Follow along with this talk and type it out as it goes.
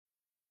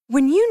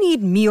When you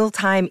need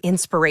mealtime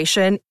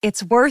inspiration,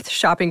 it's worth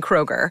shopping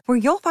Kroger, where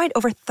you'll find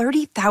over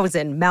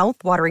 30,000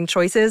 mouth-watering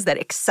choices that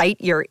excite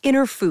your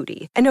inner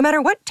foodie. And no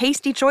matter what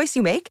tasty choice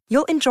you make,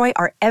 you'll enjoy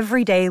our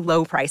everyday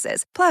low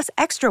prices, plus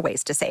extra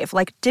ways to save,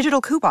 like digital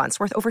coupons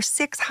worth over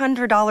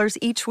 $600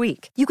 each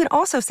week. You can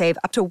also save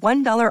up to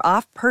 $1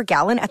 off per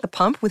gallon at the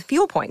pump with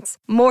fuel points.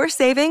 More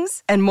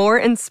savings and more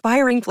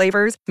inspiring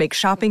flavors make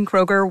shopping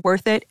Kroger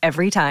worth it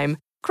every time.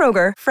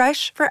 Kroger,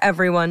 fresh for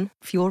everyone.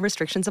 Fuel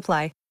restrictions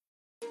apply.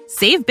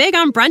 Save big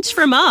on brunch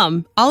for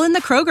mom, all in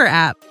the Kroger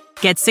app.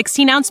 Get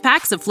 16-ounce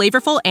packs of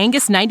flavorful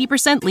Angus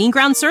 90% lean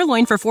ground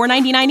sirloin for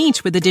 $4.99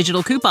 each with a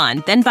digital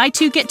coupon. Then buy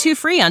 2, get 2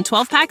 free on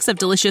 12 packs of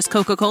delicious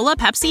Coca-Cola,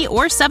 Pepsi,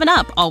 or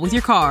 7-Up, all with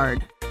your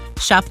card.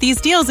 Shop these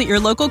deals at your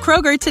local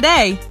Kroger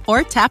today,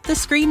 or tap the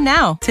screen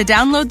now to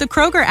download the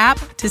Kroger app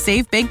to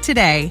save big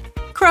today.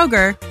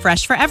 Kroger,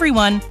 fresh for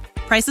everyone.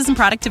 Prices and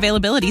product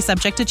availability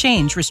subject to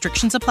change.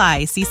 Restrictions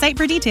apply. See site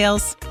for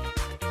details.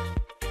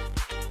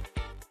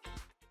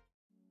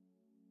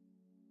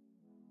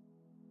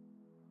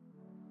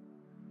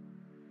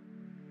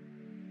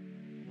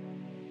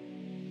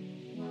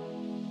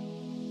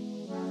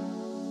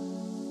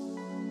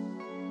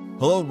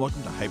 Hello and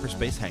welcome to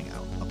Hyperspace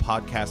Hangout, a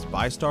podcast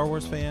by Star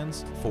Wars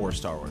fans for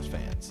Star Wars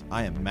fans.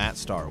 I am Matt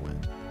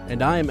Starwind.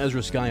 And I am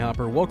Ezra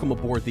Skyhopper. Welcome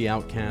aboard The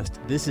Outcast.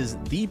 This is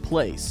the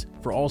place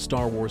for all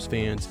Star Wars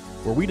fans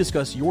where we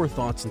discuss your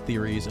thoughts and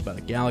theories about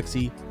a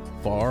galaxy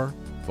far,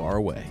 far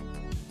away.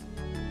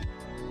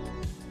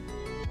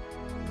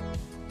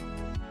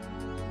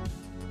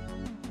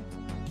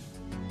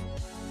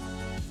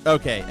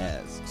 Okay,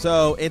 Ez.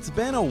 So it's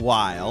been a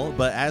while,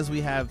 but as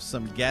we have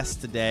some guests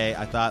today,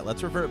 I thought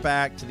let's revert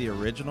back to the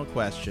original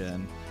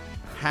question.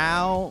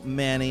 How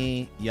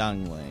many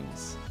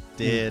younglings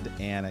did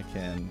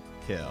Anakin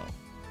kill?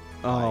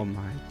 Oh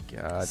my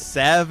God.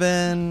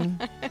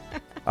 7.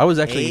 I was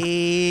actually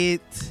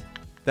 8.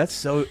 That's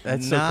so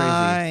crazy.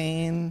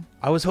 9.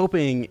 I was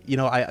hoping,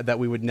 that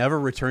we would never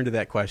return to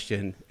that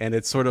question, and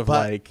it's sort of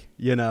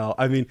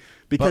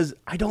because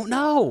I don't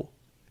know.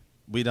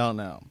 We don't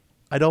know.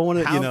 I don't want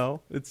to,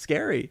 it's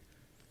scary.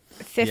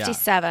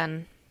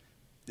 57.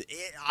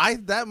 Yeah.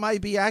 That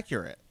might be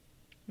accurate.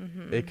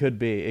 Mm-hmm. It could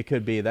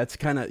be. That's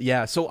kind of,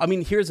 yeah. So,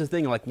 here's the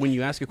thing. Like, when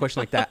you ask a question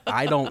like that,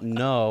 I don't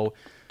know.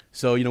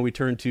 So, we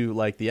turn to,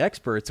 the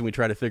experts and we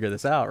try to figure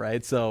this out,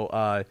 right?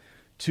 So,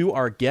 to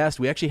our guest,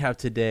 we actually have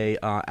today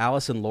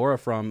Alice and Laura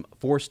from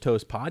Force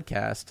Toast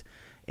Podcast.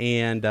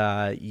 And,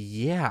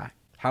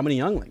 how many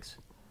younglings?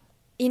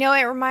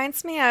 It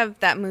reminds me of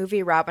that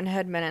movie Robin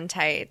Hood Men in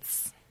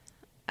Tights.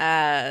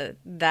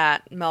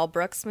 That Mel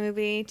Brooks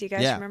movie. Do you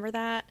guys remember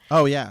that?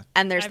 Oh, yeah.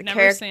 And there's the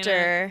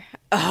character.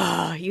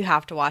 Oh, you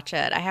have to watch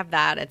it. I have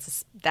that.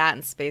 It's that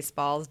and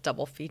Spaceballs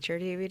double feature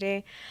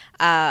DVD.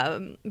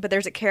 But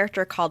there's a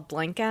character called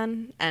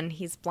Blinken, and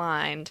he's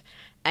blind,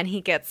 and he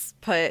gets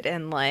put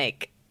in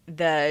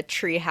the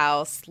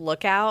treehouse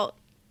lookout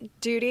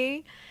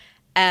duty.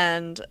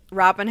 And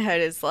Robin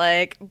Hood is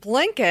like,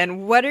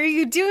 Blinken, what are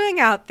you doing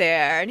out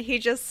there? And he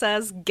just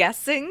says,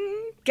 guessing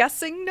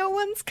no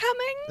one's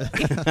coming.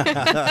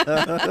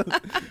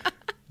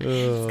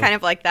 It's kind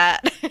of like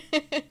that.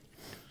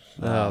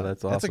 Oh,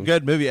 that's awesome. That's a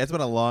good movie. It's been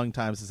a long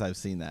time since I've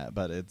seen that,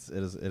 but it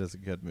is a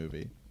good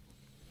movie.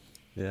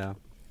 Yeah.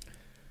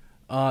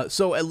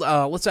 So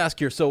let's ask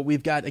here. So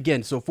we've got,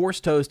 again, Force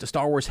Toast, a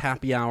Star Wars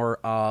happy hour.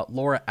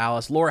 Laura,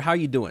 Alice. Laura, how are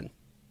you doing?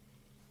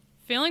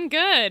 Feeling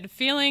good.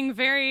 Feeling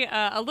very,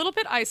 a little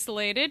bit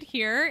isolated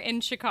here in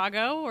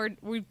Chicago.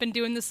 We've been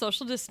doing the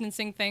social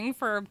distancing thing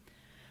for,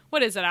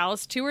 what is it,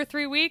 Alice, 2 or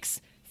 3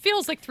 weeks?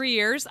 Feels like 3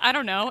 years. I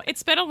don't know.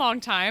 It's been a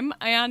long time.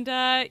 And,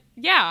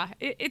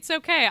 it's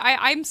okay.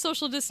 I'm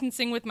social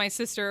distancing with my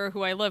sister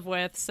who I live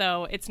with,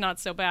 so it's not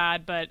so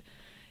bad. But,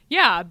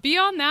 yeah,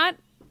 beyond that,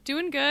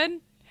 doing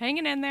good,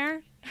 hanging in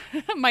there.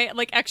 My,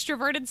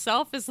 extroverted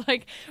self is,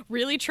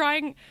 really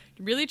trying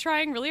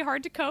really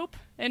hard to cope,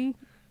 and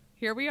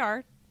here we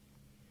are.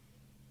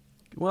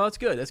 Well, that's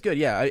good. That's good.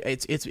 Yeah,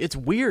 it's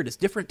weird. It's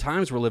different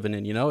times we're living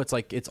in.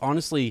 It's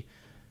honestly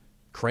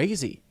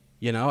crazy.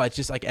 It's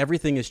just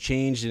everything has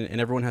changed, and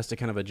everyone has to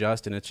kind of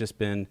adjust. And it's just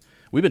been,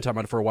 we've been talking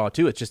about it for a while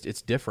too.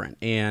 It's different.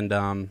 And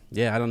I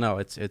don't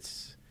know.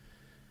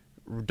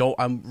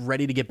 I'm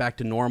ready to get back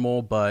to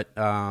normal, but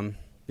good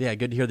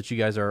to hear that you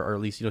guys are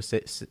at least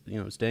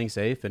staying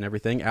safe and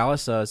everything.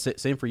 Alice,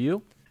 same for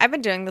you. I've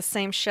been doing the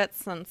same shit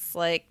since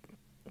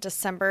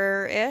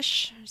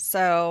December-ish.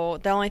 So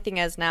the only thing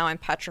is now I'm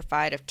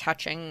petrified of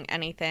touching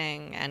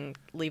anything and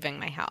leaving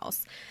my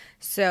house.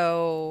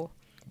 So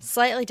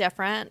slightly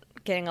different.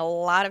 Getting a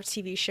lot of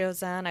TV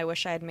shows in. I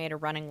wish I had made a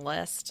running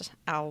list.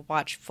 I'll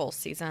watch full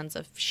seasons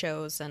of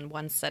shows in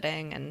one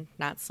sitting and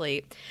not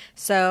sleep.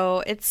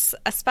 So it's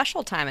a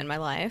special time in my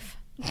life.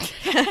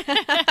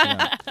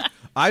 Yeah.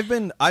 I've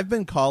been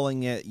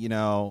calling it,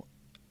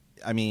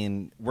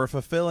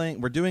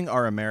 we're doing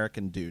our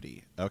American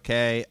duty,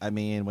 okay?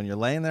 When you're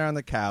laying there on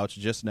the couch,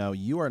 just know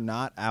you are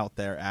not out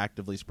there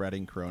actively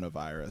spreading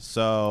coronavirus.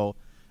 So,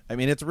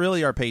 it's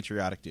really our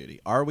patriotic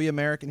duty. Are we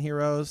American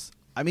heroes?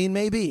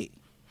 Maybe.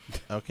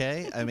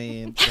 Okay, I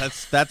mean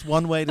that's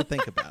one way to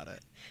think about it.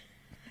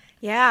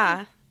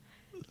 Yeah.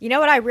 You know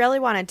what I really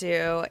want to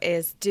do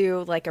is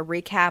do like a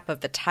recap of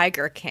the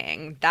Tiger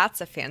King.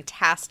 That's a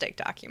fantastic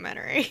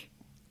documentary.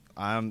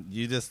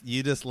 You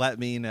just let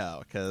me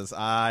know because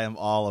I am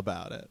all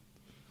about it.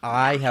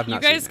 I have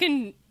not.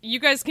 You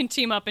guys can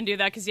team up and do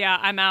that because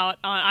I'm out.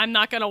 I'm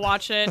not gonna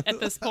watch it at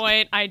this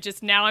point. I'm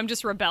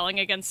just rebelling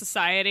against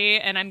society,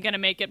 and I'm gonna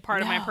make it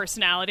part of my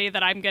personality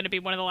that I'm gonna be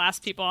one of the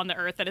last people on the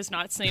earth that has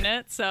not seen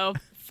it. So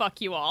fuck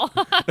you all.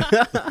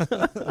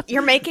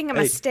 You're making a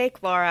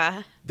mistake,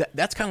 Laura.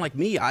 That's kind of like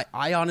me.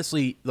 I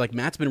honestly, like,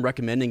 Matt's been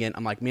recommending it.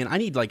 I'm like, man, I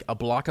need like a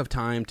block of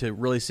time to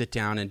really sit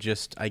down and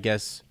just, I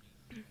guess,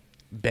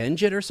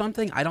 binge it or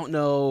something. I don't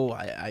know.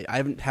 I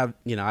haven't I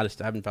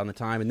haven't found the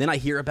time. And then I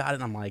hear about it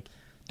and I'm like,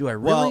 do I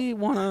really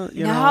want to,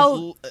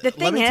 No, the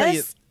thing tell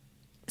is,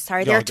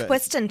 there are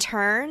twists and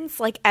turns.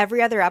 Like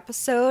every other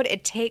episode,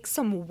 it takes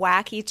some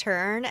wacky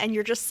turn and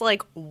you're just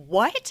like,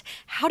 what?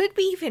 How did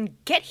we even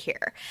get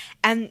here?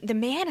 And the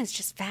man is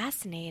just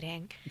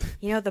fascinating.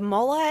 The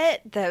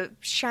mullet, the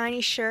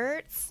shiny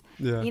shirts.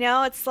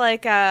 Yeah. It's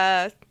like,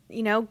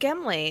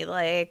 Gimli,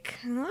 like,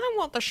 I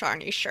want the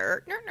shiny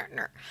shirt.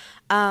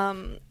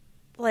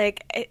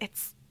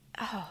 It's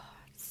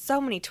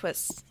so many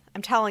twists.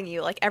 I'm telling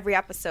you, like every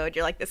episode,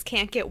 you're like, this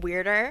can't get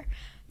weirder.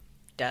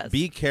 Does.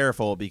 Be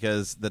careful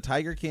because the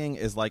Tiger King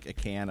is like a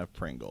can of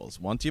Pringles.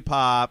 Once you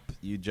pop,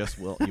 you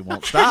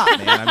won't stop,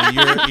 man. I mean,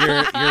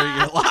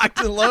 you're locked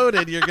and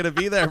loaded. You're gonna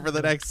be there for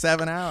the next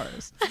 7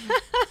 hours.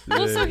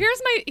 Well, so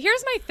here's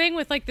my thing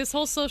with like this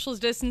whole social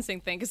distancing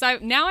thing because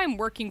I'm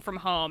working from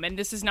home and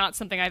this is not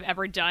something I've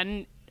ever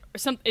done.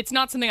 It's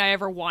not something I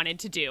ever wanted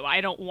to do. I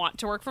don't want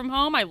to work from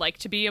home. I like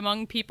to be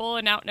among people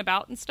and out and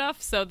about and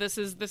stuff. So this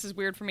is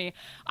weird for me.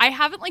 I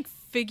haven't like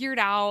figured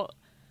out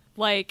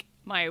like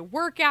my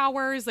work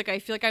hours. Like I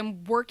feel like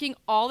I'm working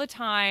all the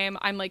time.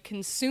 I'm like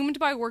consumed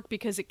by work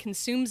because it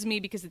consumes me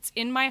because it's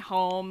in my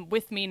home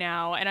with me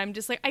now. And I'm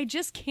just like, I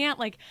just can't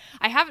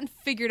I haven't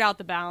figured out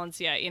the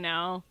balance yet,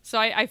 So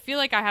I feel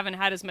like I haven't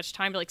had as much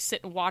time to like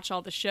sit and watch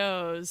all the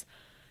shows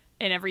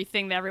and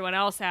everything that everyone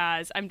else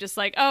has. I'm just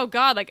like, oh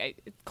God,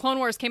 Clone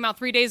Wars came out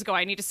 3 days ago.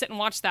 I need to sit and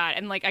watch that.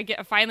 And like,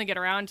 I finally get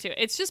around to it.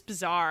 It's just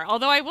bizarre.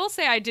 Although I will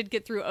say I did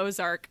get through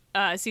Ozark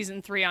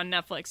season 3 on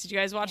Netflix. Did you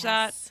guys watch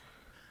that?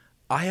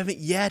 I haven't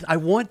yet. I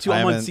want to.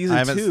 I'm on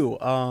season 2.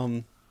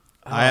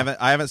 I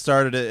haven't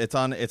started it. It's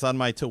on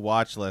my to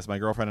watch list. My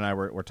girlfriend and I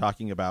were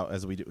talking about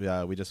as we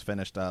just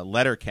finished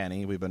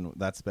Letterkenny.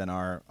 That's been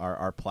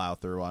our plow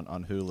through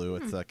on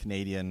Hulu. It's a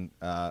Canadian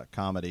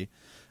comedy.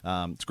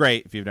 It's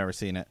great if you've never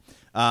seen it.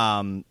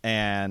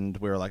 And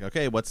we were like,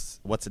 okay, what's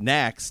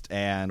next?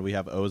 And we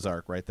have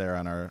Ozark right there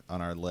on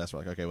our list. We're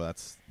like, okay, well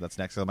that's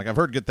next. I'm like, I've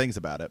heard good things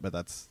about it, but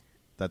that's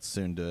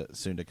soon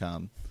to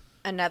come.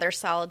 Another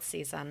solid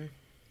season.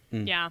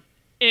 Yeah,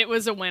 it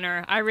was a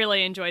winner. I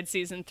really enjoyed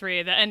season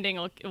 3. The ending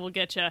will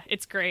get you.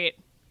 It's great.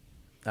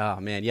 Oh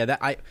man,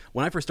 yeah.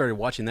 When I first started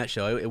watching that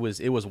show, it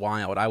was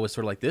wild. I was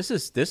sort of like, this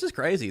is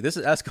crazy. This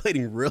is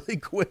escalating really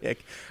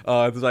quick.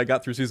 Because I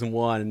got through season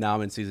 1 and now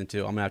I'm in season 2.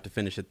 I'm gonna have to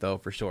finish it though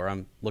for sure.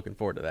 I'm looking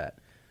forward to that.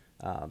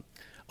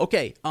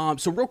 Okay,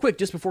 so real quick,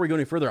 just before we go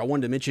any further, I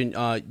wanted to mention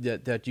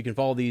that you can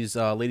follow these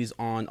ladies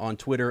on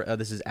Twitter.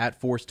 This is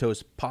at Force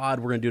Toast Pod.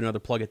 We're going to do another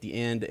plug at the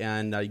end,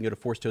 and you can go to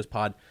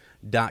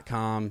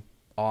forcetoastpod.com.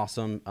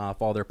 Awesome.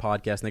 Follow their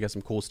podcast, and they got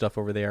some cool stuff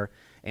over there.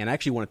 And I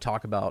actually want to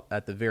talk about,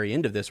 at the very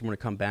end of this, we're going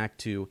to come back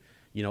to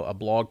a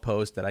blog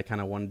post that I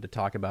kind of wanted to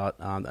talk about,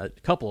 a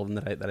couple of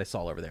them that I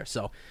saw over there.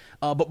 So,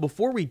 but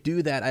before we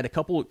do that, I had a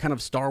couple kind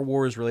of Star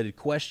Wars related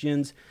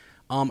questions.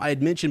 I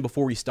had mentioned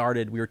before we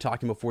started, we were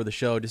talking before the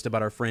show just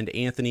about our friend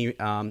Anthony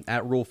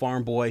at Rural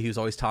Farm Boy, who's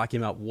always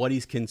talking about what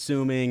he's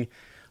consuming,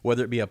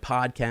 whether it be a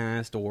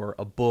podcast or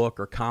a book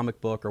or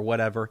comic book or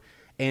whatever.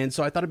 And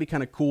so I thought it'd be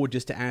kind of cool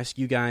just to ask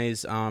you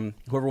guys,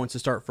 whoever wants to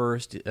start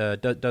first,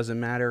 doesn't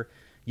matter,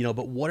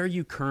 but what are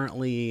you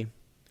currently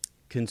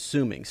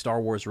consuming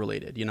Star Wars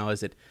related?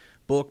 Is it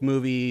book,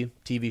 movie,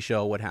 TV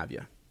show, what have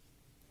you?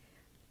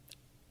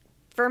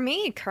 For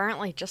me,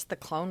 currently just the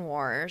Clone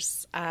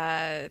Wars.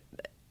 I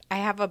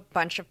have a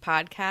bunch of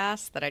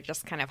podcasts that I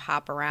just kind of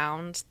hop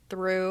around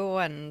through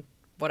and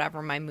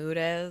whatever my mood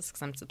is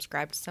because I'm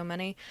subscribed to so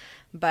many.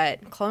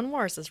 But Clone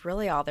Wars is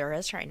really all there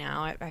is right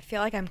now. I feel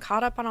like I'm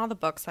caught up on all the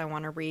books I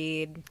want to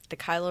read. The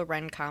Kylo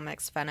Ren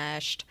comics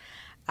finished.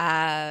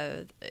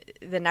 The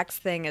next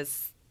thing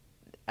is,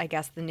 I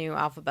guess, the new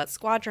Alphabet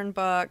Squadron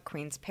book,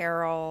 Queen's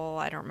Peril.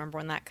 I don't remember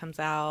when that comes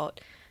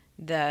out.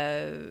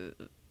 The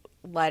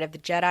Light of the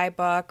Jedi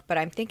book, but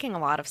I'm thinking a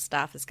lot of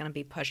stuff is going to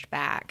be pushed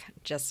back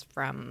just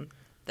from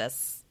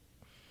this.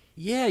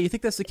 Yeah, you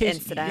think that's the case?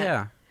 Incident.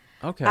 Yeah.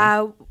 Okay.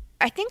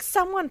 I think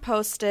someone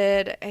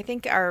posted. I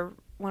think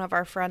one of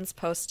our friends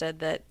posted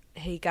that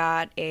he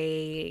got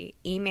a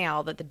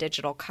email that the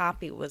digital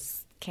copy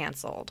was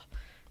canceled.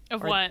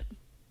 Of what?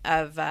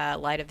 Of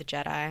Light of the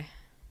Jedi.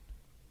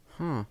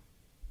 Huh.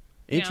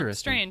 Interesting. Yeah,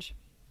 strange.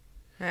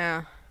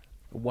 Yeah.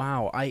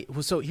 Wow. I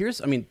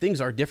mean,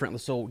 things are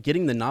different. So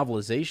getting the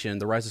novelization,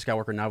 the Rise of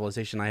Skywalker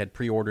novelization, I had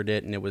pre-ordered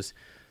it, and it was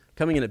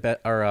coming in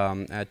at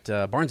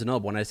Barnes &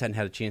 Noble, and I just hadn't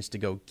had a chance to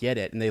go get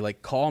it. And they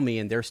like call me,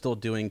 and they're still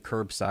doing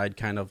curbside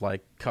kind of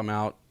like come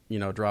out,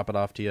 drop it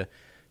off to you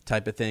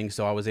type of thing.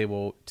 So I was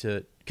able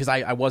to, because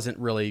I wasn't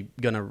really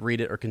going to read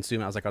it or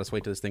consume it. I was like, I'll just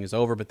wait till this thing is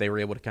over. But they were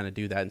able to kind of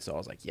do that. And so I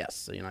was like,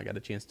 yes, I got a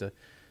chance to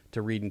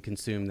read and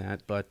consume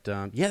that. But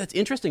yeah, that's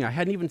interesting. I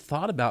hadn't even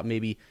thought about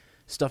maybe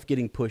stuff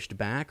getting pushed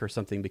back or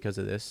something because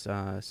of this.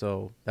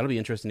 So that'll be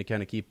interesting to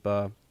kind of keep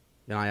an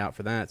eye out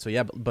for that. So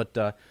yeah,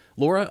 but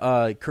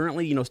Laura,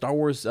 currently, Star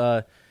Wars,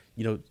 stuff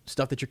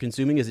that you're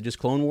consuming, is it just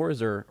Clone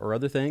Wars or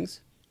other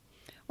things?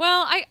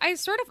 Well, I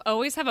sort of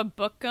always have a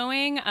book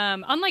going.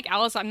 Unlike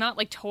Alice, I'm not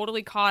like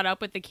totally caught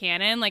up with the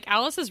canon. Like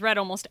Alice has read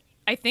almost,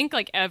 I think,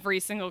 like every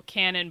single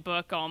canon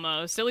book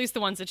almost, at least the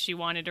ones that she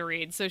wanted to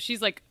read. So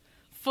she's like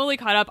fully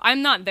caught up.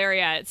 I'm not there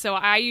yet. So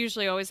I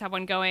usually always have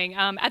one going.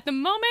 At the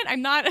moment,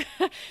 I'm not,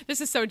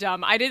 this is so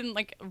dumb. I didn't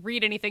like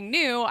read anything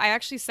new. I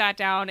actually sat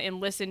down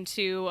and listened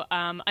to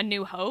A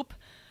New Hope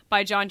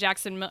by John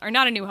Jackson Miller, or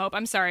not A New Hope,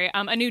 I'm sorry,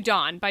 A New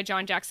Dawn by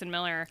John Jackson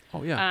Miller.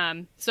 Oh, yeah.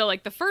 So,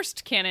 like, the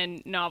first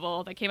canon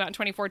novel that came out in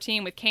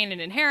 2014 with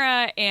Kanan and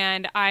Hera,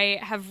 and I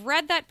have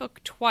read that book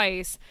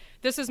twice.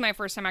 This is my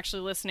first time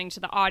actually listening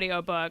to the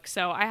audiobook,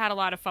 so I had a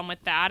lot of fun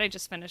with that. I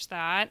just finished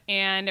that.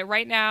 And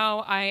right now,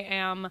 I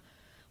am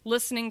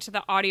listening to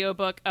the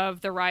audiobook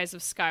of The Rise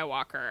of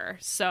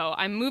Skywalker. So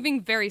I'm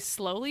moving very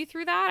slowly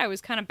through that. I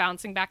was kind of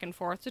bouncing back and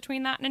forth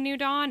between that and A New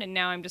Dawn, and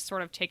now I'm just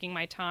sort of taking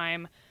my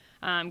time.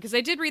 Because I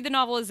did read the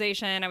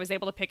novelization. I was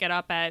able to pick it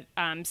up at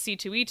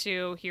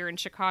C2E2 here in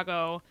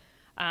Chicago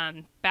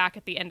back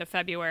at the end of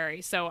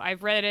February. So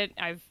I've read it.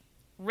 I've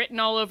written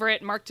all over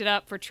it, marked it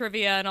up for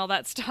trivia and all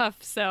that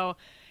stuff. So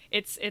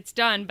it's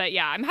done. But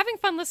yeah, I'm having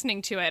fun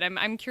listening to it.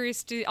 I'm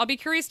curious I'll be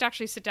curious to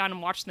actually sit down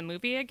and watch the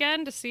movie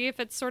again to see if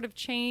it's sort of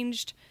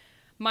changed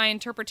my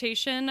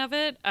interpretation of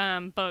it.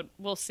 But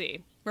we'll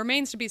see.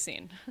 Remains to be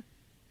seen.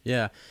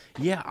 Yeah.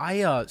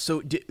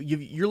 So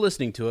you're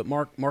listening to it.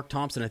 Mark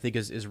Thompson, I think,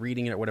 is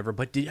reading it or whatever.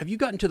 But have you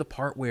gotten to the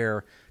part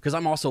where? Because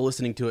I'm also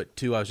listening to it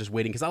too. I was just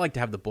waiting because I like to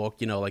have the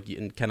book,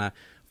 and kind of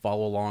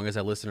follow along as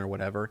I listen or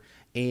whatever.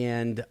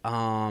 And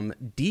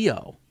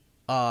Dio,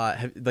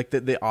 like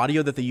the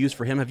audio that they use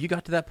for him. Have you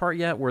got to that part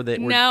yet?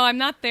 No, I'm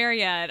not there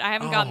yet. I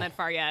haven't gotten that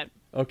far yet.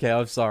 Okay,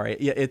 I'm sorry.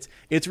 Yeah,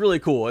 it's really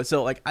cool.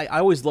 So like I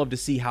always love to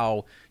see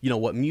how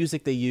what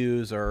music they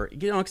use, or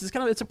because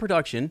it's a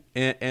production,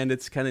 and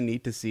it's kind of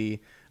neat to see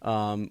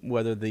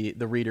whether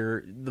the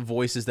reader, the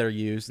voices that are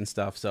used and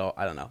stuff. So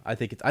I don't know. I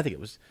think it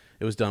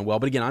was done well.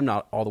 But again, I'm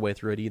not all the way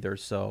through it either.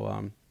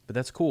 So but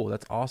that's cool.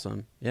 That's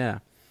awesome. Yeah.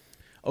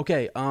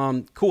 Okay.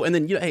 Cool. And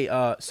then hey,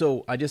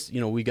 so I just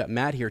we got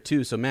Matt here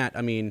too. So Matt,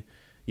 I mean,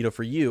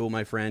 for you,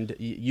 my friend,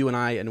 you and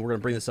I, and we're going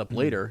to bring this up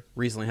later,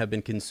 recently have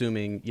been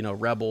consuming,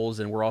 Rebels,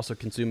 and we're also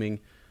consuming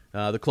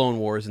the Clone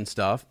Wars and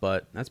stuff,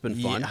 but that's been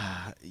fun.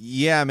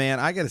 Yeah, man,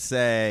 I got to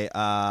say,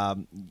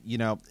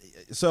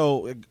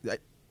 so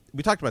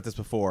we talked about this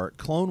before.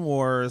 Clone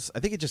Wars, I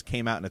think it just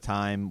came out in a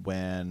time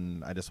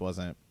when I just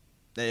wasn't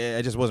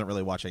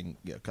really watching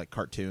like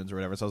cartoons or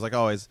whatever. So I was like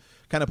always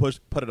kind of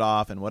put it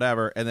off and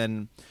whatever. And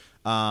then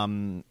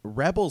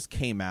Rebels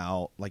came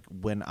out like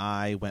when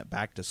I went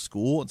back to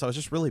school, and so I was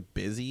just really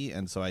busy,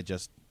 and so I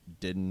just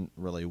didn't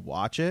really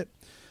watch it.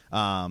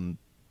 And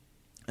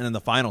then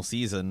the final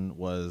season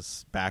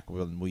was back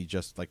when we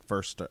just like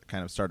first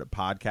kind of started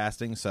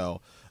podcasting.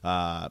 So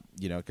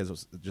because it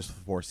was just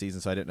 4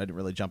 seasons, so I didn't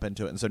really jump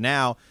into it. And so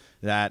now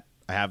that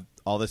I have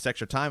all this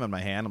extra time on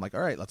my hand, I'm like,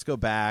 all right, let's go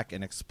back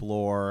and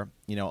explore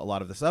a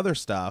lot of this other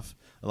stuff,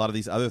 a lot of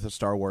these other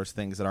Star Wars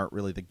things that aren't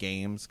really the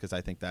games, because I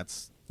think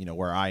that's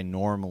where I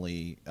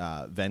normally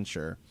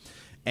venture.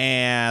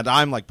 And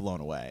I'm like blown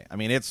away. I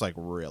mean, it's like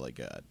really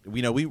good.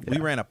 We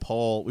ran a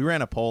poll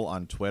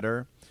on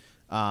Twitter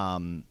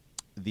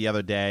the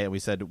other day, and we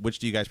said, which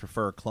do you guys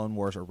prefer, Clone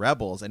Wars or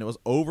Rebels? And it was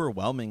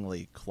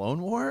overwhelmingly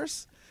Clone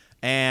Wars.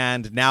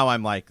 And now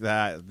I'm like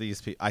that.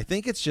 I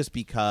think it's just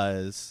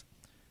because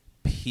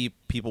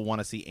people want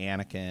to see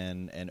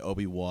Anakin and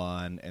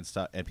Obi-Wan and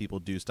stuff, and people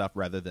do stuff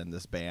rather than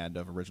this band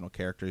of original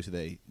characters who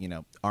they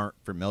aren't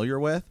familiar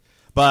with.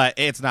 But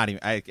it's not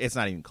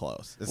even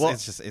close. It's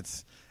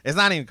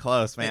not even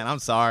close, man. I'm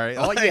sorry.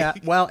 Oh yeah.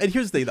 Well, and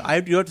here's the thing. I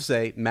do have to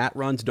say, Matt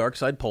runs Dark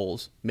Side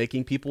polls,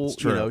 making people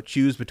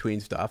choose between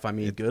stuff. I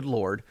mean, good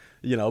Lord,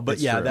 But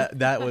yeah,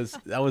 that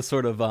was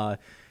sort of.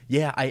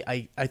 Yeah,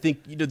 I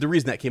think the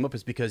reason that came up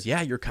is because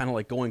you're kind of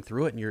like going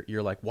through it, and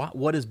you're like,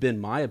 what has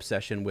been my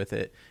obsession with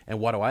it, and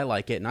why do I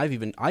like it? And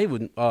I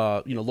would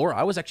Laura,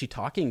 I was actually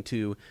talking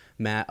to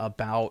Matt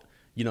about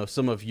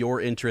some of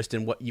your interest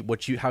in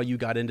how you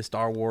got into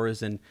Star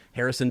Wars and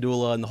Harrison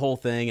Dula and the whole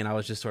thing, and I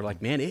was just sort of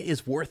like, man, it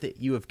is worth it.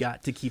 You have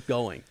got to keep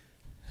going.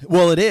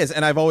 Well, it is,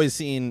 and I've always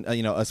seen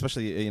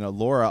especially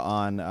Laura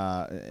on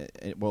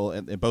and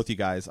both you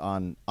guys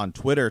on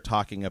Twitter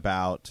talking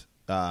about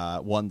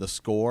won the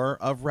score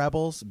of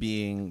Rebels,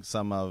 being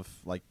some of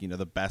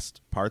the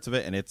best parts of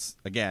it. And it's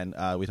again,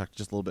 we talked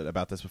just a little bit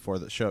about this before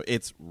the show.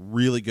 It's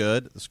really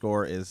good. The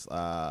score is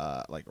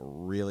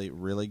really,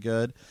 really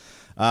good.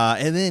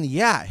 And then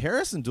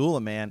Hera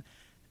Syndulla, man.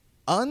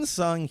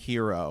 Unsung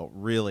hero,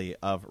 really,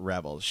 of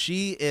Rebels.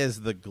 She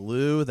is the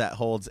glue that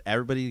holds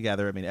everybody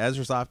together. I mean,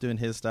 Ezra's off doing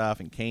his stuff,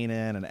 and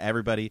Kanan and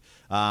everybody.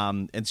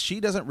 And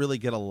she doesn't really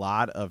get a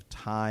lot of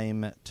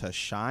time to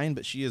shine,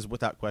 but she is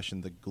without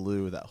question the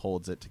glue that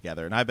holds it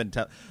together. And I've been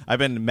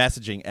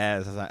messaging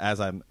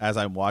as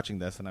I'm watching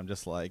this, and I'm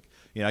just like,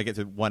 I get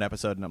to one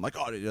episode and I'm like,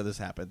 oh, this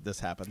happened.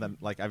 Then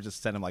I've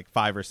just sent him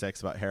 5 or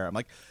 6 about Hera. I'm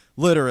like,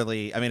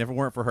 literally, I mean, if it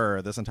weren't for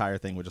her, this entire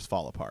thing would just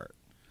fall apart.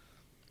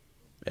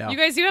 Yeah. You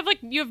guys, you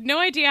have no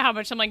idea how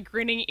much I'm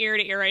grinning ear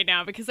to ear right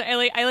now because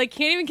I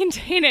can't even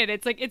contain it.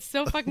 It's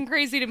so fucking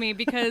crazy to me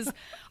because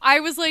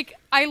I was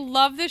I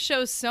love this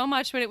show so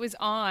much when it was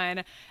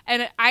on,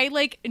 and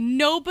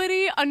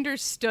nobody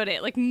understood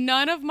it.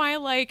 None of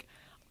my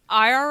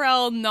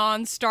IRL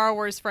non-Star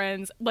Wars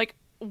friends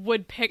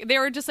would pick. They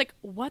were just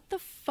what the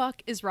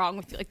fuck is wrong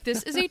with you?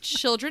 This is a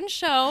children's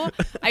show.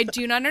 I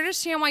do not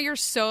understand why you're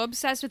so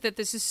obsessed with it.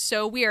 This is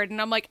so weird.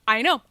 And I'm like,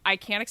 I know, I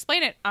can't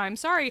explain it, I'm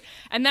sorry.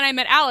 And then I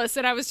met Alice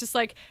and I was just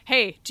like,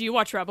 hey, do you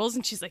watch Rebels?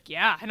 And she's like,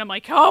 yeah. And I'm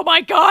like, oh my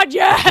god,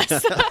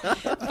 yes.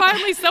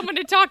 Finally someone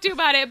to talk to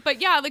about it.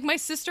 But yeah, my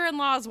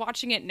sister-in-law is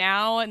watching it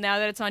now, and now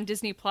that it's on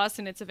Disney Plus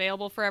and it's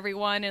available for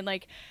everyone, and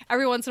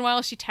every once in a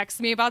while she texts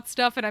me about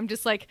stuff, and I'm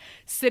just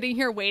sitting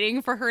here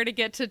waiting for her to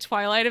get to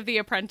Twilight of the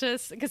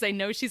Apprentice because I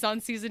know she's on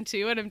season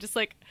 2, and I'm just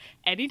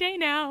any day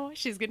now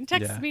she's gonna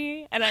text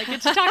me and I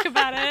get to talk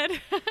about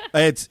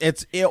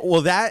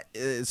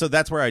it. So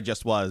that's where I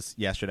just was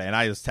yesterday, and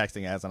I was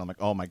texting Az, and I'm like,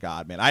 oh my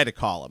god, man. I had to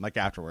call him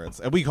afterwards,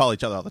 and we call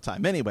each other all the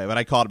time anyway, but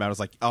I called him and I was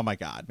like, oh my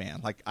god,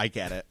 man, I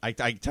get it. I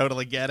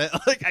totally get it.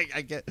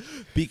 I get,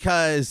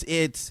 because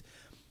it's,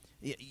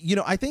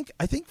 I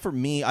think for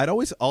me, I'd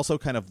always also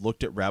kind of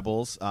looked at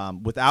Rebels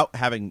without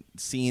having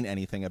seen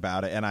anything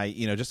about it, and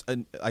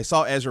I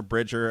saw Ezra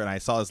Bridger and I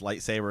saw his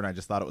lightsaber, and I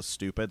just thought it was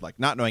stupid,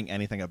 not knowing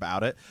anything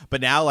about it.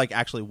 But now,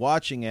 actually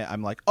watching it,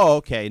 I'm like, oh,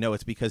 okay, no,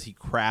 it's because he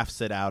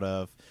crafts it out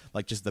of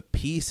just the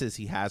pieces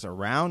he has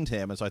around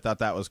him, and so I thought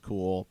that was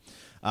cool.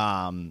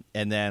 And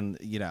then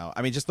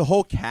just the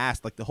whole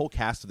cast, the whole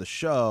cast of the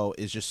show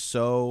is just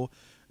so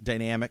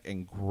dynamic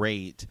and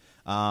great.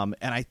 And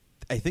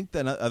I think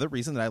the other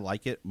reason that I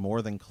like it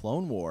more than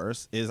Clone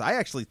Wars is I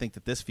actually think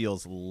that this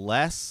feels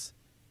less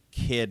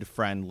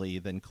kid-friendly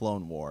than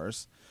Clone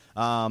Wars.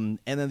 And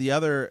then the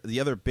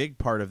other big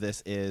part of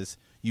this is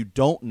you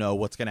don't know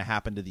what's going to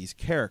happen to these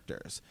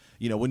characters.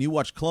 When you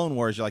watch Clone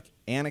Wars, you're like,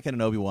 Anakin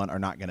and Obi-Wan are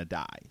not going to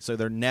die. So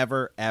they're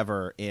never,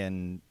 ever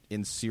in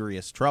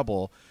serious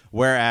trouble.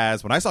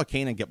 Whereas when I saw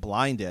Kanan get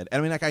blinded,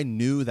 and I mean, I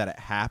knew that it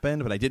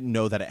happened, but I didn't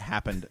know that it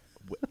happened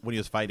when he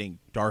was fighting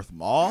Darth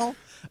Maul,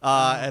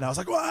 and I was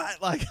like, what?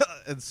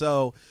 And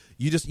so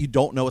you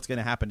don't know what's going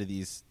to happen to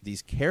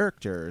these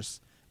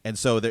characters, and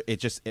so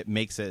it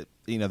makes it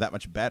that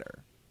much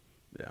better.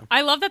 Yeah,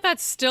 I love that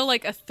that's still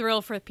a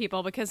thrill for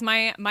people, because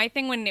my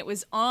thing when it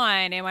was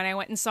on and when I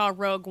went and saw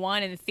Rogue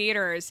One in the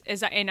theaters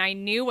and I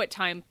knew what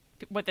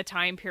the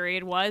time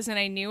period was, and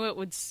I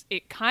knew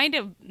it kind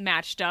of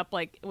matched up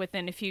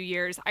within a few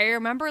years. I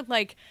remember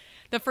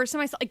the first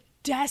time I saw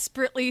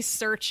desperately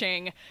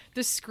searching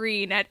the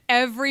screen at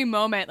every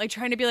moment,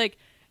 trying to be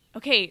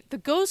okay, the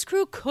Ghost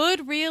Crew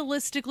could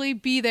realistically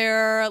be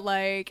there.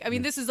 I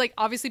mean, this is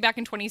obviously back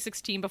in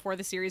 2016 before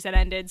the series had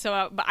ended.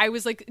 So but I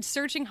was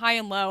searching high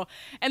and low,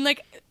 and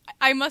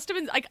I must have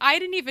been I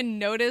didn't even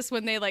notice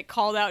when they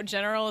called out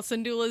General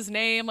Syndulla's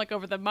name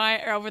over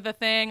the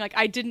thing.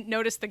 I didn't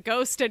notice the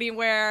ghost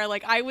anywhere.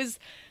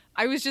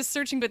 I was just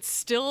searching, but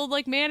still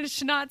managed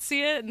to not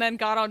see it, and then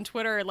got on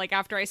Twitter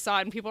after I saw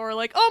it, and people were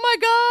like, "Oh my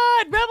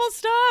god, Rebel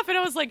stuff!" And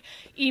I was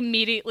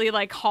immediately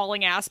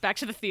hauling ass back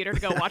to the theater to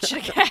go watch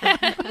it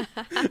again.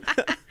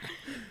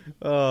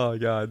 Oh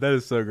god, that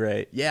is so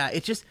great. Yeah,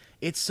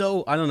 it's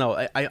so, I don't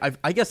know.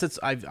 I guess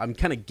I'm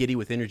kind of giddy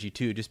with energy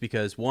too, just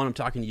because one, I'm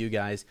talking to you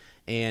guys,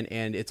 and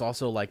it's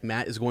also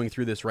Matt is going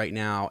through this right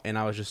now, and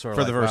I was just sort of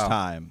for the first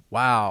time.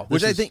 Wow,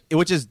 which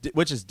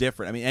is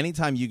different. I mean,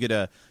 anytime you get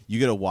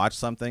to watch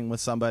something with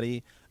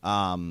somebody,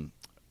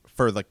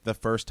 for the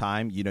first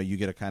time, you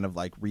get to kind of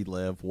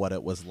relive what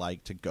it was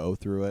like to go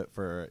through it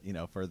for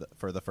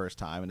the first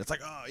time, and it's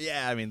oh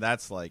yeah, I mean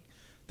that's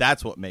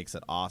what makes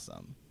it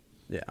awesome.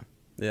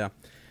 Yeah.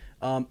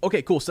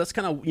 Okay, cool. So that's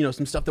kind of,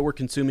 some stuff that we're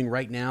consuming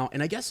right now.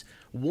 And I guess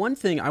one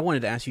thing I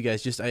wanted to ask you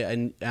guys,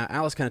 and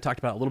Alice kind of talked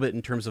about a little bit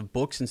in terms of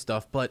books and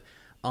stuff, but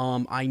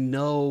I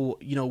know,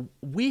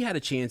 we had a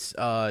chance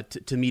to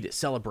meet at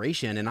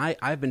Celebration, and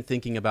I've been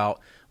thinking about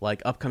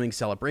upcoming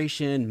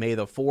Celebration, May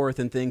the 4th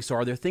and things. So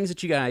are there things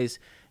that you guys,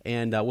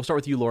 and we'll start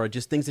with you, Laura,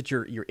 just things that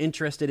you're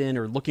interested in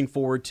or looking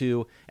forward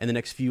to in the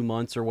next few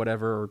months or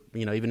whatever, or,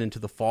 even into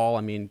the fall?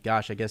 I mean,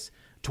 gosh, I guess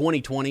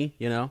 2020,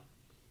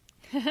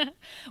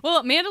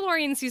 Well,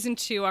 Mandalorian season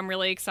 2, I'm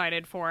really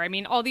excited for. I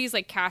mean, all these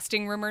like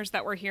casting rumors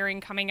that we're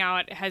hearing coming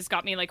out has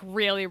got me like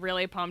really,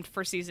 really pumped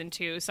for season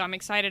 2. So I'm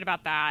excited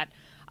about that.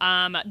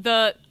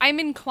 I'm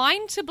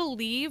inclined to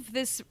believe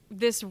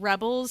this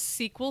Rebels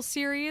sequel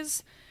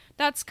series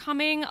that's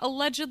coming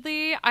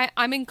allegedly.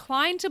 I'm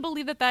inclined to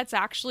believe that that's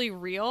actually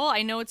real.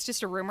 I know it's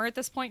just a rumor at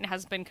this point and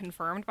hasn't been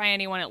confirmed by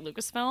anyone at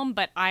Lucasfilm,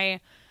 but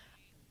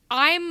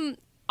I'm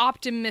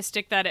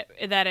optimistic that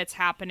it's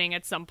happening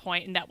at some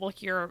point and that we'll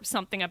hear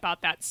something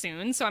about that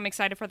soon. So I'm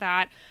excited for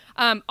that.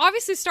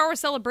 Obviously, Star Wars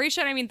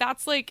Celebration. I mean,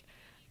 that's like.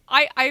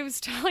 I was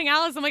telling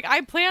Alice, I'm like,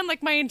 I plan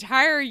like my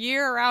entire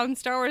year around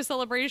Star Wars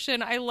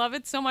Celebration. I love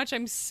it so much.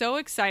 I'm so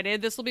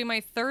excited. This will be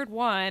my third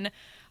one.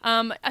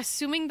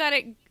 Assuming that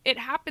it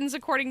happens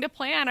according to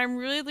plan, I'm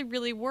really,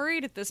 really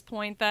worried at this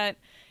point that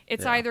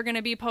it's either going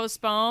to be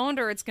postponed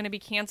or it's going to be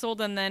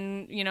canceled and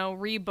then,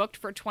 rebooked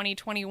for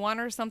 2021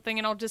 or something.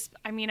 And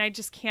I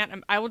just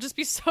can't, I will just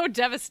be so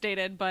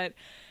devastated. But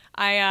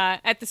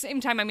at the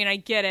same time, I mean, I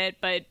get it,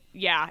 but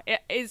yeah,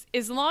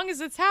 as long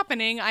as it's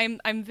happening,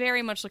 I'm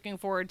very much looking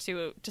forward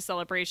to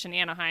Celebration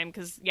Anaheim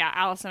because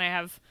Alice and I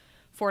have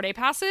 4-day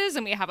passes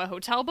and we have a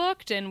hotel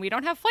booked and we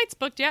don't have flights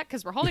booked yet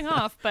because we're holding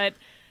off, but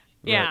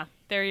yeah, right.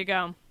 There you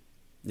go.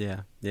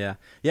 Yeah.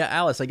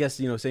 Alice, I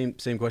guess,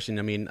 same question.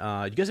 I mean, do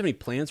you guys have any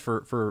plans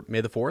for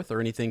May the 4th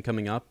or anything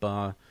coming up?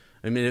 I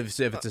mean, if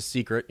it's a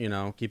secret,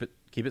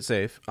 keep it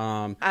safe.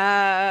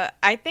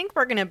 I think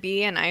we're going to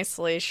be in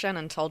isolation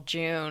until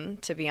June,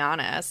 to be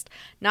honest.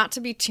 Not to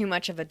be too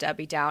much of a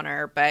Debbie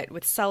Downer, but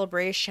with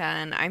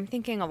Celebration, I'm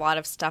thinking a lot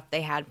of stuff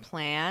they had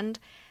planned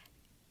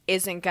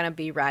isn't going to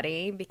be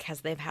ready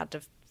because they've had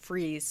to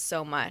freeze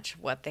so much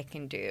what they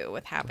can do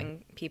with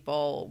having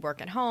people work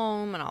at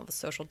home and all the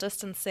social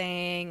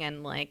distancing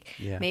and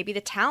maybe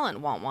the talent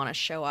won't want to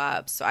show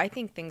up. So I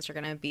think things are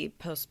going to be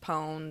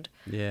postponed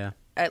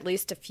at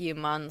least a few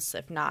months,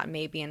 if not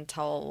maybe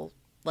until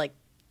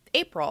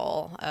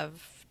April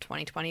of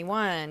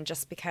 2021,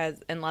 just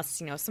because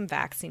unless, some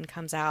vaccine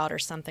comes out or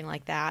something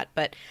like that.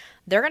 But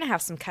they're going to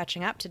have some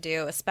catching up to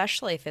do,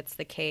 especially if it's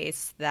the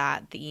case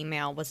that the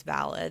email was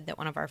valid that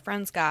one of our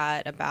friends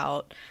got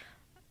about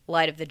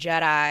Light of the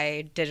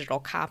Jedi digital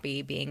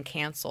copy being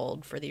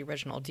canceled for the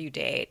original due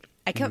date.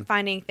 I couldn't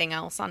find anything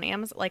else on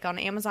Amazon. On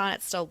Amazon,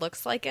 it still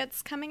looks like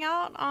it's coming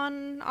out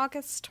on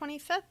August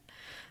 25th,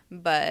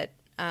 but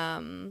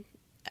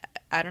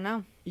I don't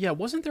know. Yeah,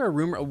 wasn't there a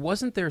rumor?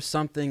 Wasn't there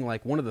something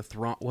like one of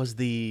the was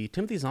the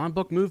Timothy Zahn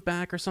book moved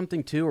back or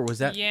something too, or was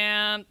that?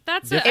 Yeah,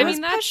 that's different? I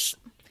mean, that's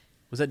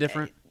was that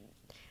different?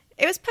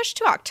 It was pushed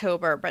to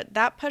October, but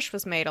that push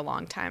was made a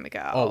long time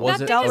ago. Oh,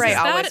 was it? Del Rey Okay.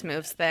 always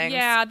moves things.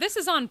 Yeah, this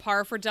is on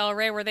par for Del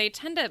Rey, where they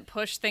tend to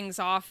push things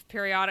off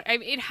periodic.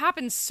 It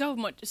happens so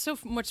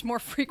much more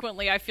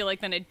frequently, I feel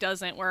like, than it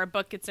doesn't, where a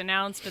book gets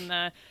announced and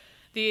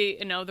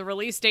the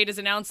release date is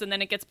announced and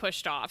then it gets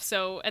pushed off.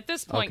 So at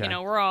this point,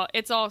 Okay.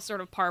 it's all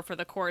sort of par for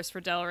the course for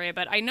Del Rey.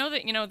 But I know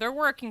that they're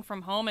working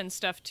from home and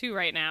stuff too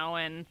right now,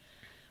 and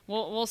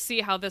we'll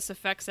see how this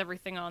affects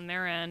everything on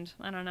their end.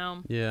 I don't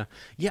know. Yeah.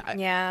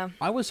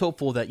 I was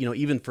hopeful that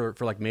even for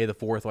like May the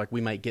 4th,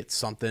 we might get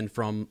something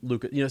from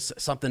Lucas,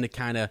 something to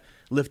kind of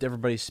lift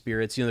everybody's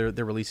spirits. They're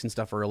releasing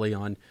stuff early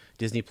on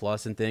Disney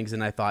Plus and things,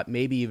 and I thought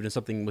maybe even if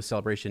something with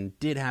Celebration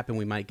did happen,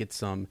 we might get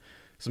some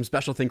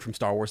special thing from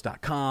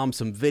StarWars.com,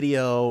 some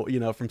video,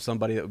 from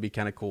somebody that would be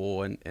kind of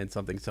cool and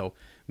something. So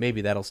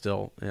maybe that'll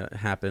still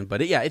happen.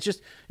 But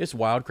it's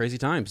wild, crazy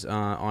times,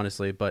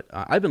 honestly. But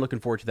I've been looking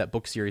forward to that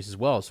book series as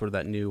well, sort of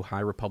that new High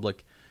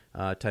Republic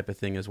type of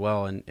thing as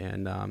well.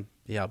 And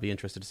I'll be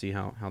interested to see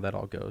how that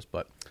all goes.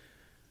 But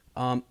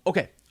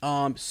okay.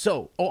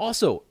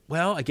 Also,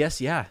 well, I guess,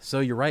 yeah.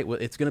 So you're right.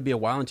 It's going to be a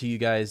while until you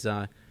guys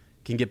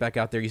can get back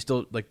out there. You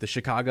still like the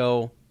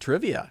Chicago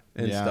trivia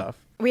and stuff.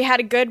 We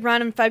had a good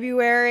run in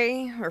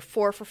February. We're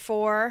 4 for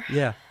 4.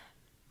 Yeah.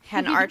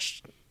 Had an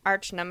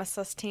arch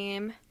nemesis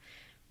team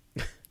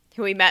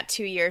who we met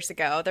 2 years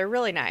ago. They're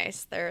really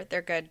nice. They're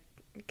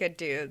good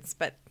dudes.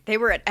 But they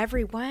were at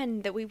every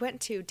one that we went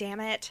to.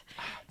 Damn it.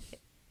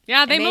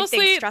 Yeah, they made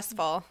things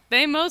stressful.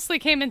 They mostly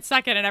came in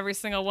second at every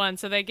single one,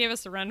 so they gave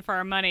us a run for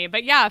our money.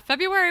 But yeah,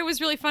 February was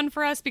really fun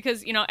for us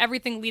because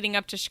everything leading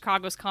up to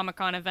Chicago's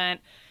Comic-Con event,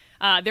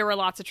 there were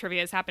lots of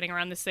trivias happening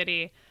around the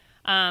city.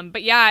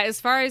 But yeah, as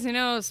far as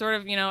sort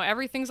of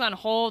everything's on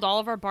hold. All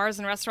of our bars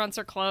and restaurants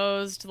are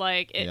closed.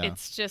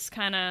 It's just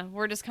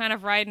we're just kind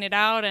of riding it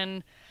out.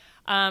 And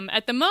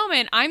at the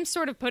moment, I'm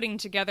sort of putting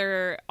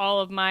together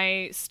all of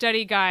my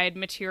study guide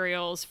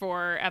materials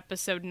for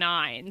episode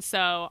 9.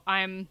 So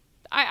I'm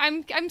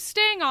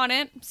staying on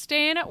it,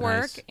 staying at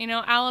work.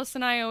 Nice. Alice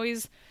and I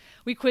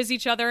we quiz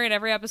each other in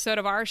every episode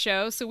of our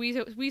show, so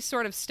we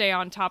sort of stay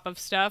on top of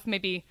stuff.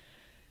 Maybe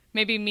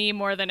me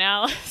more than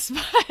Alice,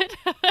 but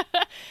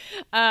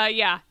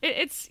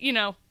it's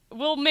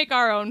we'll make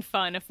our own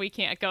fun if we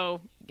can't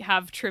go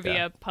have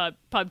trivia, pub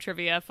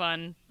trivia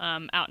fun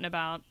out and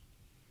about.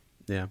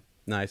 Yeah,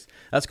 nice.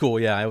 That's cool.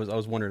 Yeah, I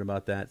was wondering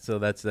about that. So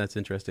that's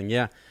interesting.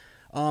 Yeah.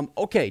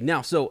 Okay,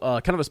 now, so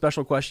kind of a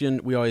special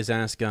question we always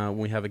ask when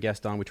we have a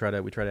guest on. We try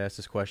to ask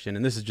this question,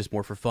 and this is just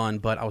more for fun.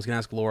 But I was going to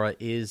ask Laura: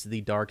 is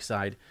the dark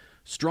side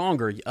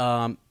stronger?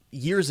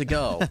 Years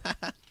ago,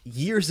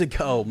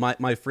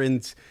 my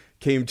friends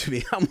came to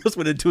me. I almost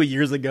went into a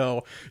years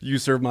ago. You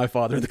served my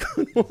father in the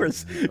Clone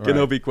Wars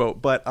Kenobi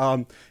quote. But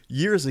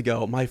years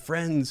ago, my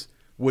friends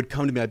would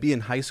come to me. I'd be in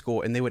high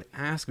school, and they would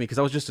ask me because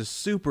I was just a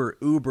super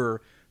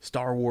uber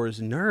Star Wars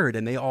nerd,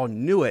 and they all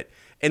knew it,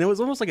 and it was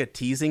almost like a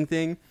teasing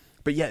thing.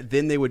 But yet,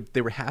 then they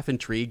were half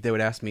intrigued. They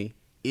would ask me,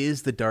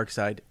 "Is the dark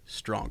side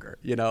stronger?"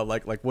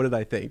 Like what did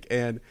I think?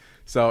 And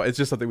so it's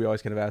just something we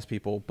always kind of ask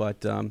people.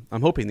 But I'm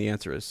hoping the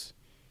answer is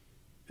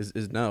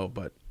no.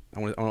 But I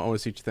want to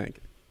see what you think.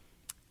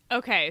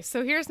 Okay,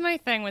 so here's my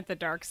thing with the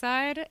dark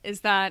side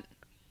is that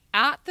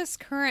at this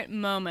current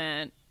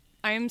moment,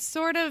 I am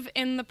sort of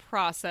in the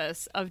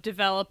process of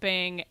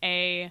developing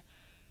a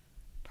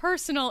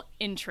personal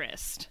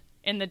interest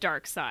in the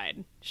dark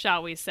side,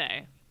 shall we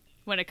say,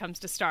 when it comes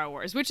to Star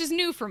Wars, which is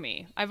new for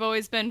me. I've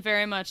always been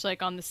very much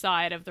like on the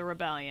side of the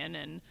rebellion,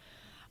 and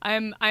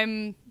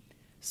I'm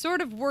sort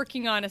of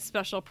working on a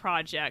special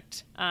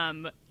project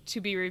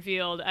to be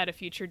revealed at a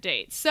future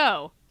date.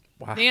 So,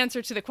 wow. The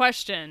answer to the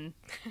question,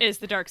 is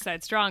the dark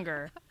side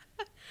stronger,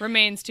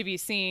 remains to be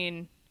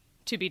seen,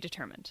 to be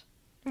determined.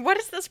 What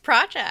is this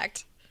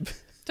project?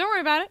 Don't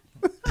worry about it.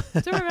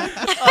 Don't worry about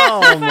it.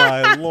 Oh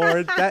my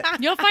Lord!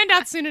 You'll find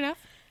out soon enough.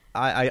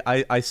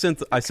 I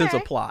sense a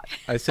plot.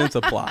 I sense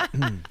a plot.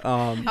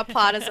 A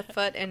plot is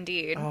afoot,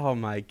 indeed. Oh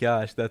my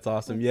gosh, that's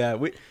awesome. Yeah,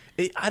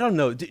 I don't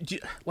know.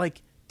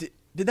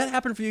 Did that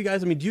happen for you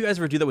guys? I mean, do you guys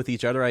ever do that with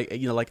each other?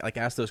 Like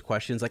ask those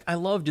questions. Like, I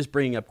love just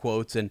bringing up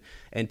quotes and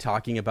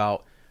talking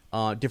about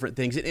different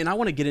things. And I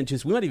want to get into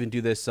this. We might even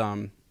do this.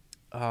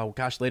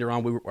 Later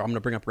on, I'm going to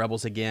bring up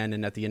Rebels again,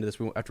 and at the end of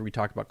this, after we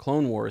talk about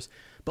Clone Wars.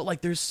 But like,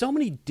 there's so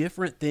many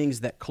different things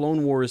that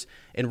Clone Wars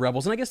and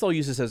Rebels, and I guess I'll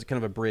use this as kind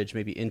of a bridge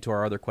maybe into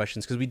our other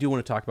questions, because we do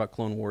want to talk about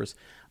Clone Wars.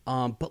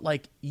 But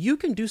like, you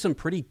can do some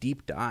pretty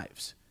deep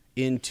dives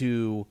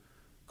into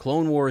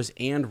Clone Wars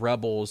and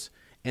Rebels,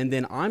 and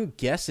then I'm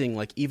guessing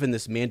like even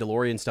this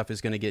Mandalorian stuff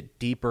is going to get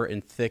deeper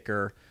and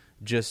thicker.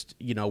 Just,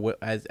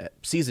 as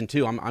season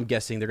 2, I'm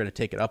guessing they're going to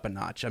take it up a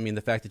notch. I mean,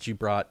 the fact that you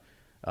brought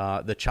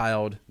the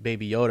child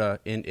Baby Yoda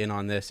in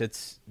on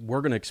this, we're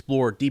going to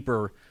explore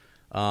deeper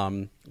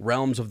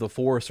realms of the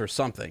Force or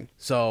something.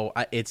 So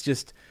it's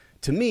just,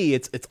 to me,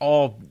 it's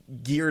all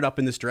geared up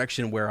in this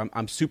direction where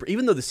I'm super,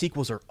 even though the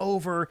sequels are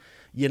over,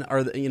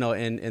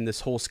 and this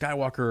whole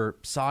Skywalker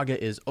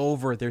saga is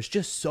over, there's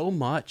just so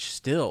much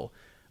still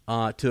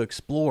to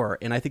explore,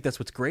 and I think that's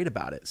what's great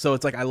about it. So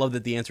it's like, I love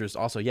that the answer is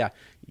also,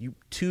 you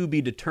to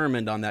be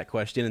determined on that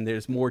question, and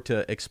there's more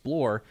to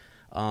explore.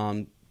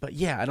 But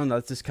yeah, I don't know.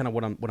 That's just kind of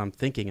what I'm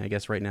thinking, I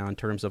guess, right now in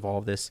terms of all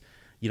of this,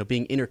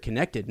 being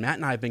interconnected. Matt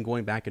and I have been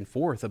going back and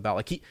forth about,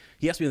 like, he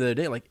asked me the other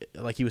day,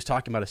 like he was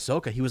talking about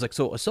Ahsoka. He was like,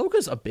 so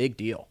Ahsoka's a big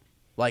deal,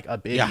 like a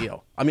big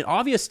deal. I mean,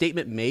 obvious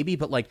statement maybe,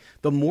 but like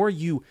the more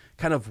you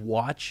kind of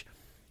watch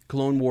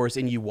Clone Wars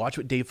and you watch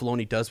what Dave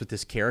Filoni does with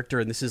this character,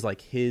 and this is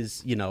like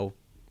his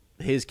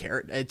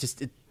character,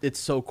 it's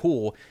so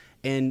cool.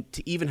 And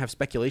to even have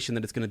speculation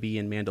that it's going to be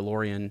in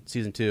Mandalorian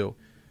season 2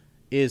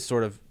 is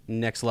sort of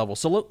next level.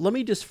 So let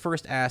me just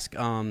first ask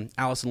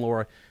Alice and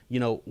Laura,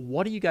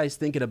 what are you guys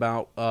thinking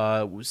about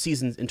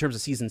seasons in terms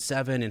of season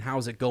 7, and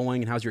how's it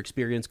going, and how's your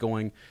experience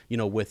going,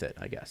 with it,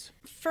 I guess?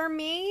 For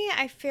me,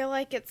 I feel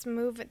like it's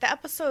moving. The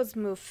episodes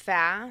move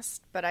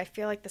fast, but I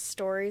feel like the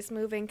story's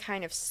moving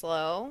kind of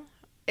slow.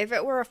 If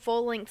it were a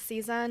full-length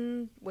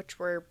season, which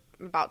were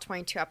about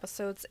 22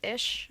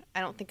 episodes-ish,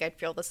 I don't think I'd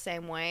feel the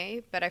same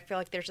way, but I feel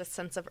like there's a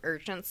sense of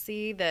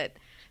urgency that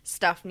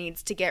stuff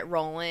needs to get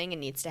rolling and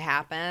needs to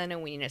happen,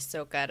 and we need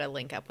Ahsoka to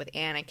link up with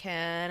Anakin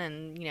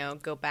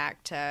and, go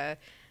back to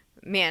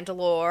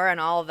Mandalore and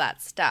all of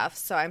that stuff.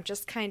 So I'm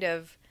just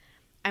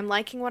I'm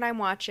liking what I'm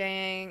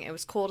watching. It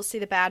was cool to see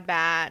the Bad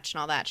Batch and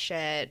all that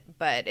shit,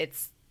 but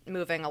it's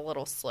moving a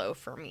little slow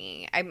for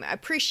me. I'm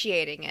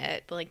appreciating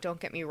it, like, don't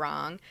get me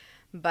wrong,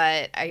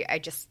 but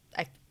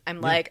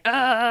I'm like,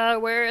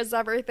 where is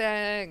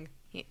everything?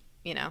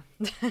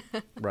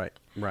 Right.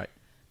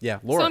 Yeah,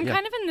 Laura. So I'm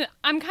kind of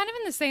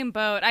in the same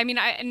boat. I mean,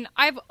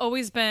 I've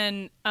always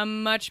been a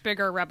much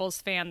bigger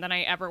Rebels fan than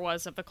I ever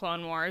was of the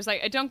Clone Wars.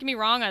 Don't get me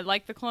wrong, I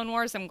like the Clone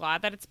Wars. I'm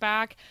glad that it's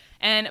back.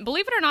 And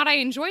believe it or not, I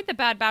enjoyed the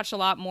Bad Batch a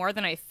lot more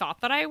than I thought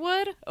that I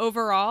would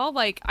overall.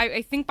 Like,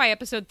 I think by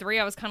episode 3,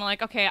 I was kind of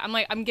like, okay,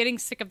 I'm getting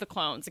sick of the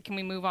clones. Can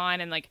we move on?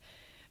 And like,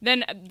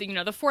 then,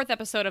 the 4th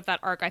episode of that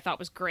arc I thought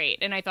was great,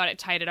 and I thought it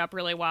tied it up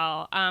really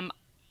well.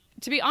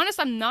 To be honest,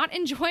 I'm not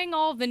enjoying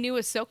all of the new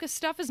Ahsoka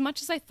stuff as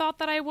much as I thought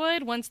that I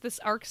would once this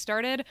arc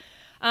started.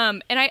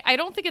 And I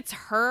don't think it's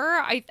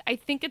her. I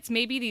think it's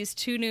maybe these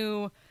 2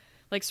 new,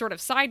 like, sort of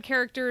side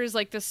characters,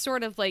 like this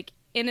sort of, like,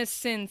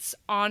 innocence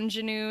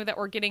ingenue that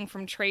we're getting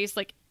from Trace,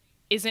 like,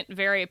 isn't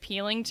very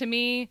appealing to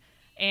me.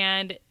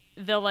 And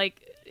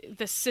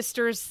the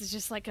sister's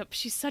just like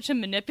she's such a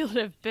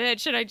manipulative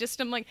bitch, and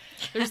I'm like,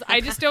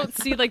 I just don't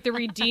see like the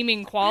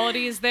redeeming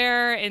qualities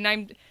there,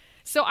 and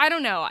So I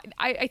don't know.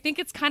 I think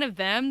it's kind of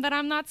them that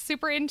I'm not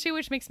super into,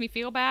 which makes me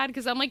feel bad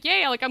because I'm like,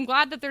 yeah, like I'm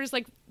glad that there's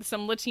like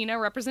some Latino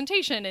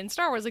representation in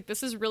Star Wars. Like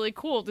this is really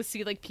cool to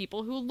see like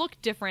people who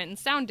look different and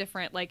sound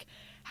different, like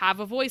have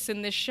a voice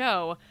in this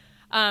show.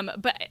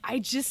 But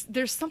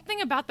there's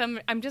something about them.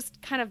 I'm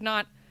just kind of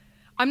not.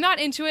 I'm not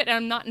into it and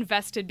I'm not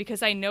invested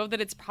because I know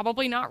that it's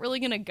probably not really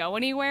going to go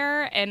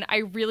anywhere. And I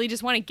really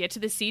just want to get to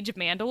the Siege of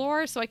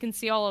Mandalore so I can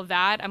see all of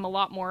that.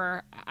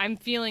 I'm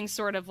feeling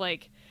sort of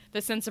like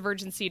the sense of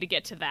urgency to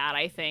get to that,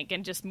 I think,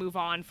 and just move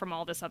on from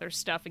all this other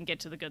stuff and get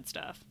to the good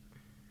stuff.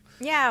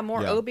 Yeah,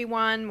 more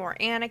Obi-Wan, more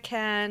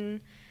Anakin.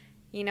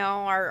 You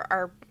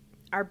know,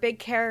 our big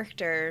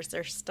characters,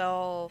 they're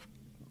still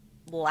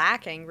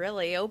lacking,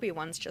 really.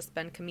 Obi-Wan's just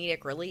been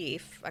comedic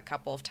relief a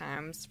couple of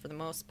times for the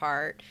most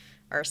part.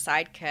 Our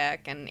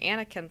sidekick, and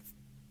Anakin,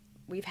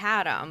 we've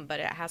had him, but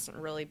it hasn't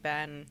really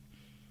been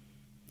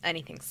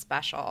anything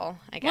special,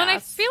 I guess. Well, and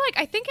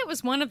I think it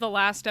was one of the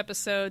last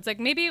episodes,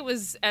 like maybe it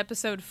was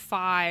episode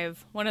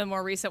 5, one of the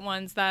more recent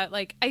ones, that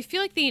like I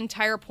feel like the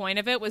entire point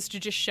of it was to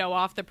just show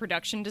off the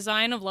production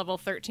design of level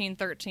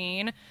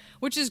 1313,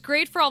 which is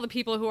great for all the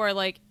people who are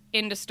like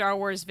into Star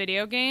Wars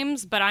video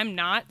games, but I'm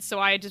not, so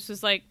I just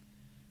was like,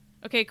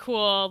 okay,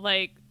 cool,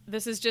 like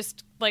this is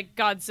just like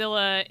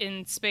Godzilla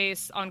in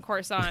space on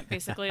Coruscant,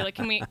 basically. Like,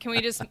 can we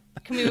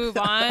move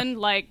on?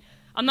 Like,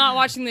 I'm not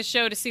watching this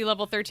show to see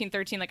level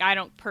 1313. Like, I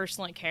don't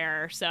personally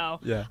care. So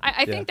yeah,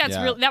 I think that's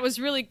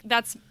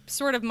that's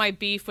sort of my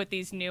beef with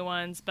these new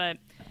ones. But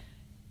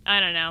I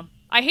don't know.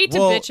 I hate to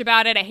bitch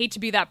about it. I hate to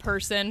be that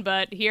person,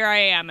 but here I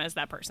am as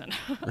that person.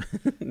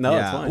 No,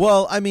 it's fine.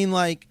 Well, I mean,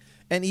 like,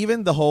 and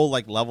even the whole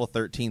like level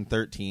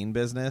 1313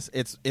 business,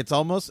 it's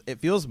almost,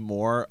 it feels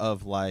more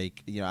of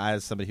like, you know,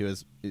 as somebody who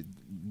is,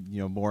 you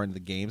know, more into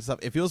the game stuff,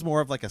 it feels more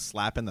of like a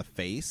slap in the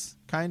face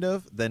kind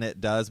of than it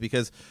does,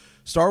 because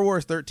Star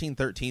Wars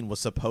 1313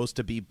 was supposed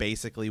to be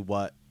basically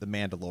what The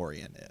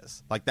Mandalorian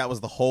is. Like, that was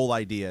the whole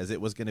idea, is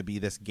it was going to be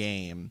this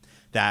game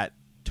that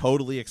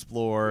totally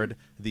explored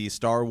the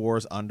Star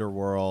Wars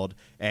underworld,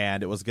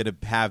 and it was going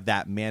to have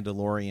that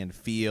Mandalorian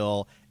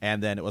feel.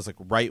 And then it was like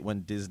right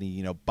when Disney,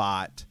 you know,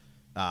 bought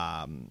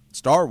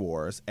Star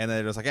Wars, and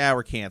then it was like,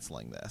 we're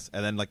canceling this,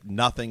 and then like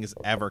nothing's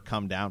ever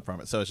come down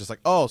from it. So it's just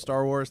like,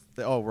 Star Wars,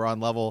 we're on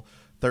level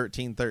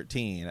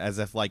 1313, as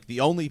if like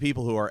the only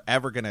people who are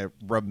ever gonna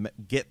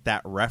get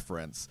that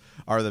reference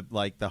are the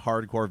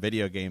hardcore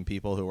video game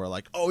people who are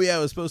like, it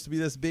was supposed to be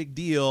this big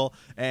deal,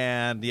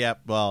 and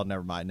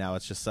never mind, now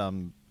it's just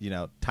some, you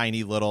know,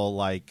 tiny little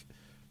like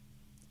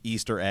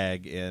Easter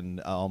egg in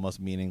an almost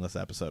meaningless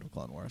episode of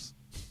Clone Wars.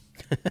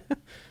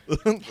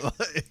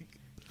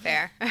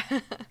 Fair.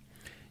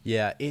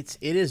 Yeah, it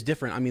is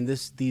different. I mean,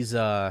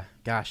 I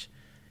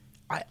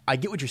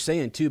get what you're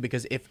saying too,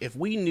 because if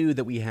we knew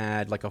that we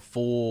had like a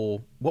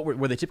full,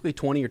 were they typically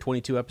 20 or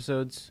 22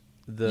 episodes?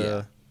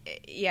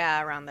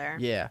 Yeah, around there.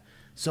 Yeah.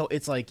 So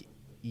it's like,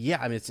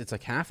 I mean, it's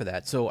like half of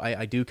that. So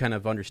I do kind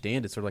of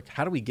understand it. Sort of like,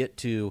 how do we get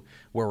to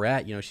where we're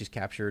at? You know, she's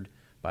captured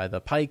by the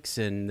Pikes,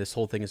 and this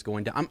whole thing is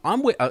going down.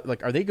 I'm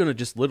like, are they going to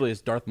just literally,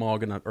 is Darth Maul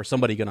or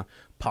somebody gonna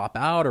pop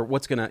out, or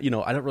what's gonna, you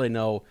know, I don't really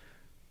know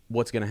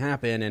what's going to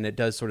happen, and it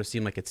does sort of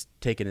seem like it's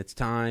taking its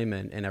time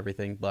and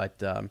everything,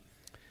 but I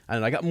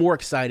don't know, I got more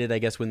excited, I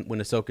guess, when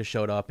Ahsoka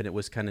showed up, and it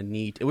was kind of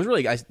neat. It was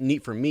really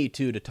neat for me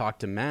too to talk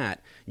to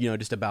Matt, you know,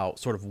 just about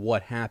sort of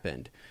what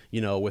happened,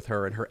 you know, with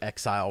her and her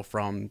exile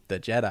from the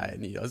Jedi,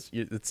 and you know,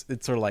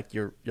 it's sort of like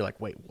you're like,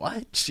 wait,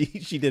 what?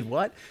 She did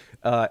what?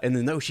 And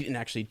then no, she didn't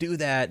actually do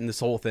that, and this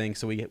whole thing.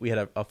 So we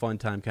had a fun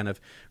time kind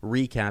of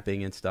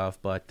recapping and stuff,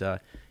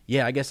 but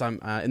yeah, I guess and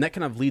that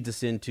kind of leads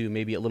us into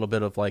maybe a little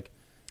bit of like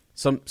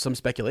some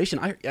speculation.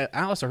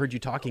 Alice, I heard you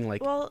talking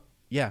like, well,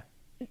 yeah.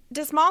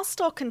 Does Maul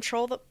still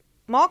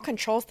Maul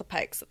controls the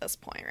Pikes at this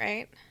point,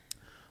 right?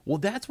 Well,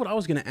 that's what I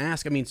was going to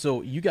ask. I mean,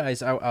 so you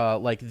guys,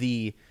 like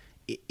the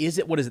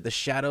the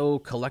Shadow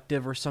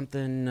Collective or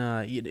something?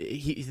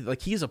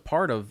 He's a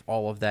part of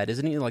all of that,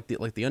 isn't he? Like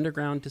the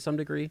Underground to some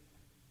degree.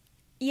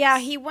 Yeah,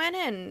 he went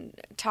and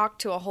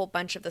talked to a whole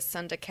bunch of the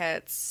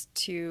syndicates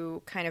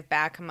to kind of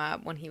back him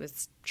up when he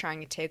was trying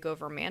to take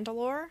over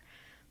Mandalore.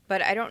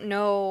 But I don't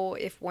know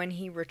if when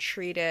he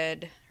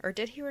retreated, or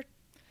did he?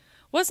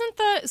 Wasn't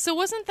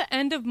the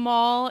end of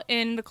Maul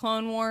in the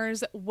Clone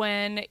Wars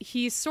when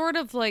he's sort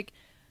of like,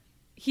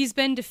 he's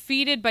been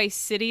defeated by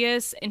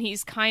Sidious, and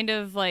he's kind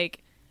of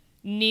like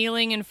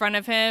kneeling in front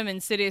of him,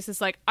 and Sidious is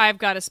like, I've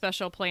got a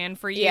special plan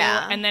for you.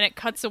 Yeah. And then it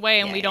cuts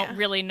away, and we don't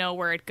really know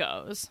where it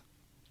goes.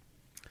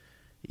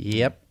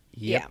 Yep.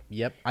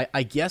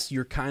 I guess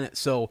you're kind of,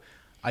 so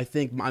I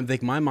think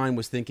my mind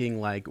was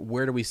thinking like,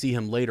 where do we see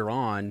him later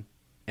on?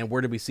 And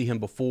where did we see him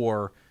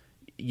before,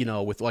 you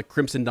know, with like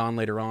Crimson Dawn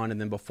later on, and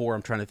then before,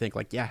 I'm trying to think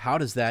like, how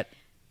does that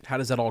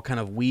all kind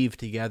of weave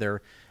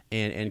together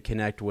and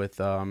connect with,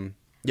 you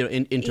know,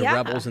 into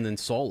Rebels and then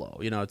Solo.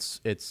 You know,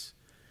 it's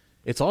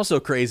also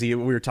crazy.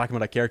 We were talking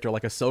about a character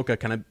like Ahsoka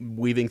kind of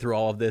weaving through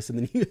all of this, and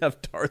then you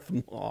have Darth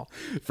Maul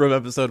from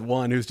Episode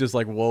 1 who's just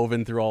like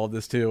woven through all of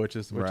this too, which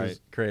is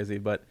crazy.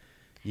 But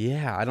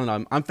Yeah, I don't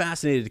know. I'm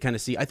fascinated to kind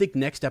of see. I think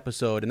next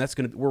episode,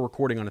 and we're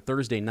recording on a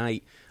Thursday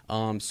night,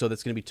 so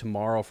that's going to be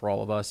tomorrow for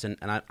all of us, and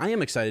I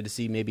am excited to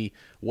see maybe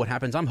what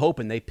happens. I'm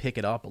hoping they pick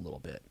it up a little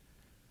bit.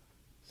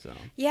 So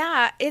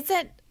Yeah, is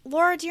it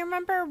Laura? Do you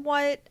remember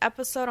what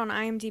episode on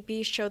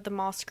IMDb showed them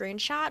all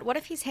screenshot? What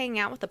if he's hanging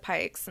out with the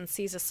Pikes and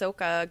sees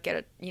Ahsoka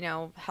get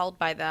held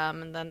by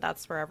them, and then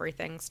that's where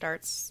everything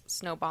starts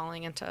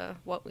snowballing into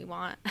what we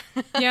want?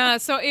 Yeah,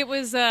 so it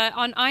was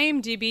on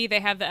IMDb. They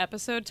have the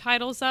episode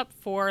titles up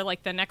for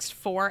like the next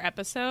 4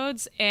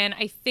 episodes, and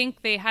I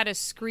think they had a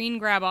screen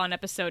grab on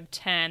episode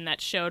 10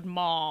 that showed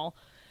Maul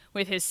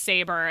with his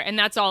saber, and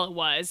that's all it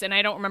was. And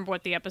I don't remember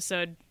what the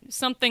episode,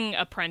 something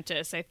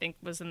Apprentice, I think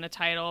was in the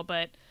title,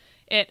 but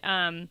it,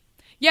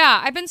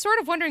 yeah, I've been sort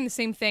of wondering the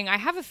same thing. I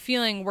have a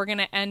feeling we're going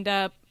to end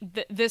up,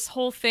 this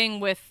whole thing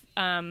with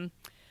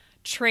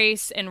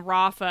Trace and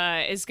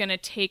Rafa is going to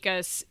take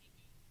us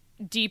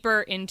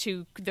deeper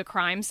into the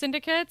crime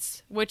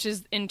syndicates, which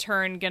is in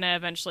turn going to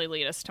eventually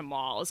lead us to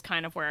Maul, is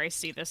kind of where I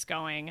see this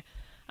going.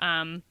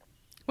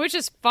 Which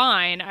is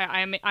fine.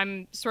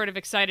 I'm sort of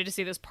excited to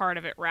see this part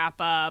of it wrap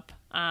up.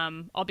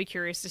 I'll be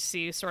curious to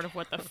see sort of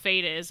what the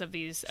fate is of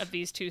these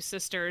 2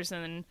 sisters,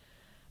 and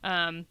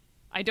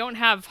I don't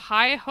have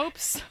high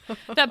hopes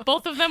that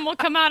both of them will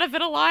come out of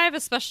it alive,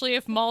 especially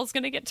if Maul's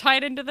going to get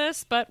tied into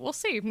this. But we'll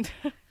see.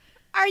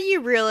 Are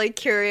you really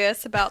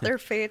curious about their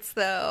fates,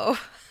 though?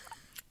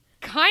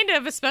 Kind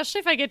of, especially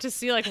if I get to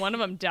see like one of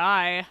them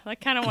die. I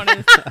kind of want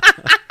to.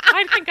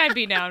 I think I'd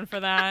be down for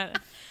that.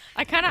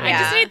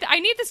 I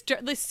need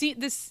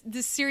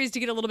this series to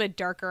get a little bit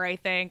darker, I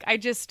think.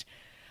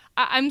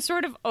 I'm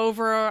sort of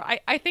over,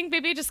 I think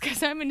maybe just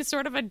because I'm in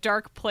sort of a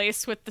dark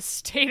place with the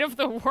state of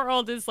the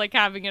world is like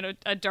having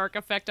a dark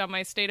effect on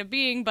my state of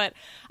being, but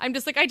I'm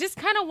just like, I just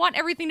kind of want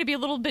everything to be a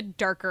little bit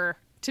darker,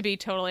 to be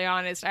totally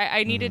honest.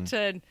 I needed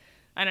to,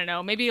 I don't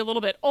know, maybe a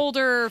little bit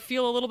older,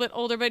 feel a little bit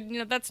older, but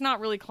that's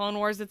not really Clone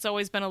Wars. It's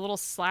always been a little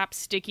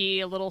slapsticky,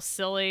 a little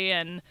silly,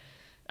 and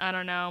I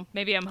don't know.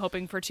 Maybe I'm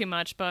hoping for too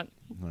much, but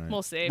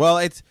we'll see. Well,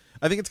 I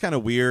think it's kind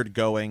of weird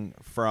going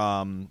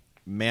from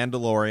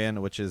Mandalorian,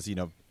 which is,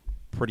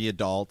 pretty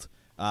adult,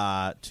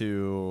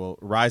 to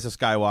Rise of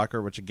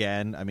Skywalker, which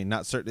again, I mean,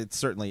 not certain.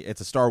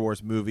 It's a Star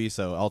Wars movie,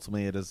 so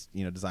ultimately it is,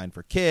 designed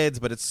for kids,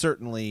 but it's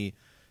certainly,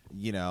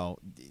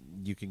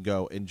 you can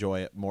go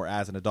enjoy it more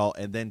as an adult,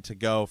 and then to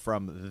go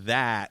from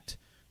that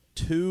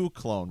to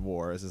Clone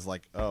Wars is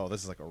like, oh,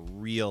 this is like a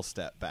real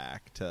step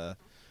back to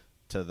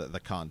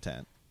the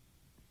content.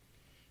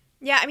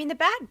 Yeah, I mean, the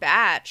Bad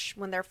Batch,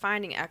 when they're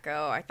finding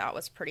Echo, I thought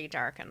was pretty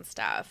dark and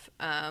stuff.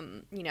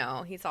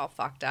 He's all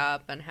fucked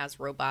up and has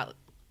robot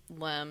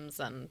limbs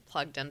and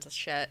plugged into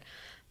shit.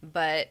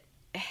 But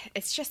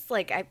it's just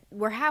like,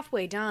 we're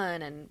halfway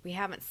done and we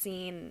haven't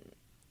seen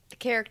the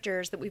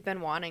characters that we've been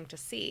wanting to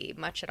see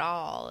much at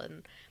all,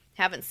 and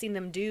haven't seen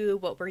them do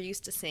what we're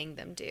used to seeing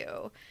them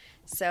do.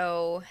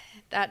 So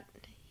that,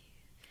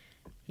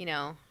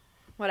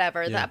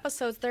 whatever. Yeah. The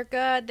episodes, they're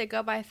good. They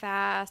go by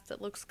fast.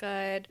 It looks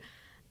good.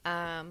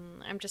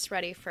 I'm just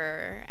ready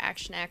for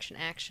action.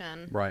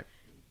 Right.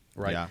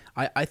 Yeah.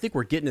 I think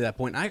we're getting to that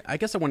point. I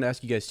guess I wanted to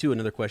ask you guys, too,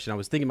 another question. I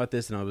was thinking about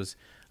this, and I was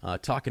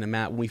talking to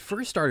Matt. When we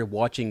first started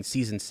watching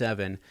Season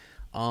 7,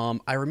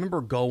 I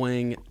remember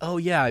going, oh,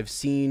 yeah, I've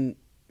seen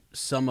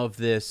some of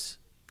this,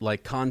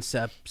 like,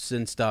 concepts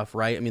and stuff,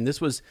 right? I mean,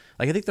 this was,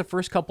 like, I think the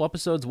first couple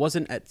episodes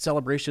wasn't at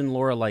Celebration,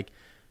 Laura, like,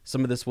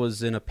 some of this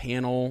was in a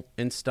panel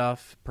and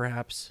stuff,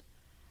 perhaps?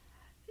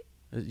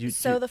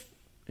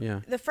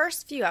 The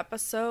first few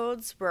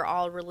episodes were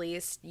all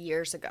released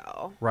years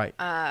ago. Right.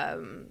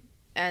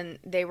 And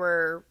they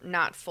were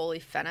not fully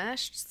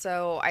finished.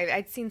 So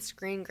I'd seen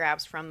screen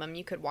grabs from them.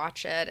 You could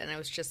watch it, and it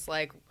was just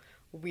like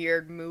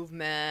weird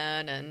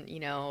movement and,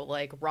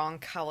 like wrong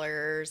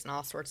colors and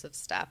all sorts of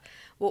stuff.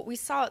 What we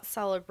saw at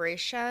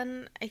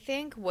Celebration, I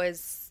think,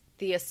 was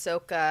the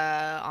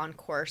Ahsoka on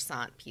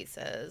Coruscant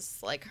pieces,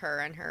 like her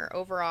and her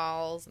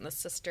overalls and the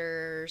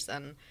sisters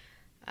and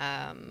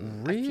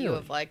really? a few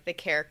of like the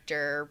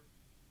character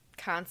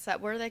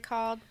concept. What are they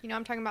called?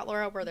 I'm talking about,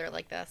 Laura, where they're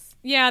like this.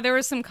 Yeah, there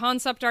was some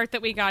concept art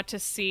that we got to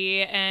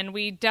see, and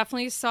we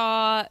definitely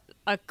saw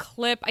a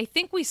clip. I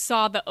think we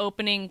saw the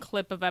opening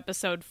clip of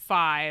episode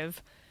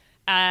 5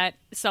 at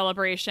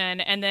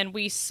Celebration, and then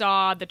we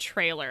saw the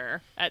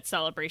trailer at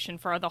Celebration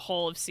for the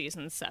whole of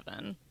season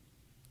 7.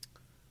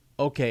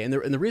 Okay, and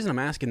the reason I'm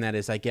asking that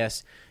is, I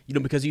guess,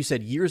 because you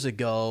said years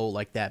ago,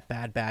 like that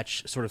Bad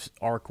Batch sort of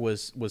arc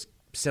was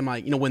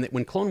semi,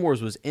 when Clone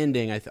Wars was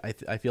ending,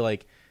 I feel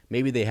like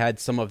maybe they had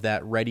some of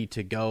that ready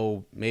to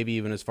go, maybe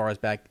even as far as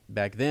back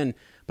then.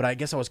 But I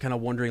guess I was kind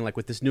of wondering, like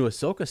with this new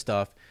Ahsoka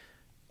stuff,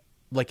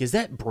 like is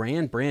that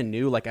brand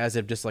new, like as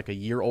of just like a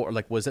year old, or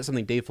like was that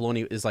something Dave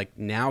Filoni is like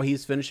now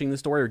he's finishing the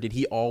story, or did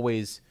he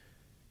always,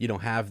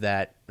 have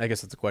that? I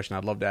guess that's a question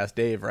I'd love to ask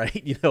Dave,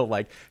 right?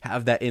 Like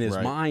have that in his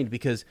mind,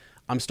 because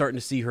I'm starting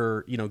to see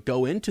her,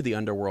 go into the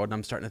underworld, and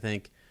I'm starting to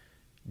think,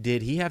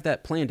 did he have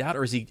that planned out,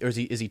 or is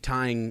he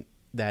tying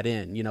that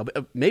in?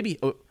 But maybe.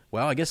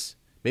 Well, I guess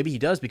maybe he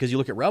does, because you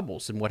look at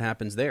Rebels and what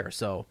happens there.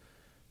 So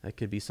that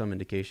could be some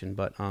indication.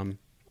 But I don't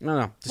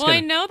know. Well, I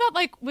know that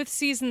like with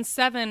season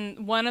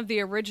 7, one of the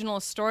original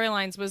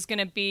storylines was going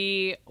to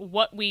be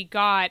what we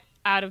got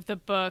out of the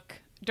book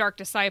Dark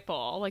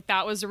Disciple. Like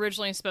that was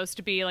originally supposed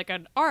to be like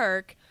an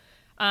arc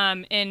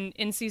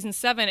in season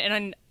 7,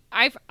 and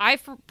I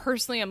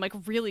personally am like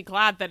really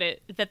glad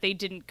that they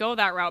didn't go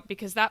that route,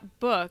 because that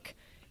book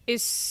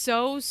is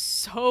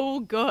so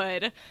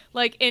good.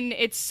 Like, and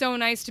it's so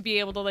nice to be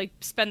able to like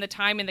spend the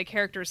time in the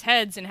characters'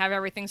 heads and have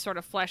everything sort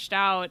of fleshed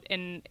out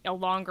in a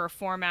longer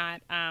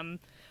format.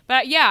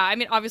 But yeah, I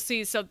mean,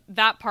 obviously, so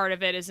that part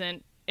of it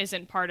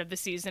isn't part of the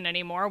season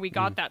anymore. We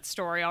got that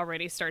story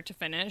already, start to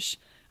finish.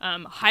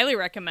 Highly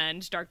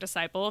recommend Dark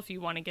Disciple if you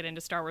want to get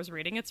into Star Wars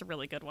reading. It's a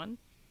really good one.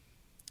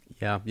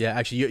 Yeah.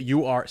 Actually,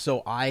 you are.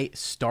 So I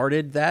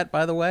started that,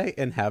 by the way,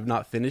 and have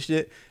not finished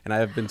it, and I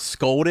have been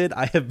scolded.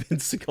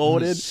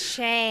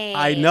 Shame.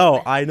 I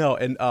know.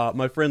 And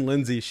my friend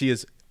Lindsay, she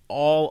is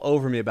all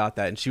over me about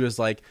that, and she was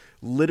like,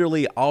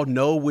 literally, I'll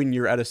know when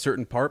you're at a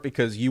certain part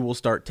because you will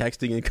start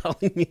texting and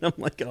calling me. I'm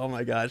like, oh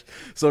my gosh.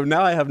 So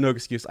now I have no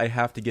excuse. I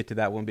have to get to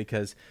that one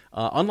because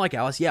unlike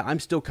Alice, yeah, I'm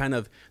still kind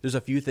of, there's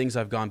a few things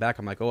I've gone back.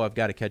 I'm like, oh, I've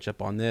got to catch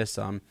up on this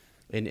and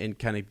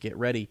kind of get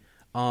ready.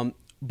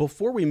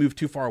 Before we move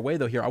too far away,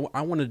 though, here,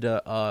 I wanted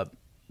to,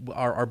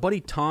 our buddy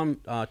Tom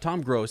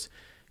Gross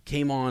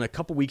came on a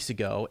couple weeks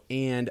ago,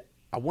 and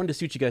I wanted to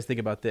see what you guys think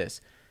about this.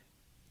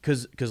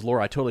 Because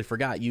Laura, I totally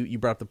forgot. You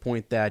brought up the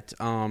point that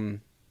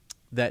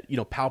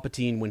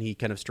Palpatine, when he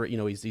kind of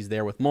he's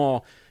there with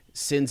Maul,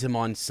 sends him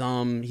on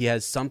he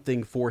has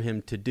something for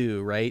him to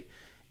do, right?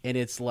 And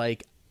it's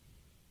like,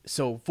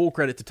 so full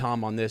credit to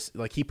Tom on this.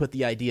 Like, he put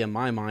the idea in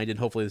my mind, and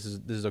hopefully this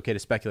is okay to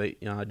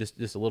speculate,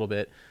 just a little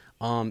bit,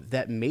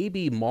 that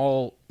maybe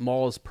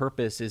Maul's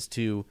purpose is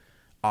to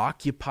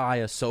occupy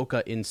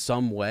Ahsoka in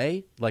some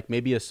way. Like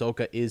maybe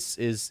Ahsoka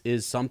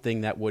is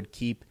something that would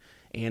keep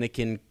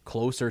Anakin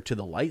closer to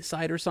the light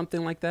side or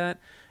something like that.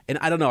 And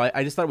I don't know,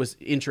 I just thought it was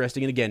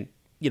interesting. And again,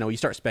 you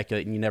start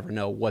speculating, you never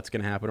know what's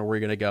going to happen or where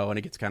you're going to go, and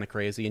it gets kind of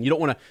crazy, and you don't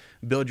want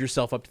to build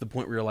yourself up to the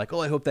point where you're like, oh,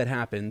 I hope that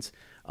happens.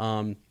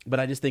 But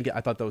I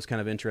thought that was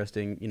kind of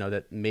interesting,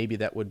 that maybe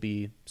that would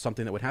be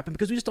something that would happen,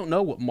 because we just don't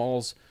know what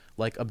Maul's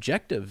like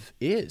objective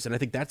is, and I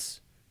think that's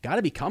got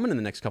to be coming in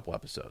the next couple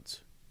episodes.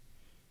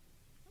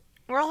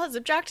 Well, his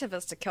objective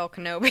is to kill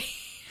Kenobi.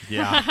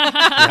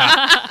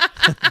 Yeah.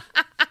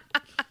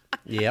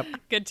 Yep.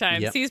 Good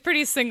times. Yep. He's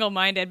pretty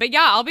single-minded. But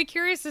yeah, I'll be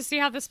curious to see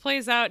how this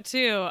plays out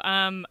too.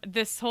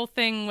 This whole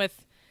thing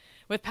with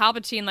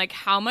Palpatine, like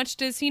how much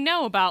does he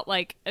know about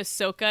like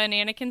Ahsoka and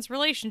Anakin's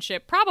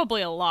relationship?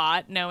 Probably a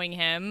lot, knowing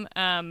him.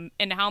 And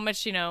how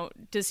much,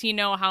 does he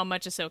know how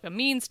much Ahsoka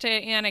means to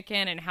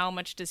Anakin, and how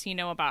much does he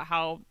know about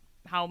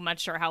how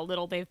much or how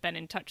little they've been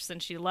in touch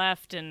since she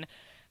left, and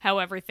how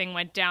everything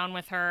went down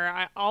with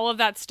her? All of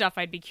that stuff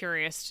I'd be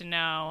curious to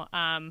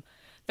know.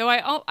 Though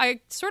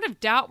I sort of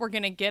doubt we're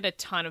going to get a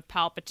ton of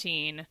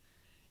Palpatine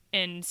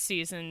in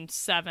season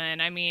 7.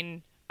 I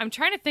mean, I'm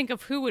trying to think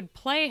of who would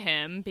play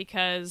him,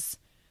 because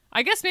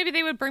I guess maybe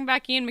they would bring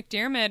back Ian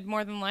McDiarmid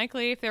more than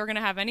likely if they were going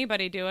to have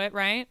anybody do it,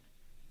 right?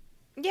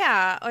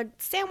 Yeah,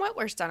 Sam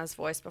Witwer's done his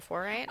voice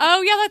before, right?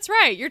 Oh, yeah, that's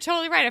right. You're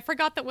totally right. I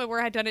forgot that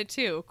Witwer had done it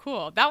too.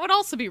 Cool. That would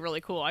also be really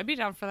cool. I'd be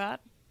down for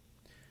that.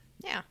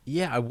 Yeah.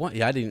 Yeah,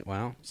 I didn't.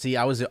 Well, see,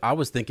 I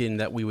was thinking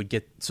that we would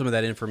get some of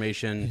that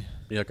information,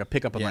 like a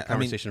pickup of my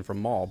conversation from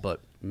Maul.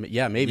 But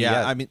yeah, maybe.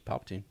 Yeah, I mean,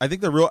 Palpatine. I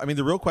think the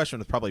real question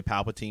with probably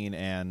Palpatine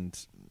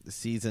and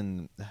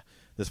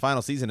this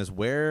final season is,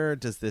 where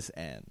does this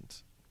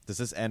end? Does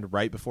this end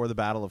right before the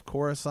Battle of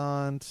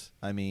Coruscant?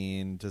 I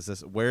mean,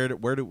 where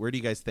do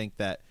you guys think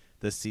that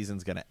this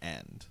season's going to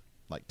end,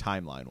 like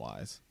timeline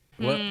wise?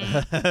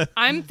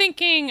 I'm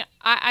thinking.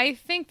 I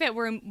think that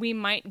we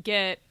might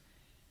get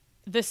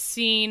the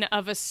scene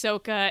of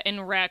Ahsoka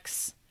and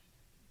Rex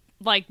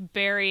like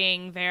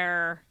burying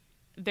their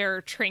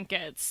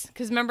trinkets,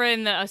 because remember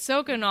in the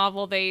Ahsoka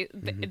novel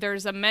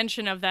there's a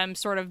mention of them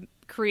sort of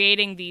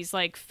creating these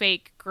like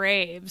fake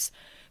graves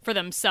for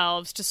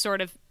themselves to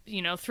sort of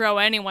throw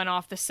anyone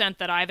off the scent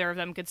that either of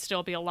them could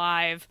still be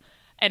alive,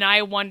 and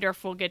I wonder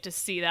if we'll get to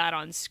see that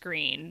on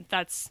screen.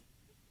 That'd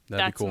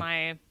be cool.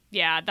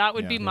 That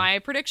would be my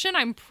prediction.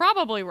 I'm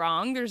probably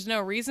wrong. There's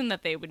no reason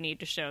that they would need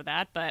to show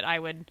that, but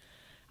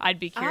I'd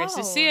be curious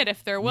to see it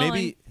if they're willing.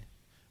 Maybe,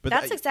 but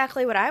that's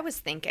exactly what I was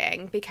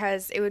thinking,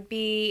 because it would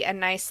be a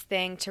nice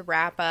thing to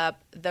wrap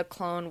up the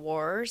Clone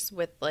Wars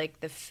with like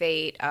the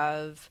fate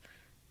of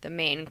the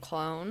main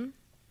clone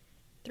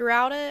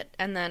throughout it,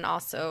 and then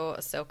also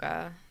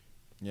Ahsoka.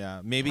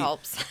 Yeah, maybe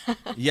helps.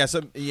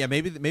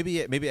 Maybe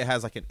it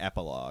has like an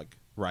epilogue,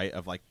 right,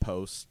 of like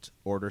post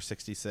Order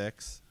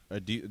 66.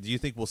 Do you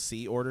think we'll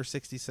see Order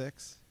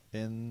 66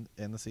 in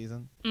the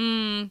season?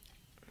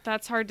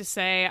 That's hard to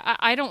say.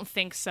 I don't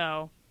think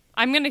so.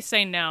 I'm going to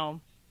say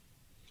no.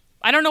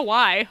 I don't know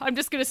why. I'm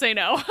just going to say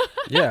no.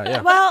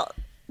 Yeah. Well,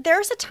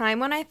 There's a time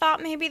when I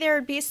thought maybe there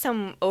would be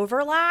some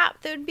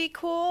overlap that would be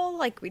cool.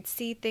 Like we'd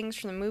see things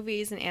from the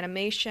movies and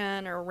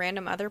animation or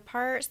random other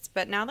parts.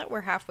 But now that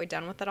we're halfway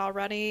done with it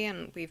already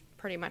and we've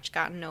pretty much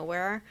gotten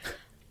nowhere,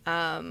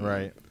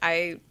 right.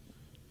 I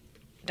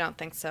don't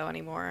think so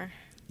anymore.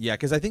 Yeah,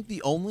 because I think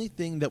the only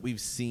thing that we've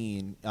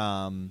seen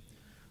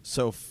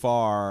so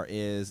far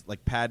is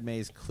like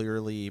Padme's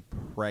clearly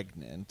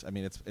pregnant. I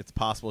mean, it's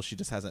possible she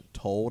just hasn't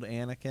told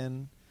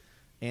Anakin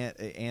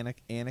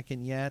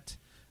yet.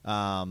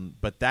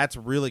 But that's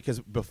really because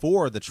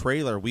before the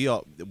trailer, we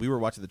were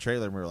watching the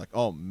trailer and we were like,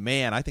 oh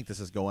man, I think this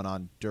is going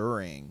on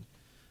during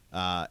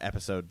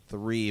episode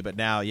 3. But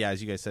now, yeah,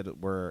 as you guys said,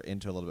 we're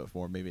into a little bit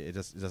more. Maybe it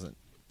just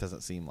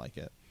doesn't seem like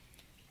it.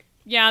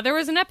 Yeah, there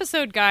was an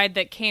episode guide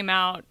that came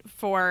out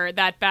for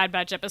that Bad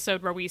Batch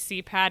episode where we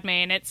see Padme,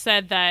 and it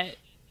said that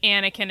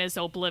Anakin is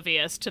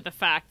oblivious to the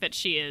fact that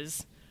she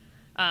is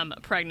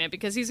pregnant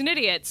because he's an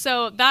idiot.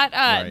 So that,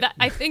 Right. that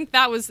I think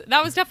that was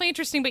definitely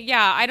interesting. But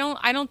yeah, I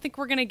don't think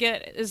we're gonna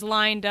get as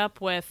lined up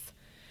with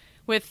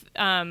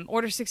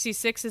Order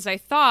 66 as I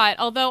thought.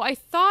 Although I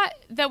thought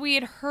that we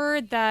had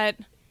heard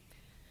that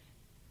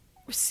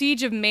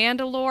Siege of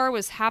Mandalore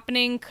was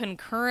happening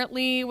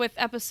concurrently with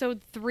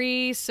Episode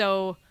 3.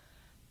 So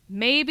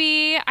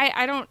maybe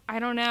I don't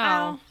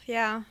know. Oh,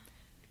 yeah.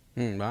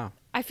 Wow.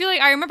 I feel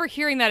like I remember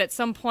hearing that at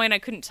some point. I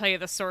couldn't tell you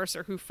the source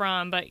or who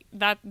from, but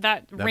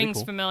that rings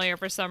cool. familiar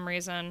for some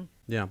reason.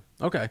 Yeah.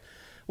 Okay.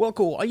 Well,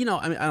 cool. You know,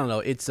 I mean, I don't know.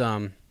 It's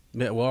well,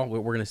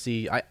 we're gonna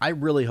see. I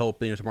really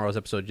hope tomorrow's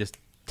episode just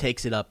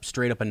takes it up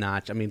straight up a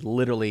notch. I mean,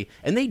 literally,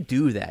 and they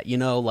do that. You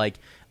know, like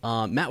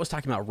Matt was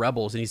talking about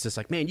Rebels, and he's just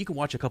like, man, you can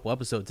watch a couple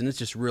episodes, and it's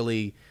just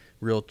really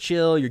real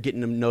chill. You're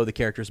getting to know the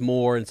characters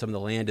more and some of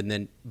the land, and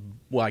then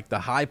like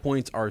the high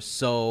points are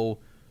so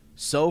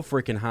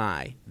freaking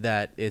high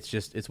that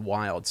it's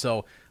wild.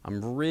 So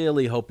I'm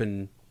really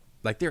hoping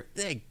like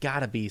they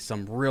gotta be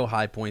some real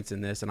high points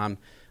in this, and I'm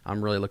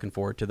really looking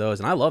forward to those.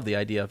 And I love the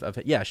idea of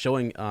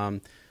showing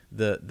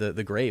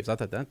the graves. I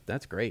thought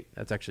that's great.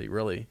 That's actually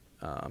really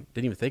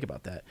didn't even think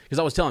about that, because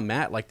I was telling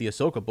Matt like the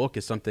Ahsoka book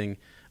is something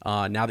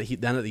now that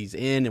he's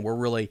in and we're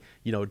really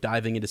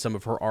diving into some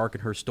of her arc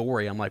and her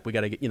story. I'm like, we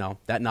gotta get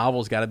that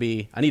novel's gotta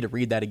be. I need to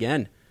read that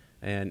again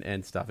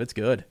and stuff. It's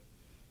good.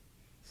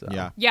 So.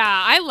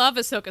 Yeah, I love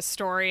Ahsoka's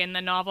story in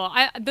the novel.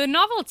 The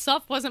novel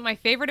itself wasn't my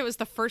favorite. It was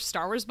the first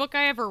Star Wars book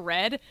I ever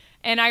read,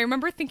 and I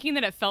remember thinking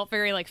that it felt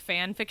very like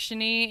fan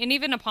fiction-y, and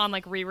even upon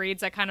like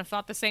rereads, I kind of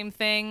thought the same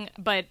thing.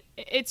 But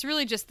it's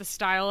really just the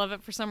style of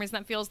it for some reason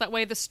that feels that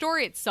way. The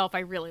story itself, I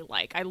really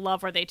like. I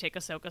love where they take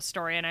Ahsoka's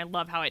story, and I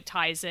love how it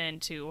ties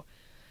into.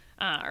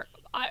 I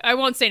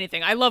won't say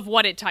anything. I love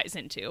what it ties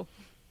into.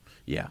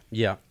 Yeah.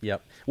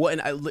 Well, and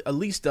at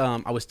least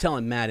I was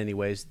telling Matt,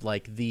 anyways,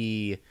 like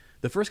the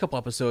first couple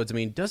episodes, I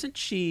mean, doesn't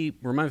she,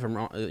 remind me if I'm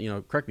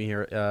wrong, correct me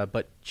here,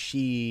 but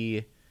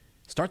she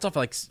starts off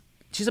like,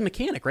 she's a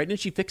mechanic, right? Isn't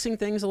she fixing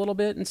things a little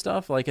bit and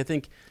stuff? Like, I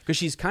think, because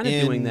she's kind of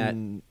doing that.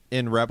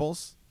 In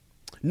Rebels?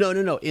 No.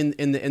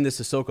 In this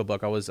Ahsoka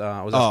book, I was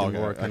asking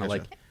Laura kind of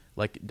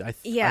like I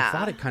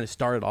thought it kind of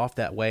started off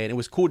that way, and it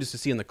was cool just to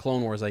see in the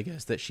Clone Wars, I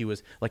guess, that she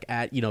was like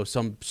at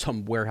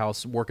some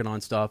warehouse working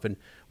on stuff and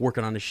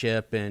working on a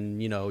ship,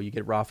 and you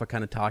get Rafa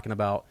kind of talking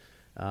about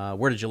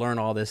where did you learn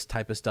all this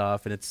type of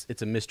stuff, and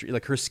it's a mystery.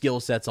 Like her skill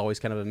set's always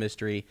kind of a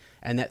mystery,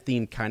 and that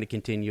theme kind of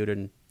continued,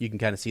 and you can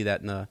kind of see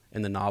that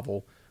in the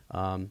novel.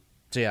 So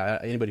yeah,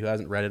 anybody who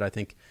hasn't read it, I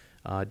think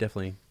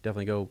definitely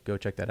go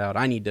check that out.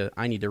 I need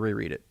to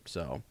reread it.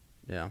 So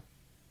yeah.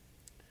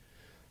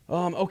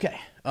 Okay.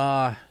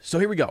 So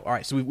here we go. All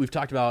right. So we've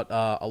talked about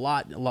a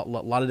lot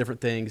of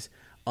different things.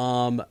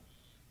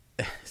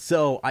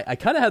 So I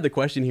kind of had the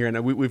question here,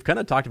 and we've kind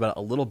of talked about it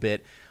a little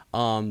bit.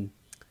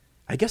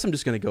 I guess I'm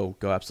just going to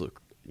go absolute.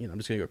 I'm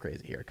just going to go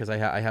crazy here because I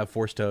have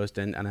Force Toast,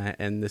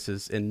 and this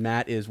is, and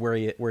Matt is where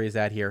he's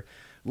at here.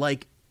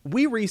 Like,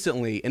 we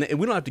recently, and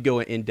we don't have to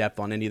go in depth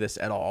on any of this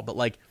at all, but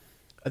like,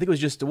 I think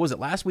it was it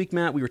last week,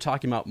 Matt? We were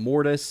talking about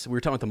Mortis. We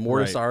were talking about the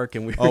Mortis arc,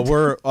 and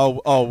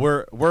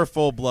we're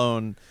full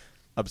blown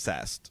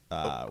obsessed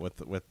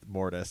with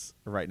Mortis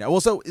right now.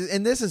 Well, so,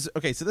 and this is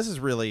okay. So this is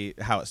really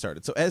how it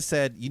started. So as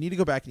said, you need to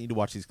go back and you need to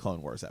watch these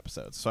Clone Wars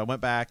episodes. So I went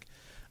back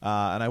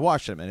and I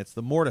watched them, and it's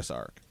the Mortis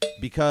arc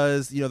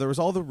because there was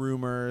all the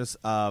rumors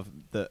of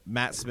the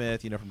Matt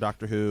Smith, from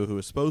Doctor Who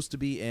was supposed to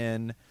be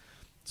in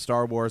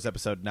Star Wars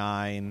Episode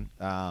 9.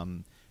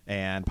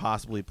 And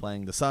possibly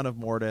playing the son of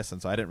Mortis,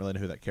 and so I didn't really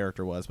know who that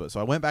character was. But so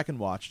I went back and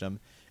watched him,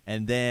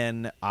 and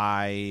then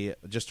I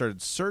just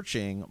started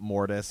searching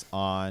Mortis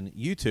on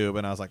YouTube,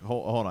 and I was like,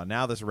 hold on,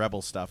 now this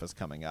Rebels stuff is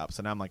coming up.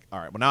 So now I'm like, all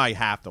right, well now I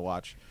have to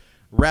watch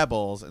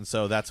Rebels, and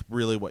so that's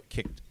really what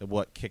kicked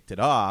it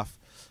off.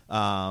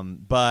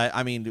 But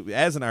I mean,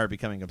 Ez and I are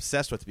becoming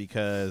obsessed with it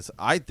because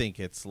I think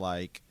it's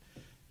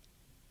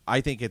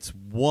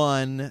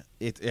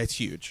it's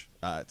huge.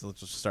 So let's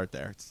just start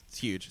there. It's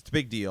huge. It's a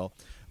big deal.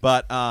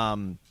 But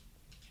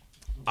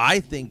I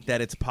think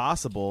that it's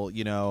possible,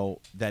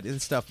 that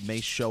this stuff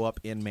may show up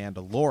in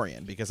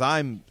Mandalorian because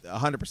I'm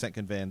 100%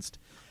 convinced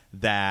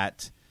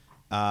that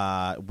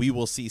we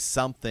will see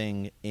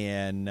something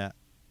in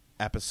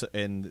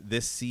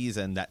this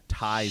season that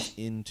ties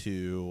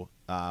into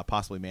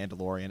possibly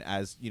Mandalorian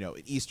as, an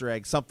Easter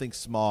egg, something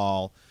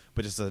small,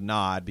 but just a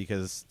nod,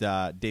 because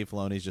Dave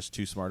Filoni is just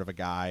too smart of a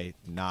guy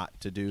not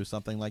to do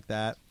something like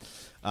that.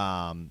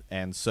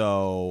 And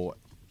so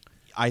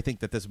I think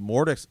that this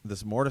Mortis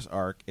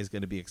arc is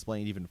going to be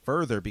explained even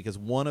further, because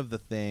one of the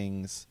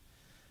things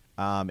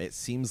it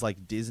seems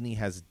like Disney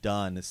has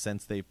done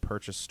since they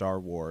purchased Star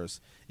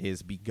Wars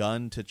is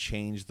begun to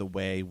change the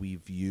way we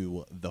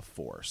view the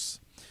Force.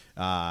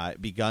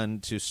 Begun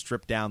to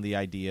strip down the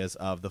ideas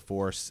of the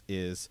Force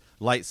is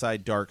light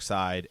side, dark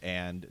side,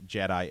 and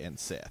Jedi and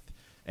Sith.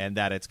 And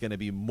that it's going to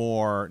be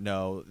more,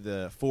 no,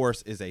 the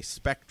Force is a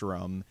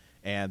spectrum,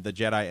 and the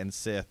Jedi and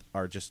Sith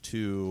are just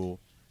two,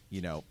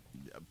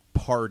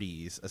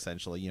 parties,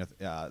 essentially,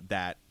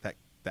 that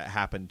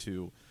happen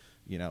to,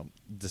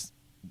 just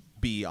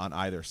be on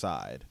either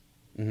side.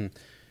 Mm-hmm.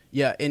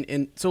 Yeah,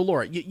 and so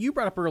Laura, you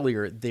brought up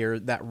earlier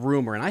that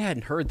rumor, and I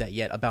hadn't heard that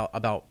yet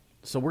about.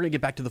 So we're gonna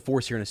get back to the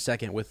Force here in a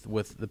second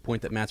with the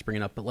point that Matt's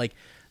bringing up, but like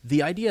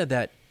the idea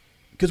that,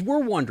 because we're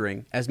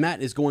wondering, as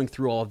Matt is going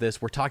through all of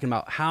this, we're talking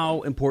about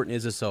how important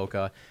is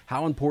Ahsoka,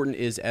 how important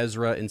is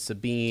Ezra and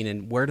Sabine,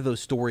 and where do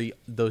those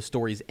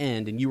stories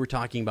end? And you were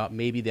talking about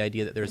maybe the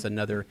idea that there's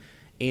another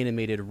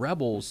animated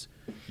Rebels,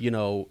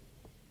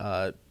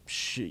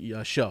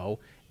 show,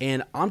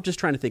 and I'm just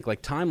trying to think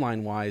like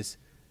timeline wise,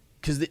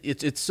 because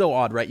it's so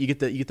odd, right? You get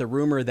the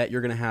rumor that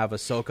you're going to have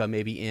Ahsoka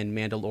maybe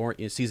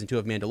in season 2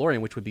 of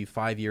Mandalorian, which would be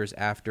 5 years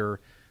after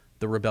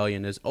the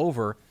rebellion is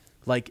over.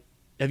 Like,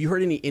 have you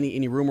heard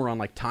any rumor on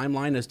like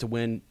timeline as to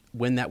when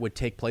that would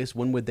take place?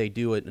 When would they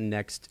do it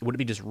next? Would it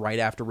be just right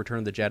after Return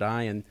of the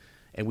Jedi,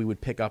 and we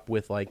would pick up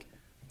with like,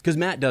 because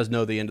Matt does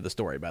know the end of the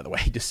story, by the way,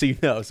 just so you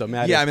know. So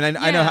Matt,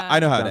 I know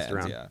how it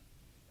ends.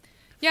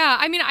 Yeah,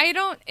 I mean, I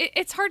don't.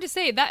 It's hard to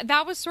say.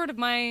 That was sort of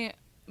my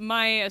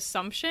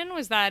assumption,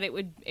 was that it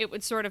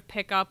would sort of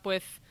pick up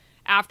with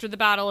after the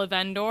Battle of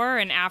Endor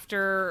and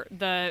after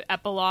the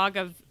epilogue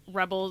of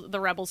the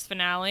Rebels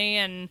finale,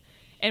 and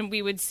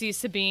we would see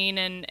Sabine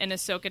and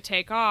Ahsoka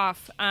take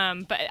off.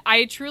 But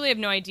I truly have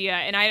no idea,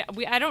 and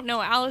I don't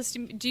know. Alice,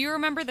 do you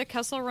remember the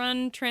Kessel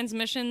Run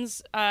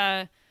transmissions?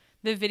 The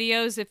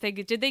videos,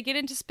 did they get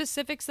into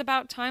specifics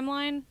about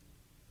timeline?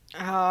 Oh,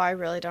 I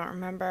really don't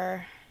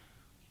remember.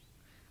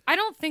 I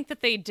don't think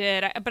that they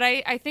did, but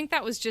I think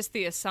that was just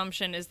the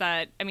assumption, is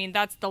that, I mean,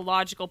 that's the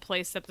logical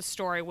place that the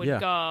story would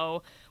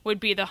go, would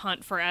be the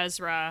hunt for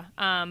Ezra.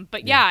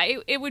 But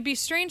it would be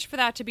strange for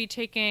that to be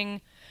taking,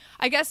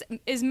 I guess,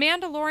 is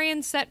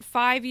Mandalorian set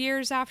 5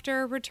 years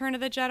after Return of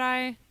the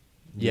Jedi?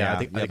 Yeah, I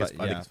think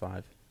it's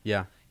 5.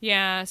 Yeah.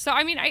 Yeah, so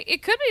I mean,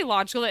 it could be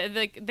logical.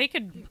 They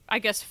could, I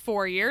guess,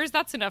 4 years.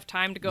 That's enough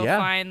time to go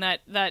find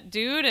that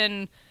dude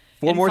and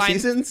 4 more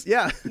seasons.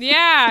 Yeah.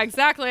 Yeah,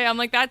 exactly. I'm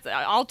like,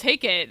 I'll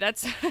take it.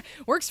 That's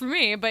works for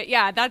me. But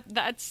yeah,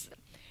 that's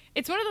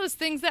it's one of those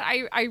things that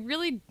I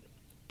really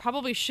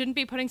probably shouldn't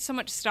be putting so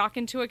much stock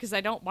into it, because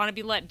I don't want to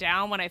be let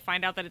down when I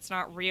find out that it's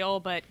not real.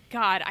 But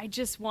God, I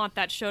just want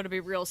that show to be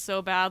real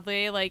so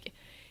badly. Like,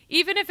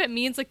 even if it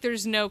means like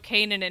there's no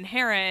Kanan and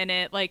Hera in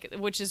it, like,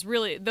 which is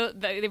really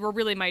they were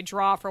really my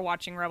draw for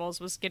watching Rebels,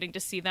 was getting to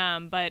see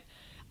them. But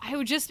it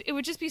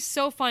would just be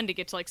so fun to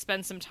get to like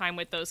spend some time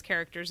with those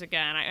characters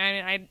again.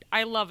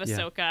 I love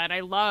Ahsoka, and I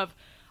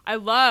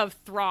love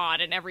Thrawn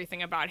and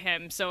everything about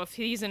him. So if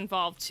he's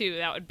involved too,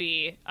 that would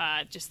be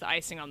just the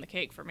icing on the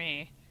cake for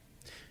me.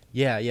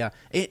 Yeah.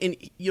 And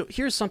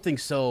here's something.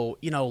 So,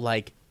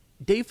 like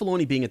Dave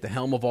Filoni being at the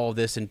helm of all of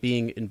this and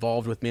being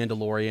involved with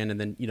Mandalorian, and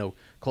then,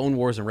 Clone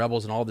Wars and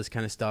Rebels and all this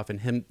kind of stuff,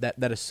 and him, that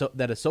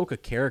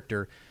Ahsoka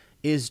character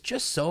is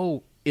just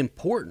so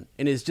important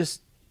and is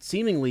just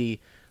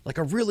seemingly like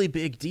a really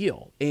big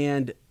deal.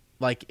 And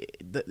like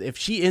if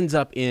she ends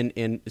up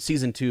in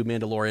season 2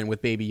 Mandalorian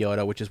with Baby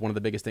Yoda, which is one of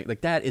the biggest things,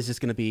 like that is just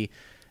going to be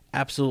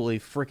absolutely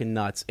freaking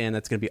nuts, and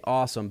that's going to be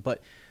awesome.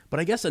 But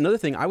I guess another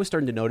thing I was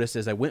starting to notice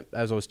as I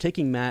was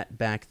taking Matt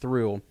back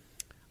through,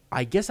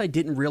 I guess I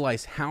didn't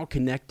realize how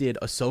connected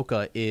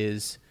Ahsoka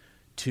is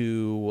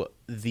to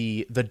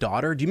the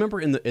daughter. Do you remember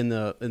in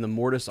the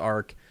Mortis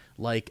arc?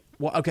 Like,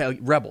 well, okay,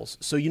 Rebels.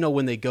 So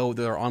when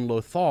they're on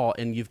Lothal,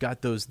 and you've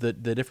got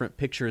the different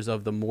pictures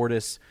of the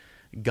Mortis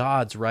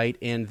gods, right?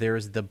 And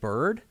there's the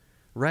bird,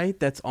 right?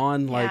 That's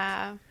on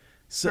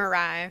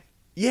Mirai.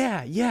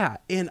 Yeah.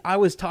 And I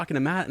was talking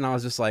to Matt, and I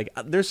was just like,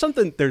 there's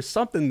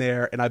something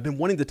there, and I've been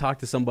wanting to talk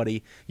to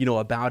somebody,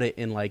 about it,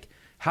 and like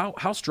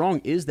how strong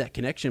is that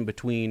connection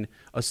between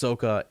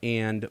Ahsoka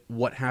and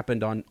what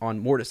happened on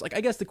Mortis? Like, I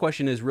guess the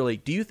question is really,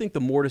 do you think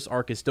the Mortis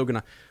arc is still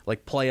gonna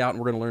like play out, and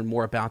we're gonna learn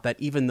more about that,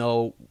 even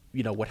though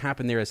what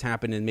happened there has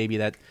happened, and maybe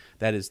that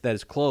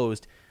is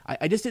closed?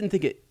 I just didn't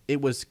think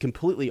it was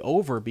completely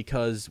over,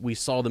 because we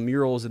saw the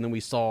murals, and then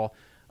we saw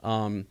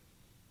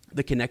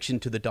the connection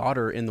to the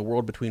daughter in the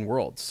World Between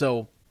Worlds.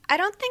 So I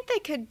don't think they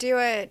could do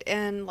it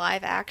in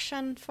live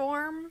action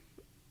form.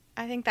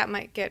 I think that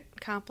might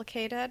get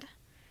complicated.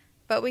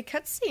 but we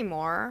could see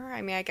more.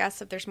 I mean, I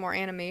guess if there's more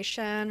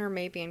animation or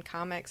maybe in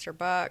comics or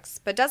books.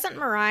 But doesn't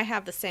Mirai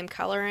have the same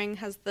coloring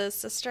as the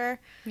sister?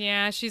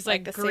 Yeah, she's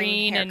Like like the same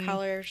green hair and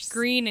colors.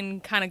 green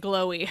and kind of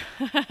glowy.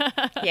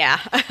 Yeah.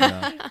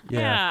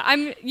 Yeah,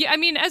 I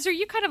mean, Ezra,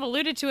 you kind of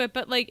alluded to it,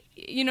 but like,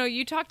 you know,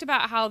 you talked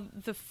about how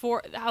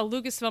how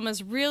Lucasfilm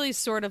has really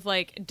sort of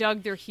like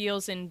dug their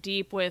heels in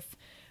deep with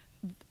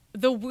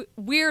the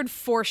weird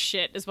Force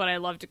shit, is what I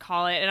love to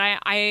call it, and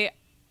I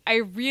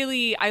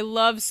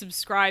love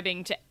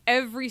subscribing to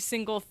every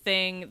single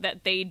thing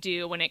that they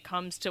do when it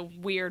comes to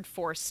weird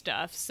Force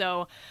stuff.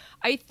 So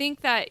I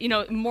think that, you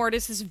know,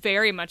 Mortis is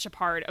very much a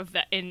part of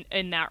that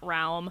in that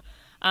realm.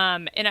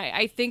 And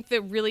I think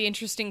the really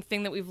interesting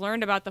thing that we've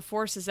learned about the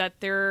Force is that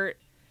the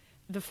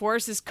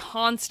Force is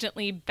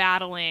constantly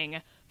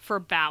battling for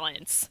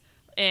balance.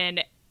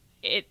 And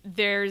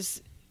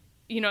there's,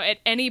 you know, at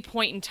any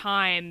point in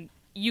time,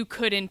 you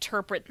could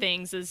interpret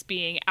things as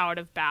being out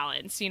of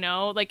balance, you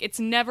know? Like, it's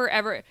never,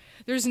 ever,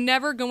 there's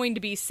never going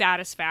to be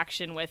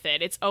satisfaction with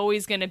it. It's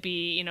always going to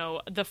be, you know,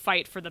 the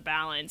fight for the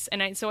balance.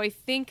 And so I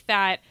think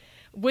that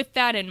with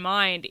that in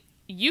mind,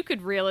 you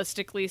could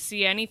realistically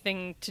see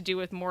anything to do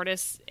with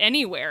Mortis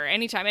anywhere,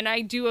 anytime. And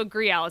I do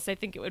agree, Alice. I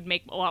think it would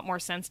make a lot more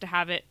sense to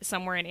have it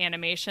somewhere in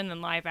animation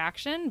than live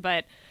action.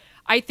 But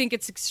I think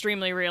it's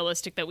extremely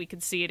realistic that we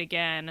could see it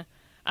again,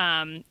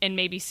 and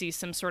maybe see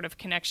some sort of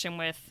connection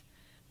with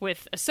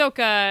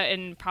Ahsoka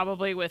and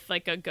probably with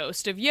like a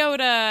ghost of Yoda.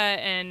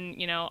 And,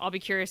 you know, I'll be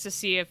curious to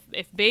see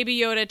if Baby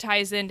Yoda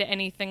ties into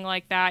anything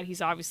like that. He's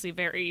obviously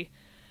very,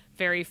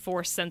 very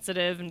Force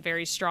sensitive and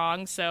very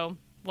strong. So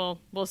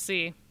we'll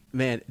see.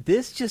 Man,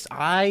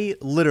 I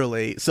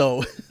literally,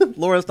 so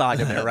Laura's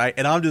talking there, right?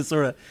 And I'm just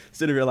sort of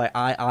sitting here like,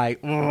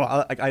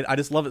 I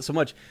just love it so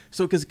much.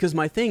 So, because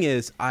my thing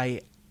is,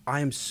 I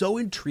am so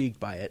intrigued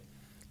by it,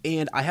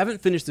 and I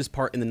haven't finished this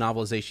part in the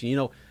novelization. You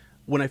know,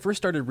 when I first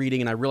started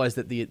reading and I realized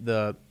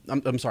that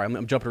I'm sorry,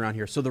 I'm jumping around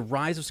here. So the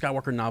Rise of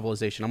Skywalker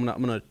novelization, I'm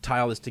gonna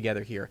tie all this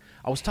together here.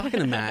 I was talking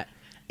to Matt,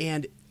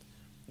 and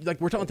like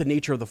we're talking about the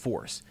nature of the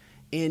Force,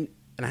 and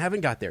I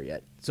haven't got there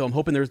yet. So I'm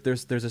hoping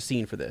there's a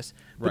scene for this.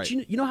 But right.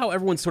 you know how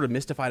everyone's sort of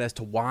mystified as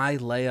to why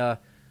Leia,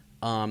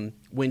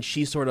 when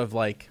she sort of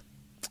like,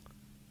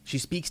 she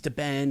speaks to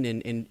Ben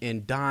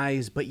and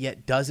dies, but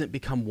yet doesn't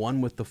become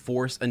one with the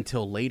Force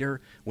until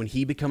later when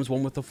he becomes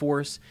one with the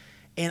Force.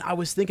 And I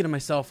was thinking to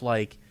myself,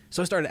 like,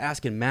 so I started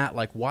asking Matt,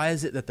 like, why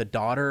is it that the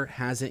daughter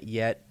hasn't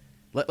yet,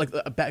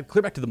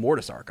 clear back to the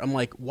Mortis arc. I'm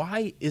like,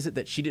 why is it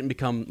that she didn't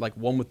become like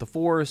one with the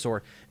Force,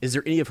 or is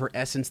there any of her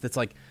essence that's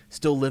like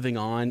still living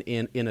on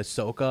in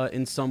Ahsoka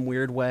in some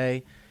weird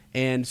way?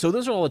 And so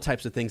those are all the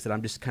types of things that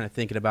I'm just kind of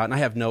thinking about, and I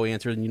have no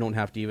answer, and you don't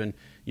have to even,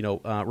 you know,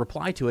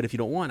 reply to it if you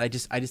don't want. I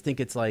just think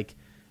it's like,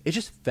 it's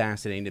just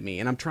fascinating to me,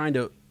 and I'm trying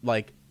to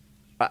like,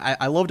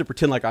 I love to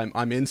pretend like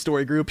I'm in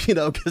story group, you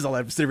know, because I'll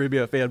have to sit here and be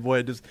a fanboy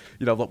and just,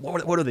 you know,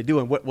 what are they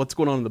doing? What's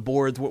going on the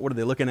boards? What are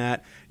they looking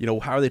at? You know,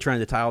 how are they trying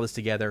to tie all this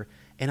together?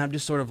 And I'm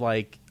just sort of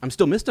like, I'm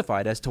still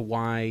mystified as to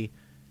why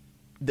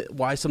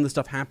some of the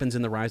stuff happens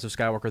in the Rise of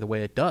Skywalker the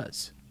way it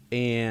does,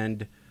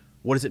 and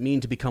what does it mean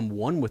to become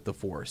one with the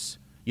Force?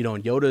 You know,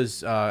 and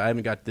Yoda's, I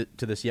haven't got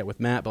to this yet with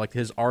Matt, but like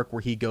his arc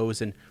where he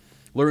goes and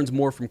learns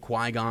more from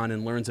Qui-Gon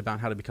and learns about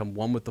how to become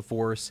one with the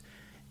Force,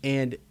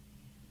 and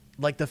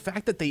like the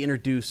fact that they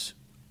introduce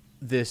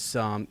this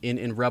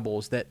in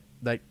Rebels that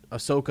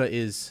Ahsoka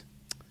is,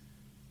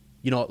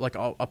 you know, like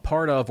a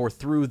part of or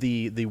through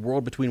the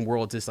world between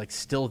worlds is like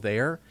still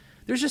there.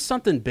 There's just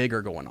something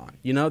bigger going on.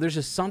 You know, there's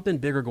just something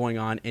bigger going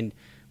on, and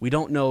we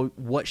don't know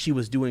what she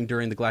was doing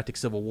during the Galactic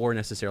Civil War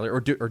necessarily, or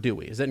do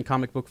we? Is that in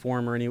comic book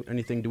form or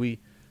anything? We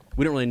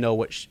don't really know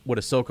what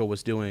Ahsoka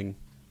was doing.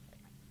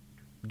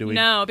 Do we?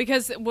 No,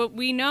 because what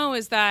we know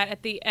is that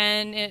at the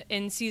end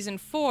in season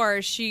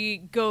 4,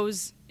 she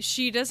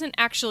doesn't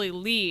actually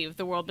leave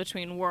the world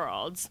between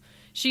worlds.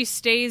 She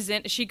stays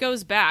in. She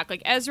goes back.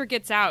 Like Ezra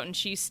gets out and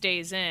she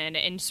stays in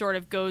and sort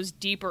of goes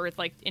deeper,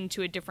 like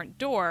into a different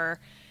door.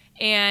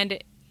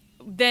 And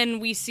then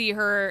we see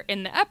her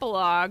in the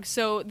epilogue.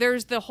 So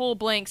there's the whole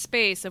blank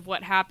space of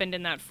what happened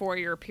in that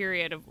 4-year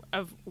period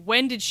of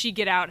when did she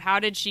get out? How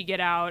did she get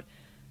out?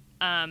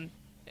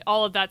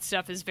 All of that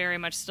stuff is very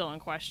much still in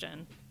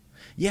question.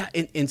 Yeah,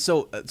 and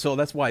so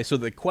that's why. So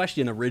the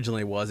question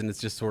originally was, and it's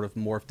just sort of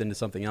morphed into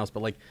something else,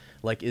 but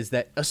like is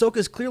that Ahsoka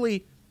is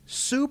clearly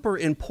super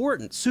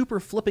important, super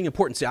flipping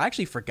important. See, I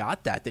actually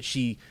forgot that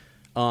she,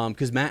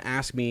 because Matt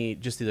asked me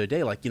just the other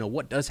day, like, you know,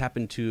 what does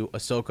happen to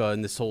Ahsoka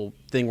in this whole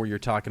thing where you're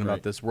talking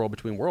about this world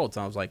between worlds?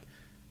 And I was like,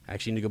 I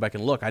actually need to go back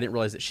and look. I didn't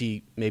realize that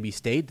she maybe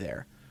stayed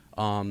there.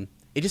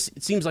 It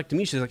seems like to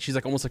me she's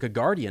like almost like a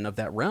guardian of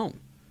that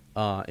realm.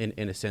 In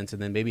a sense,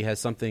 and then maybe has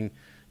something,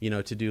 you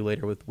know, to do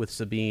later with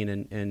Sabine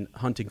and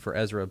hunting for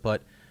Ezra.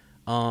 But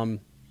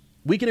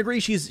we can agree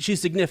she's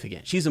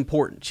significant. She's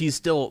important. She's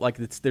still like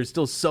there's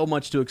still so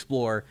much to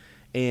explore,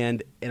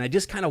 and I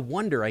just kind of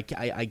wonder.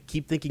 I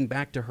keep thinking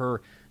back to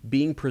her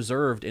being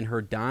preserved and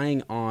her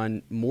dying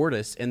on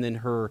Mortis, and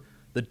then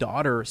the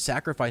daughter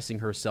sacrificing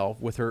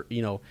herself with her,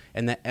 you know,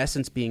 and that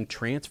essence being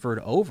transferred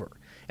over.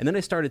 And then I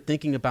started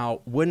thinking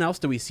about when else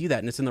do we see that?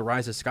 And it's in The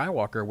Rise of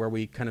Skywalker, where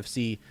we kind of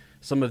see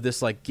some of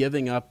this like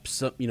giving up,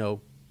 some,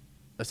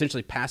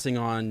 essentially passing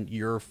on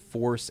your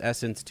Force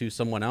essence to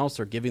someone else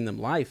or giving them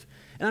life.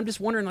 And I'm just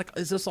wondering, like,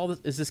 is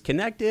this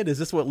connected? Is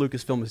this what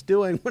Lucasfilm is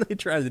doing? What are they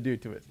trying to do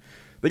to it?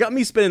 They got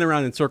me spinning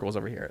around in circles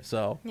over here.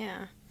 So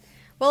yeah.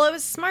 Well, it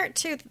was smart,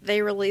 too, that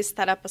they released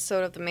that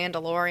episode of The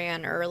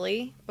Mandalorian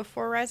early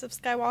before Rise of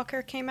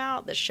Skywalker came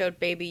out that showed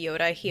Baby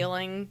Yoda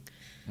healing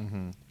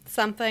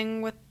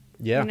something with,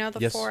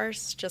 the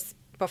Force, just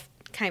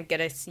kind of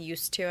get us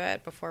used to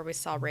it before we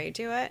saw Rey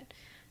do it.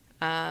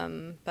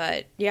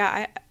 But,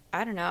 yeah,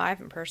 I don't know. I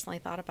haven't personally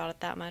thought about it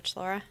that much,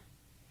 Laura.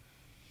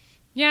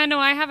 Yeah, no,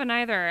 I haven't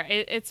either.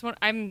 It's what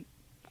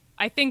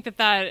I think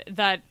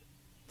that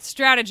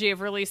strategy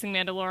of releasing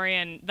that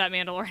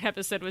Mandalorian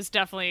episode was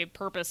definitely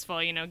purposeful,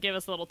 give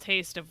us a little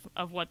taste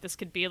of what this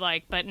could be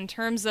like. But in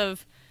terms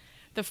of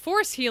the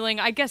Force healing,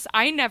 I guess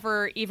I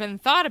never even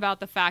thought about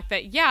the fact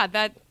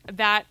that,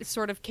 that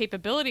sort of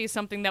capability is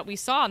something that we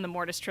saw in the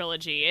Mortis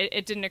trilogy.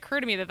 It didn't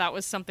occur to me that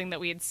was something that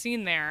we had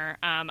seen there.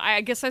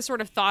 I guess I sort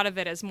of thought of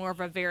it as more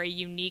of a very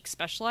unique,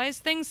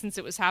 specialized thing, since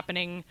it was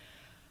happening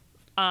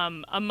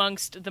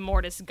amongst the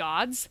Mortis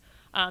gods.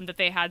 That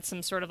they had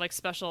some sort of like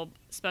special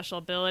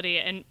ability,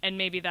 and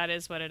maybe that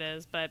is what it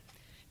is. But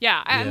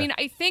I mean,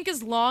 I think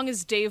as long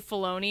as Dave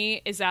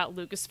Filoni is at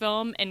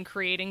Lucasfilm and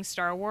creating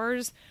Star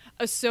Wars,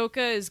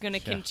 Ahsoka is going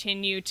to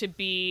continue to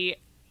be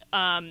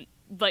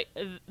like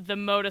the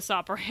modus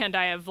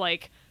operandi of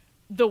like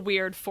the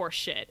weird Force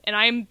shit, and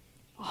I'm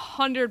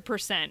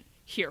 100%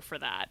 here for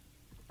that.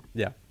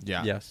 Yeah.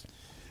 Yes.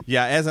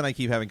 Yeah, Ez and I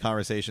keep having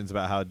conversations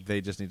about how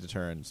they just need to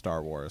turn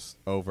Star Wars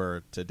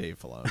over to Dave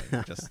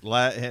Filoni.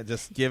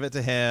 Just give it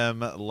to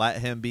him, let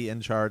him be in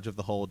charge of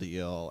the whole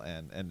deal,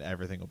 and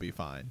everything will be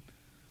fine.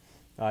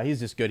 He's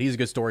just good. He's a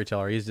good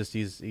storyteller.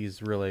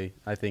 He's really,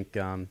 I think,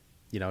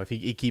 if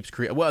he keeps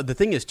creating. Well, the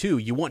thing is too,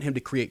 you want him to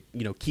create,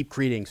 keep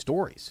creating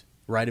stories,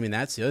 right? I mean,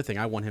 that's the other thing.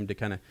 I want him to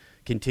kind of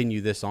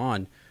continue this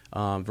on,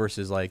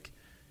 versus like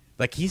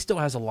he still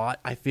has a lot,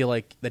 I feel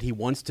like, that he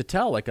wants to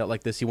tell,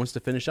 like this. He wants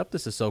to finish up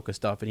this Ahsoka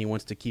stuff, and he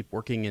wants to keep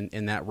working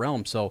in that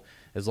realm. So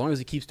as long as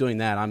he keeps doing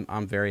that,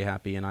 I'm very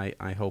happy, and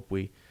I hope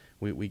we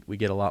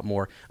get a lot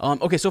more.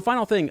 Okay, so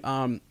final thing,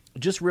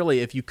 just really,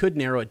 if you could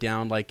narrow it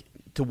down, like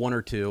to one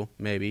or two,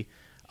 maybe.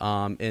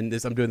 And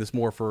this, I'm doing this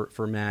more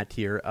for Matt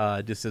here,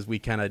 just as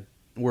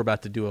we're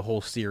about to do a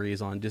whole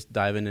series on just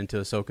diving into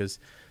Ahsoka's,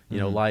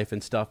 life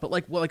and stuff. But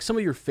like some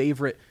of your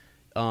favorite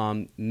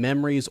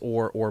memories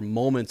or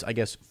moments, I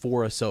guess,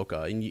 for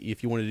Ahsoka, and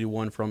if you want to do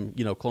one from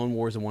Clone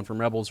Wars and one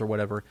from Rebels or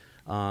whatever,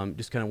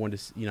 just kind of wanted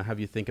to have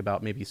you think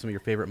about maybe some of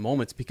your favorite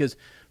moments, because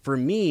for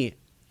me,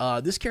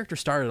 this character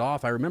started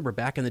off, I remember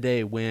back in the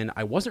day when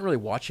I wasn't really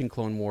watching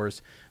Clone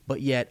Wars,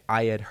 but yet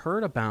I had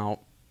heard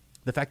about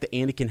the fact that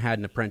Anakin had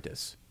an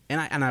apprentice,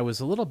 and I was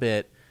a little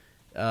bit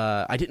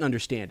I didn't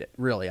understand it,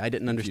 really. I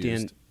didn't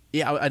understand.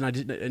 Yeah, and I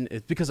didn't, and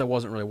it's because I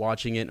wasn't really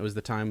watching it. It was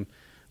the time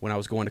when I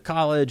was going to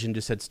college and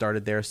just had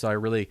started there, so I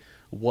really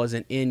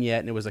wasn't in yet.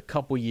 And it was a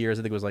couple years,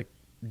 I think it was like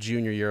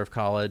junior year of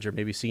college or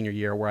maybe senior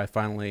year, where I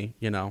finally,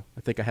 I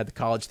think I had the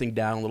college thing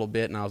down a little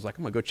bit, and I was like,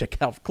 I'm going to go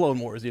check out Clone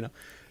Wars,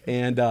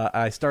 And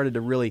I started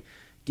to really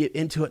get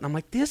into it, and I'm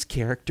like, this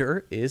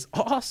character is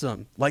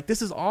awesome. Like,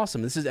 this is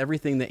awesome. This is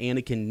everything that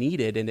Anakin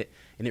needed, and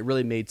it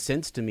really made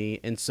sense to me.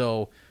 And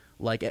so,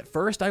 like, at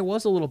first I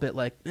was a little bit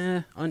like,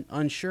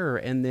 unsure,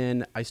 and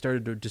then I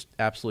started to just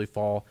absolutely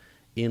fall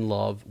in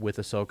love with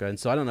Ahsoka. And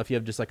so I don't know if you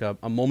have just like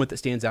a moment that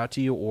stands out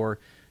to you, or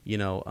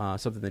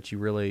something that you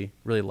really,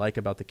 really like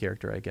about the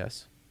character, I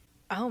guess.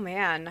 Oh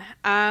man,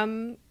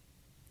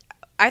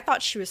 I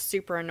thought she was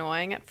super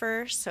annoying at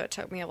first, so it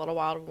took me a little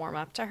while to warm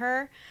up to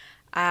her,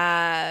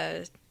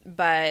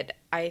 but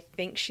I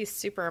think she's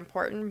super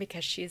important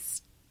because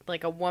she's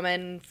like a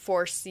woman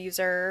Force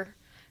user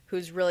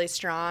who's really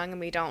strong, and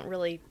we don't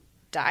really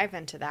dive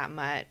into that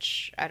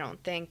much, I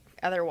don't think,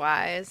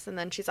 otherwise. And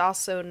then she's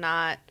also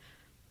not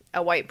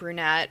a white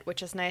brunette,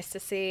 which is nice to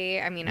see.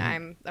 I mean,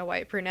 I'm a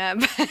white brunette,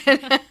 but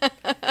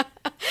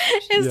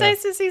it's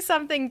nice to see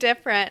something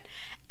different.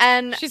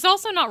 And she's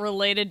also not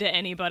related to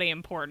anybody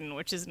important,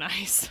 which is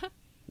nice.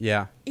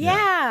 Yeah.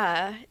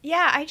 I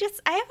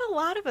have a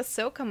lot of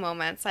Ahsoka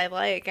moments I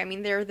like. I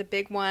mean, there are the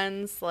big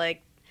ones,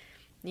 like,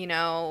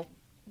 the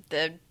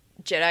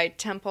Jedi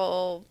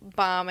Temple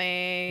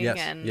bombing.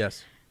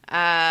 Yes.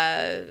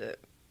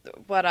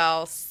 What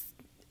else?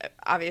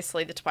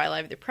 Obviously, the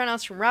Twilight of the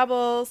Apprentice from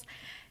Rebels.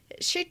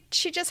 She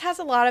just has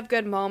a lot of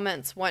good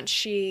moments once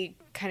she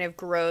kind of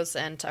grows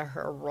into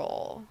her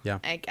role,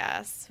 I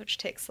guess, which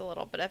takes a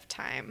little bit of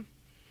time.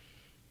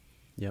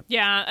 Yep.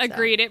 Yeah,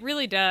 agreed. So. It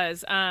really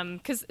does.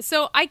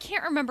 So I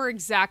can't remember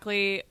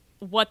exactly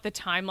what the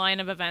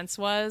timeline of events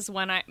was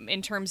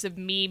in terms of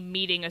me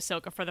meeting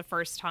Ahsoka for the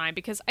first time,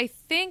 because I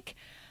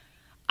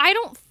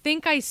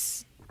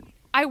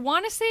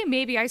want to say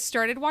maybe I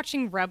started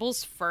watching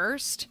Rebels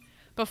first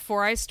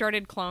before I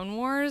started Clone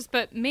Wars,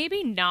 but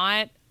maybe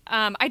not.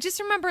 I just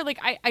remember, like,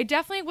 I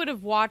definitely would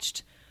have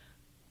watched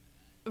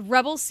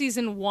Rebels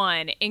season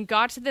 1 and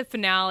got to the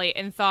finale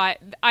and thought,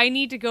 I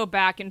need to go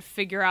back and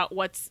figure out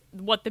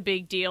what the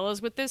big deal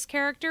is with this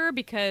character,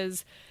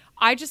 because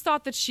I just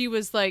thought that she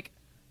was like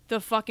the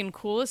fucking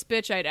coolest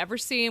bitch I'd ever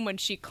seen when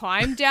she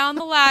climbed down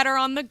the ladder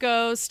on the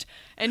Ghost,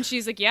 and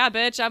she's like, yeah,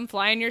 bitch, I'm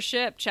flying your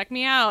ship, check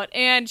me out.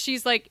 And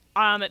she's like,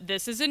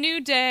 this is a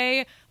new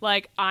day,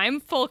 like, I'm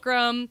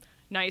Fulcrum,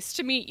 nice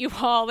to meet you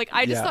all. Like,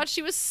 I just thought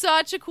she was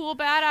such a cool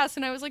badass,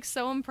 and I was like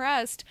so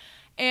impressed.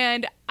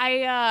 And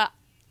I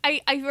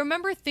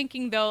remember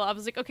thinking, though, I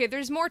was like, okay,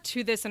 there's more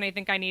to this, and I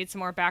think I need some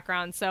more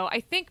background. So I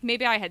think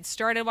maybe I had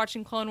started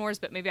watching Clone Wars,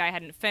 but maybe I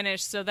hadn't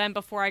finished. So then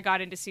before I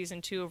got into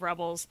season 2 of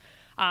Rebels,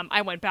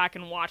 I went back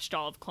and watched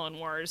all of Clone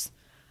Wars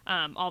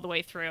all the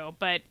way through.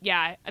 But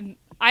yeah,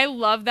 I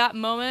love that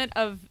moment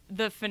of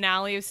the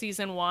finale of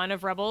season 1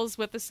 of Rebels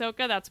with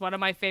Ahsoka. That's one of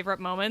my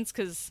favorite moments,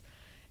 because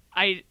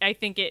I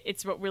think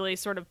it's what really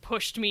sort of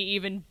pushed me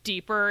even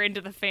deeper into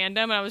the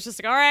fandom. And I was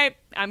just like, all right,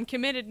 I'm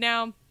committed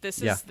now.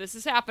 This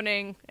is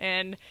happening,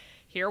 and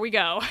here we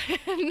go.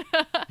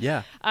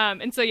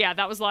 And so yeah,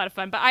 that was a lot of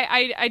fun. But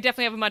I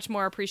definitely have a much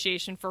more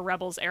appreciation for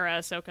Rebels era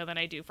Ahsoka than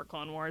I do for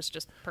Clone Wars,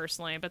 just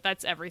personally. But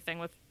that's everything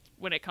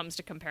when it comes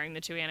to comparing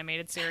the two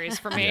animated series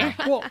for me.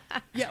 Well,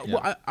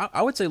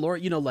 I would say, Laura,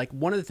 like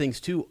one of the things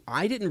too,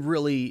 I didn't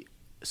really.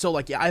 So,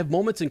 like, I have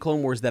moments in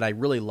Clone Wars that I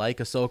really like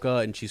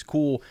Ahsoka, and she's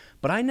cool,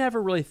 but I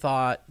never really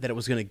thought that it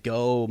was going to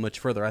go much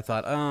further. I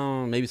thought,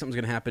 oh, maybe something's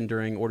going to happen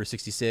during Order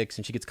 66,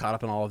 and she gets caught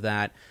up in all of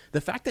that.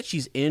 The fact that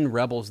she's in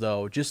Rebels,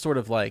 though, just sort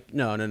of like,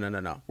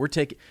 no. We're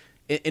taking...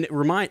 And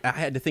I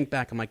had to think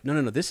back. I'm like,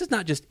 no. This is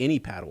not just any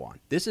Padawan.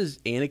 This is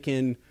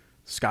Anakin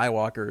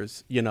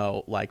Skywalker's,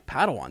 like,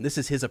 Padawan. This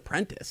is his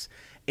apprentice.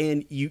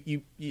 And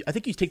you I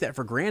think you take that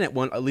for granted.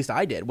 At least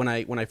I did when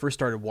I first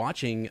started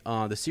watching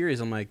the series.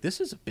 I'm like, this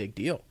is a big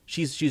deal.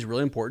 She's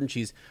really important.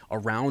 She's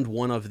around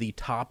one of the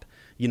top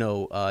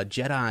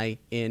Jedi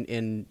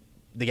in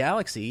the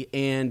galaxy,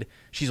 and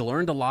she's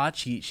learned a lot.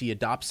 She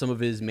adopts some of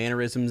his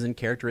mannerisms and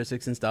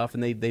characteristics and stuff,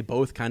 and they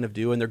both kind of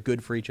do, and they're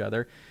good for each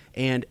other.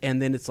 And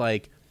then it's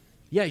like,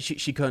 yeah,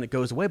 she kind of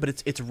goes away,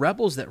 but it's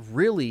Rebels that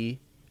really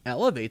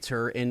elevates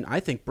her, and I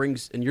think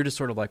and you're just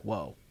sort of like,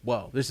 whoa,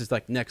 this is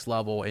like next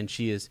level, and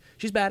she's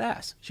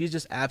badass. She's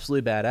just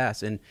absolutely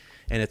badass, and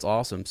it's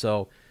awesome.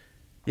 So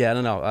yeah, I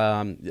don't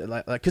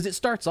know, because it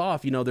starts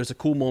off, there's a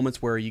cool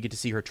moments where you get to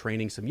see her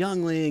training some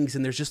younglings,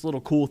 and there's just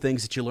little cool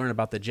things that you learn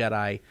about the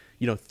Jedi,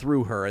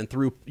 through her, and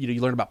through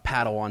you learn about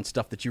Padawan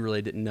stuff that you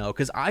really didn't know.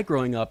 Because I,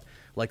 growing up,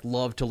 like,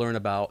 loved to learn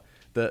about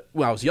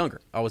when I was younger,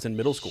 I was in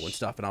middle school and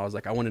stuff, and I was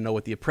like, I want to know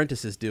what the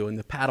apprentices do and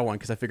the Padawan,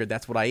 because I figured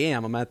that's what I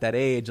am. I'm at that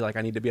age, like,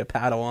 I need to be a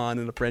Padawan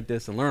and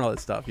apprentice and learn all that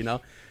stuff,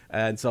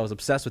 And so I was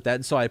obsessed with that,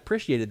 and so I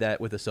appreciated that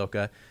with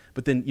Ahsoka.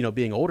 But then,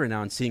 being older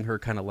now and seeing her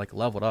kind of like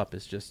leveled up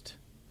is just,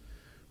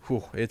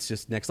 it's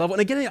just next level.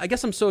 And again, I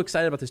guess I'm so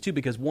excited about this too,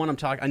 because one,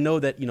 I know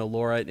that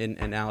Laura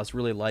and Alice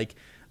really like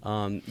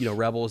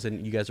Rebels,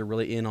 and you guys are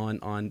really in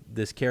on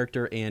this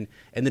character, and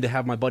then to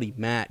have my buddy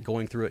Matt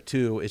going through it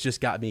too, it's just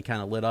got me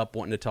kind of lit up,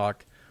 wanting to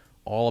talk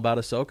all about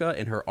Ahsoka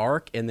and her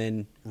arc, and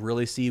then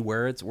really see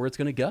where it's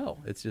going to go.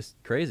 It's just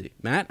crazy.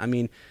 Matt, I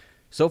mean,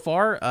 so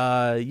far,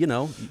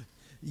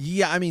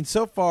 Yeah, I mean,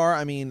 so far,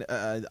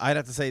 I'd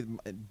have to say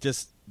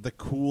just the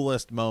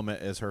coolest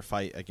moment is her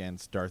fight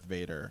against Darth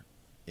Vader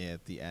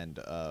at the end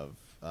of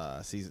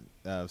season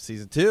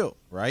 2,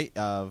 right?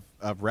 Of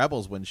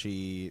Rebels, when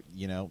she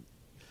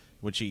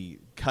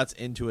cuts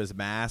into his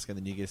mask, and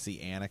then you get to see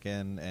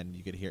Anakin, and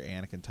you get to hear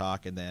Anakin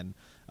talk, and then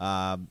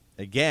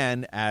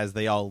again, as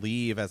they all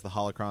leave, as the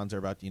holocrons are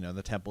about,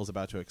 the temple's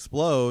about to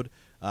explode,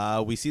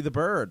 we see the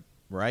bird,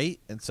 right?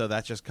 And so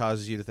that just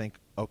causes you to think,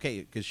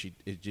 okay, because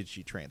did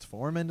she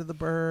transform into the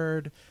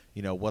bird?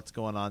 What's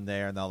going on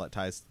there? And all that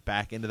ties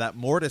back into that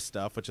Mortis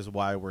stuff, which is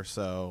why we're just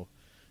so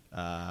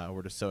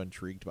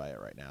intrigued by it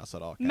right now. So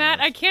it all Matt,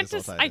 I can't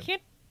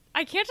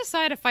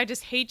decide if I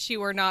just hate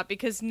you or not,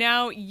 because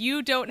now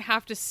you don't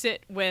have to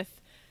sit with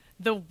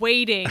the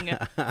waiting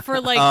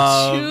for like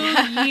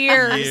 2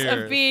 years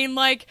of being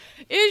like,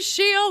 is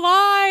she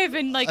alive?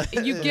 And like,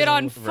 you get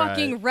on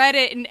fucking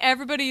Reddit, and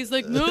everybody's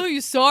like, no,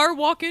 you saw her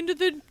walk into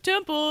the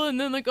temple,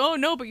 and then like, oh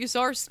no, but you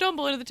saw her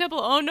stumble into the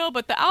temple. Oh no,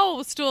 but the owl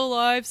was still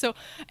alive. So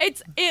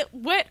it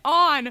went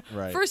on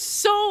for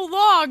so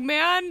long,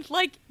 man.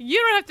 Like, you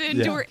don't have to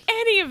endure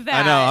any of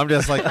that. I know. I'm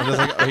just like,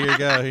 oh,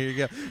 here you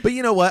go. But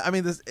you know what? I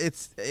mean,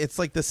 it's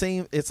like the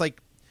same. It's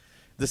like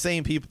the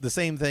same people, the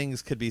same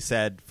things could be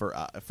said for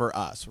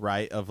us,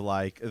 right? Of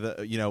like,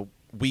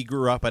 we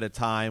grew up at a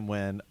time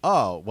when,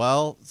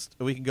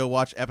 we can go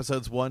watch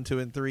episodes 1, 2,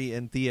 and 3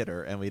 in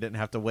theater, and we didn't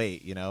have to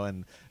wait,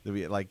 and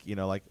we like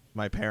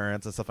my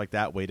parents and stuff like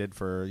that waited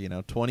for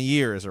 20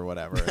 years or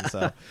whatever, and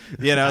so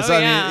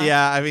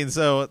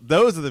so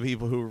those are the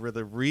people who were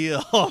the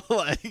real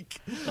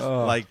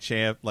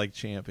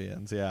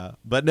champions,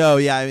 But no,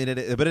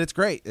 but it's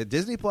great.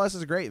 Disney Plus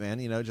is great, man.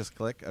 Just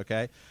click,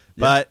 okay.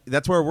 But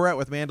that's where we're at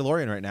with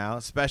Mandalorian right now,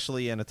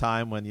 especially in a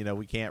time when,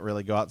 we can't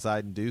really go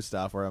outside and do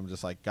stuff, where I'm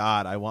just like,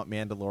 God, I want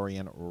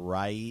Mandalorian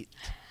right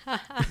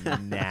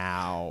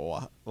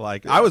now.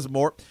 Like I was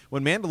more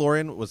when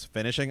Mandalorian was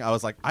finishing, I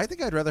was like, I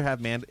think I'd rather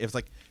have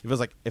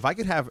if I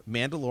could have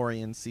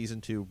Mandalorian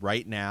season 2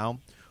 right now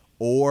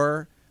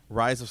or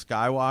Rise of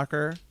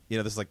Skywalker,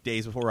 this is like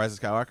days before Rise of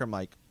Skywalker, I'm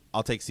like,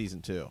 I'll take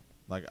season 2.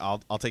 Like I'll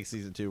take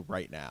season 2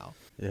 right now.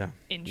 Yeah.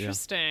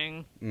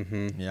 Interesting. Yeah.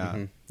 Mm-hmm. Yeah.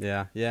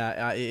 Mm-hmm.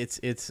 Yeah.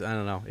 It's I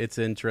don't know. It's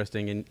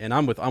interesting, and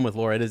I'm with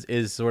Laura. It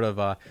is sort of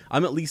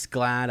I'm at least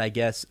glad, I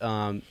guess,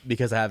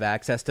 because I have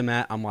access to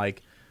Matt. I'm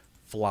like,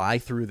 fly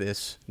through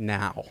this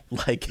now.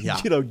 Like,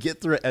 get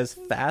through it as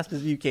fast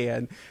as you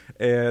can,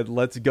 and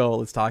let's go.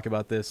 Let's talk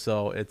about this.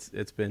 So it's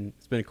been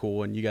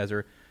cool, and you guys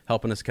are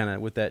helping us kind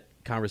of with that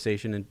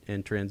conversation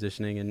and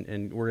transitioning,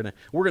 and we're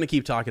gonna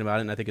keep talking about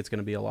it, and I think it's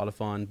gonna be a lot of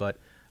fun. But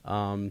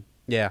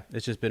yeah,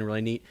 it's just been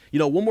really neat.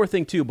 One more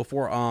thing too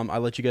before I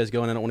let you guys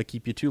go, and I don't want to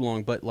keep you too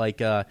long, but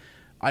like I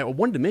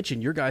wanted to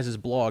mention your guys'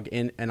 blog,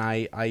 and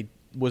I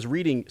was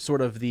reading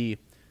sort of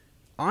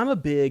I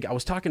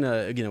was talking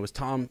to it was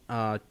Tom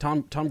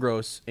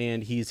Gross,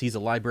 and he's a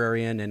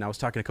librarian, and I was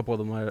talking to a couple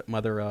of my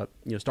other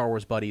Star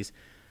Wars buddies.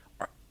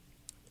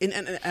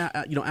 And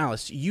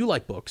Alice, you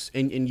like books,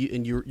 and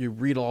you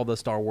read all the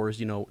Star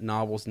Wars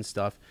novels and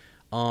stuff.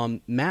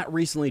 Matt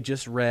recently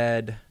just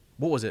read,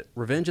 what was it,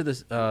 Revenge of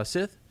the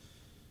Sith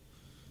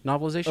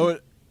novelization?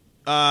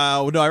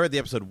 No, I read the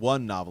episode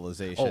 1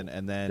 novelization,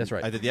 and then that's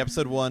right. I did the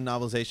episode 1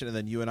 novelization, and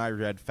then you and I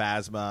read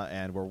Phasma,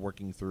 and we're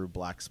working through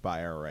Black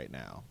Spire right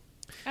now.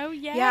 Oh,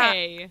 yay.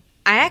 Yeah.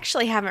 I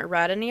actually haven't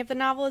read any of the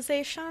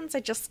novelizations. I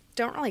just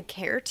don't really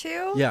care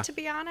to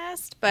be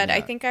honest. But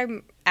I think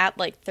I'm at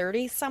like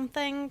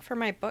 30-something for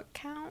my book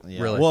count.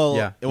 Yeah. Really?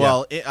 Well,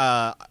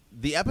 Yeah.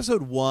 The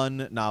episode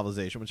 1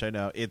 novelization, which I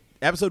know,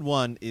 episode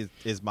 1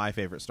 is my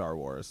favorite Star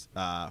Wars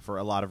for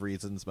a lot of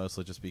reasons,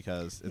 mostly just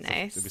because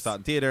we saw it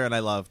in theater, and I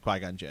love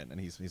Qui-Gon Jinn, and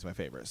he's my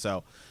favorite.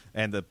 So,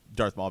 and the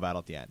Darth Maul battle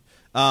at the end.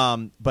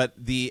 But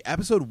the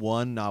episode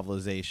 1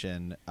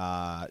 novelization,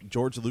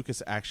 George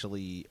Lucas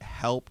actually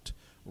helped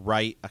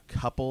write a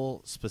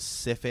couple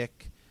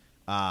specific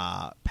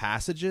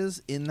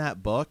passages in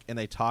that book, and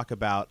they talk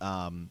about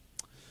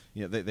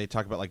they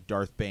talk about like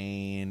Darth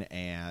Bane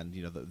and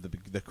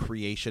the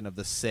creation of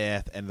the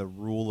Sith and the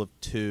rule of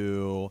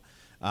 2,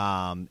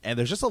 and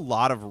there's just a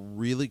lot of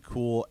really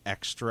cool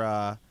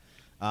extra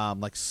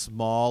like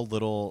small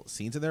little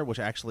scenes in there, which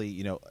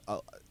actually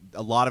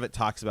a lot of it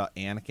talks about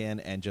Anakin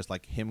and just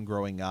like him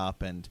growing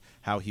up and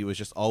how he was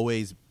just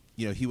always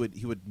he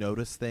would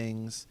notice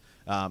things.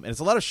 And it's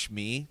a lot of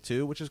shmi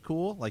too, which is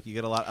cool. Like you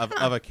get a lot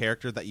of a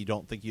character that you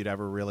don't think you'd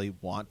ever really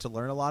want to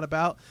learn a lot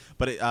about.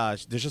 But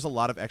there's just a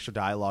lot of extra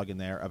dialogue in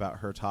there about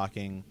her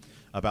talking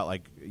about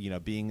like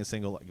being a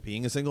single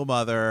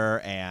mother,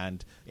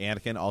 and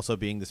Anakin also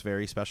being this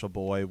very special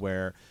boy.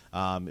 Where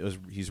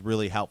he's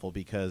really helpful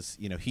because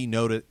he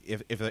noted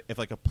if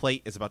like a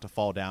plate is about to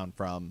fall down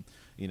from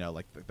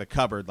like the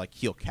cupboard, like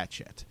he'll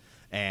catch it.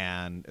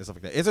 And stuff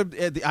like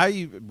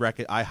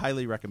that. I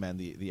highly recommend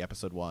the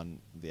episode 1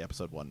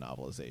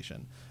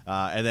 novelization.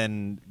 And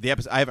then the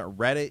episode, I haven't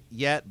read it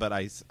yet, but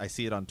I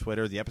see it on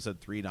Twitter. The episode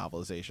 3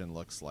 novelization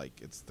looks like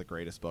it's the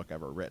greatest book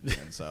ever written.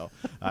 And so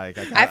I've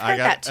heard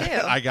that too.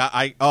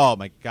 Oh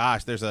my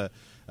gosh, there's a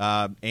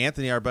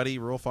Anthony, our buddy,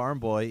 Rural Farm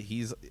Boy.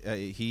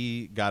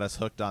 He got us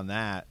hooked on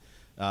that.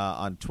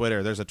 On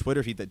Twitter, there's a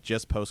Twitter feed that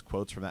just posts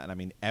quotes from that, and I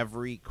mean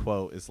every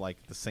quote is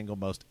like the single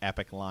most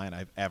epic line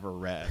I've ever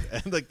read,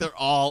 and like they're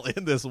all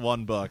in this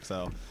one book,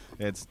 so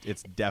it's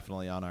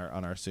definitely on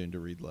our soon to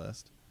read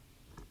list.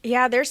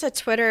 Yeah, there's a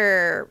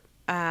Twitter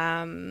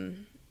handle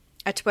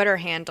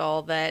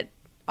that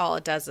all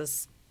it does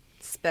is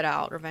spit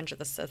out Revenge of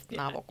the Sith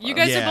novel quotes. You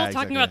guys are both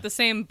talking about the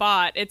same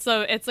bot. It's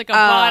like a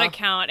bot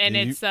account, and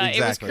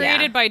exactly. It was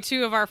created by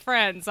 2 of our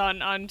friends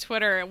on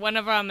Twitter. One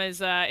of them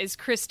is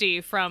Christy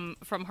from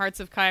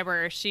Hearts of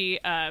Kyber.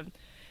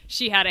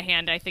 She had a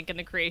hand, I think, in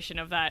the creation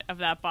of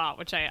that bot,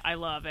 which I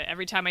love it.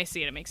 Every time I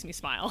see it, it makes me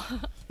smile.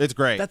 It's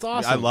great. That's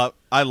awesome.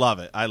 I love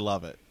it.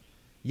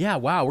 Yeah,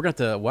 wow, we're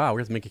gonna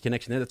have to make a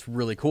connection there. That's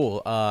really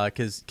cool,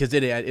 because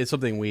it's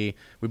something we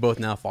both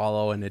now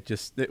follow, and it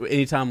just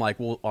anytime like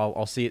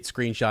I'll see it,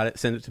 screenshot it,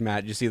 send it to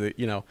Matt. You see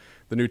the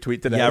new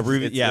tweet today. Yeah,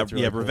 it's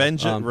really cool.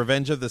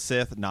 Revenge of the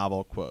Sith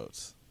novel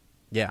quotes.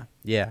 Yeah.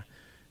 So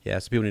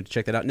people need to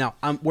check that out. Now,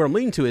 where I'm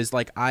leading to is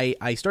like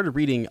I started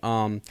reading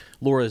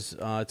Laura's.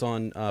 It's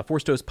on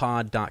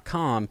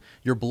forcetoastpod.com,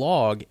 your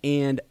blog,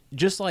 and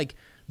just like.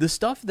 The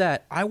stuff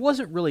that I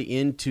wasn't really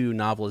into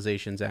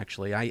novelizations,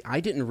 actually. I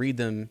didn't read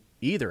them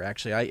either,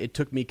 actually. It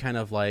took me kind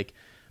of like...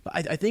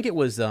 I think it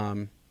was...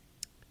 I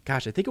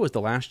think it was The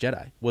Last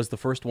Jedi was the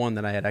first one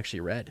that I had actually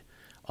read.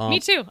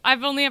 Me too.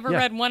 I've only ever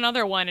read one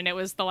other one, and it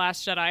was The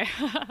Last Jedi.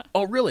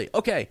 Oh, really?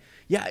 Okay.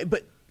 Yeah,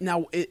 but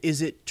now,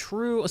 is it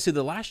true? See,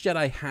 The Last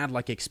Jedi had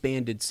like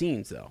expanded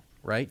scenes, though.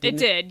 Right? It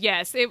did,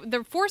 yes.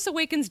 The Force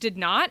Awakens did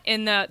not,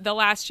 and the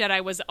Last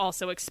Jedi was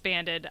also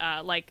expanded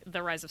like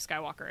The Rise of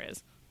Skywalker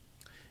is.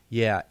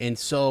 Yeah, and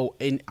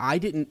I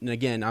didn't, and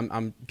again, I'm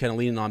kind of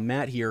leaning on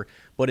Matt here,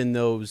 but in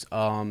those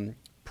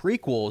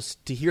prequels,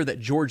 to hear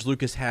that George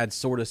Lucas had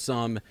sort of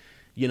some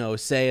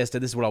say as to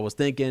this is what I was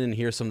thinking, and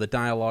here's some of the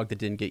dialogue that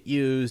didn't get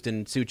used,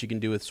 and see what you can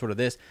do with sort of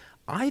this.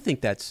 I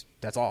think that's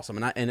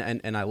awesome,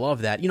 and I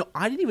love that.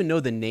 I didn't even know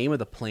the name of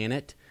the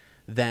planet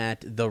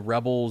that the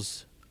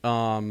Rebels,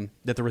 that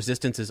the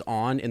Resistance is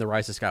on in the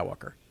Rise of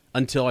Skywalker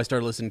until I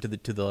started listening to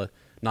the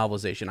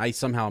novelization. I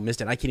somehow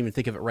missed it. I can't even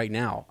think of it right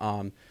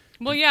now.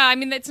 Well, yeah, I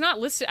mean, it's not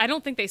listed. I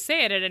don't think they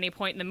say it at any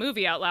point in the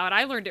movie out loud.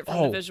 I learned it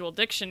from the visual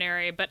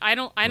dictionary, but I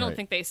don't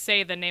think they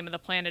say the name of the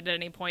planet at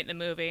any point in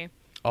the movie.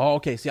 Oh,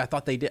 okay. See, I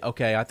thought they did.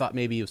 Okay, I thought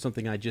maybe it was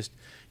something I just,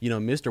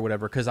 missed or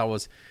whatever. Because I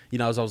was,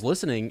 as I was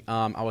listening,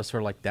 I was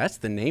sort of like, "That's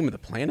the name of the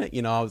planet."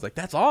 I was like,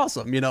 "That's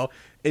awesome."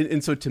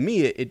 And so to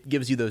me, it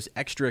gives you those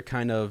extra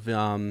kind of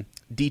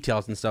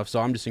details and stuff. So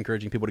I'm just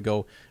encouraging people to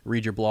go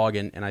read your blog,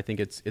 and I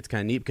think it's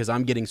kind of neat because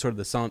I'm getting sort of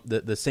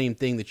the same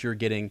thing that you're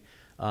getting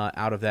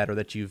out of that, or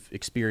that you've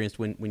experienced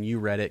when you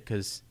read it,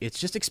 because it's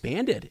just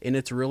expanded and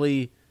it's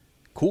really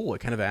cool. It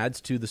kind of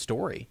adds to the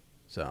story.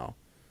 So.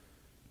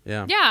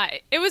 Yeah,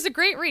 it was a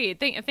great read.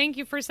 Thank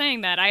you for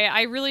saying that.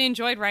 I really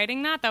enjoyed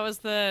writing that. That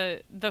was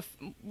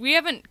we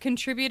haven't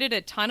contributed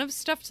a ton of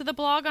stuff to the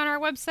blog on our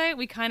website.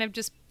 We kind of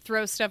just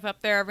throw stuff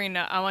up there every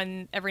now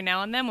and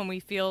then when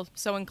we feel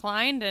so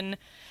inclined. And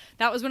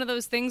that was one of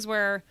those things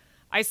where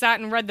I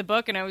sat and read the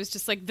book and I was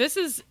just like, this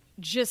is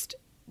just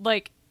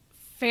like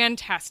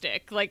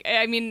fantastic. Like,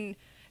 I mean,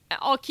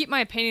 I'll keep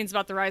my opinions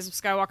about The Rise of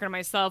Skywalker to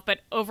myself,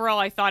 but overall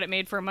I thought it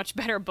made for a much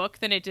better book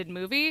than it did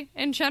movie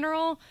in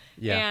general.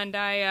 Yeah. And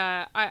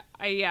I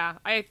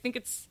think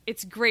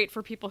it's great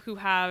for people who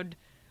had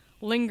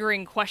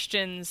lingering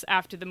questions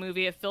after the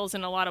movie. It fills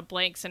in a lot of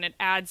blanks and it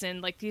adds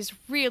in like these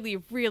really,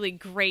 really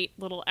great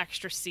little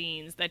extra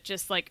scenes that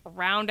just like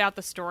round out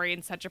the story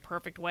in such a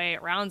perfect way.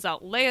 It rounds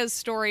out Leia's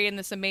story in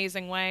this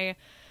amazing way.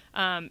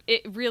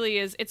 It really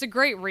is. It's a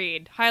great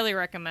read. Highly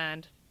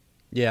recommend.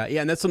 Yeah,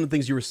 and that's some of the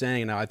things you were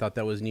saying, and I thought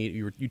that was neat.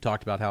 You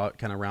talked about how it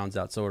kind of rounds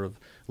out sort of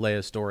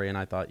Leia's story, and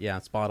I thought, yeah,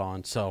 spot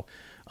on. So,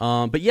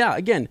 but yeah,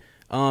 again,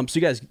 so you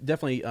guys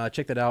definitely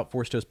check that out,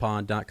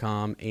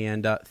 forcetoastpod.com,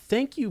 and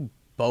thank you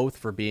both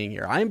for being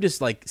here. I am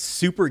just like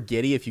super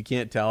giddy, if you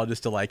can't tell,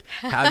 just to like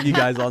have you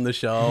guys on the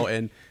show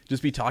and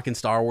just be talking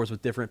Star Wars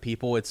with different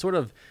people. It's sort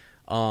of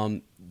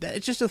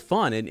it's just a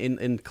fun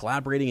and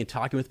collaborating and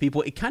talking with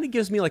people. It kind of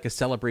gives me like a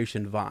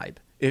celebration vibe.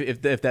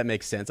 If that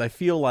makes sense. I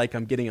feel like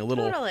I'm getting a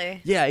little...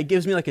 Totally. Yeah, it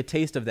gives me like a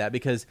taste of that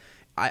because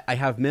I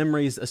have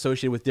memories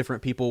associated with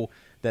different people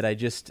that I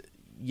just,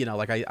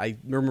 like I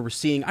remember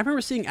seeing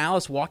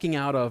Alice walking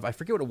out of, I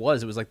forget what it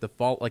was. It was like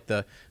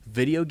the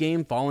video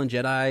game, Fallen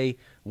Jedi,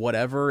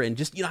 whatever. And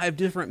just, I have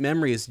different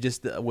memories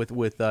just with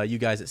you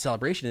guys at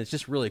Celebration. And it's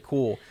just really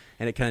cool.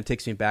 And it kind of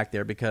takes me back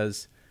there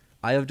because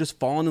I have just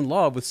fallen in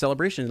love with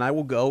Celebration and I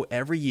will go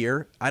every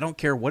year. I don't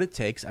care what it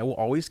takes. I will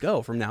always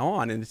go from now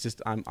on. And it's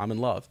just, I'm in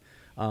love.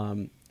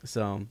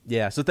 So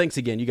thanks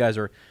again. You guys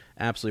are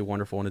absolutely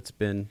wonderful, and it's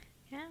been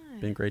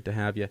great to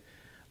have you.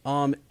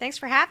 Thanks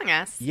for having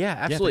us. Yeah,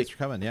 absolutely. Yeah, thanks for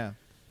coming. Yeah.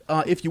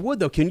 If you would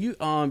though, can you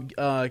tell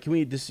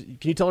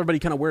everybody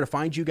kind of where to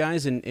find you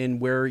guys and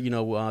where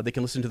they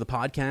can listen to the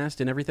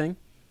podcast and everything?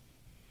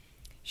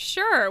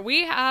 Sure.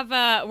 We have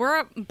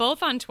we're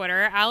both on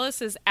Twitter.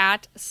 Alice is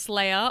at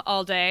Sleia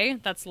all day.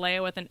 That's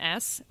Leia with an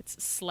S. It's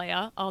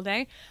Sleia all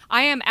day.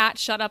 I am at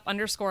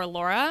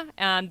 @shutup_Laura,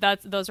 and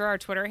those are our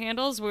Twitter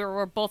handles.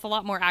 We're both a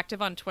lot more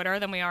active on Twitter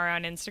than we are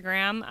on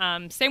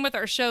Instagram. Same with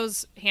our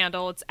show's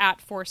handle. It's at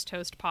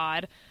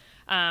 @ForcedToastPod.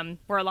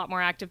 We're a lot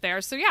more active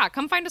there. So yeah,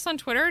 come find us on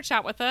Twitter,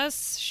 chat with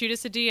us, shoot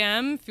us a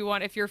DM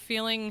if you're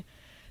feeling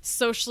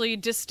socially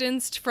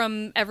distanced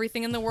from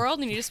everything in the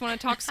world and you just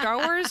want to talk Star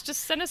Wars,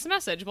 just send us a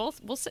message. We'll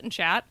sit and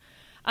chat.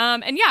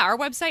 And yeah, our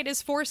website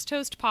is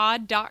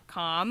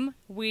forcetoastpod.com.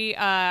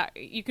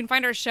 You can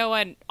find our show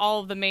on all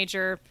of the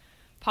major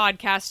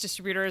podcast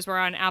distributors. We're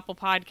on Apple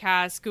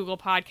Podcasts, Google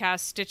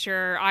Podcasts,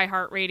 Stitcher,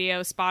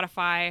 iHeartRadio,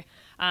 Spotify.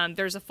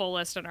 There's a full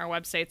list on our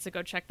website, so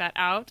go check that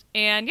out.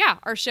 And yeah,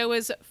 our show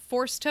is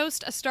Force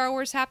Toast, a Star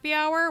Wars happy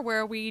hour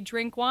where we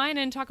drink wine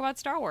and talk about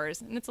Star Wars,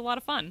 and it's a lot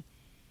of fun.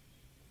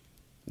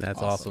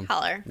 That's awesome.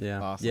 Color.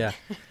 Yeah. Awesome. Yeah.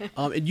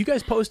 And you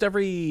guys post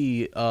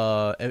every week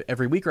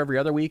or every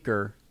other week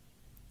or?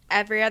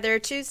 Every other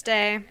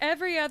Tuesday.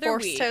 Every other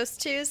week. Force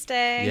Toast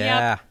Tuesday.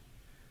 Yeah. Yep.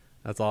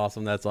 That's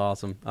awesome. That's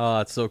awesome. Oh,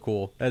 that's so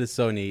cool. That is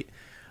so neat.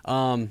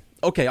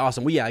 Okay,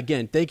 awesome. Well, yeah,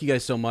 again, thank you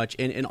guys so much.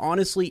 And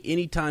honestly,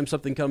 anytime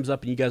something comes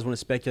up and you guys want to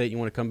speculate, you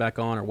want to come back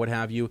on or what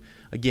have you,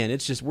 again,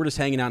 we're just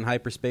hanging out in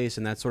hyperspace,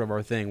 and that's sort of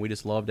our thing. We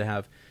just love to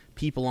have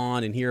people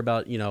on and hear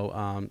about,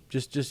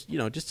 just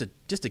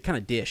to kind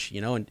of dish,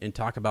 and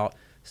talk about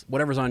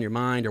whatever's on your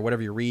mind or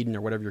whatever you're reading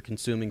or whatever you're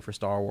consuming for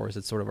Star Wars.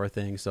 It's sort of our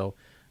thing. So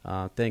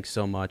thanks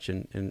so much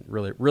and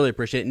really, really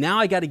appreciate it. Now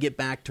I got to get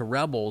back to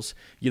Rebels,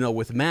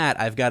 with Matt.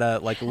 I've got to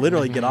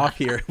literally get off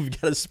here.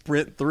 We've got to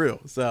sprint through.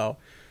 So,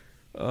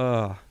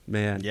 oh,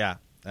 man. Yeah,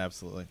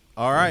 absolutely.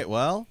 All right.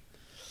 Well,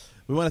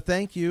 We want to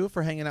thank you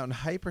for hanging out in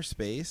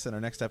hyperspace. In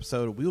our next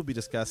episode, we will be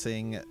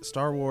discussing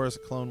Star Wars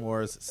Clone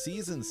Wars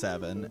Season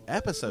 7,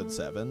 Episode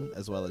 7,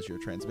 as well as your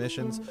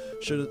transmissions.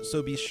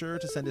 So be sure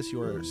to send us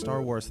your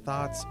Star Wars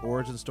thoughts,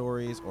 origin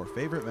stories, or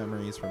favorite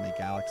memories from a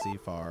galaxy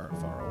far,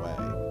 far away.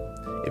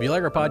 If you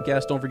like our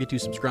podcast, don't forget to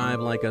subscribe,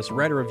 like us,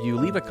 write a review,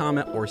 leave a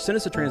comment, or send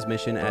us a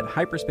transmission at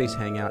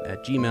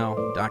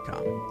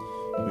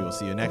hyperspacehangout@gmail.com. We will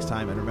see you next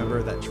time, and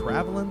remember that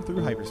traveling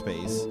through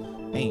hyperspace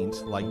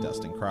ain't like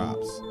dusting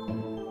crops.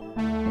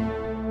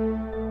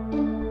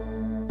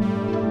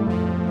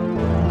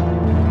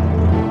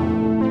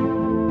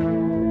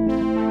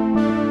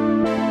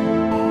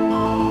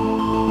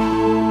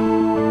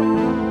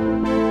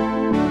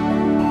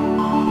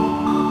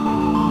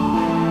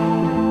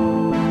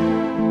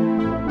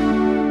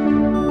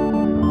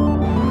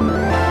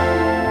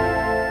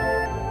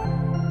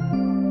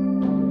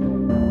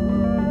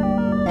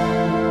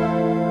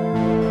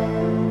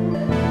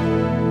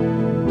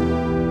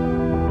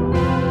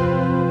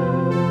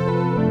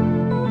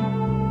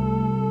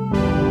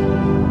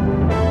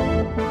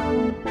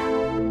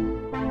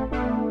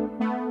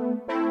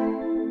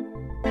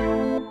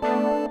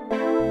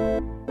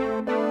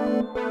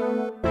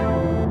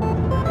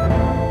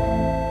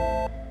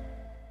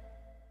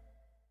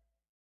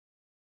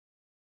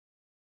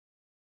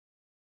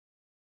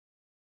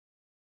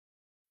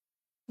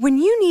 When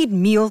you need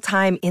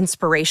mealtime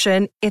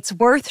inspiration, it's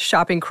worth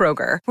shopping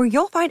Kroger, where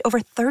you'll find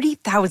over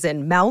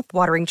 30,000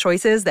 mouth-watering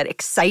choices that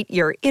excite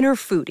your inner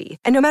foodie.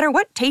 And no matter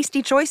what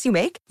tasty choice you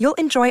make, you'll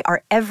enjoy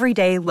our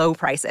everyday low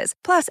prices,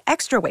 plus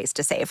extra ways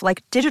to save,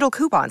 like digital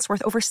coupons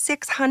worth over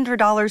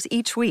 $600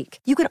 each week.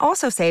 You can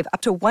also save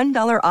up to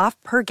 $1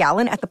 off per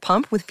gallon at the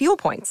pump with fuel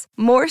points.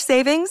 More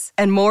savings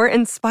and more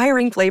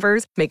inspiring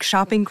flavors make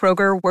shopping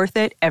Kroger worth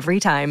it every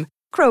time.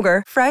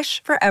 Kroger,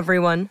 fresh for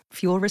everyone.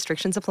 Fuel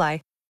restrictions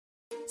apply.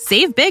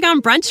 Save big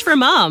on brunch for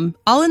mom,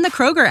 all in the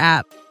Kroger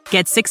app.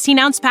 Get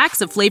 16-ounce packs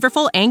of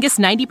flavorful Angus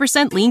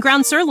 90% lean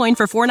ground sirloin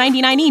for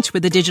 $4.99 each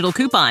with a digital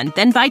coupon.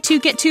 Then buy 2,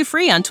 get 2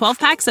 free on 12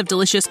 packs of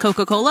delicious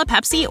Coca-Cola,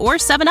 Pepsi, or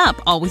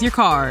 7-Up, all with your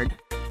card.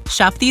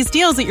 Shop these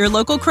deals at your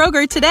local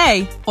Kroger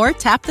today, or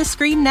tap the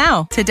screen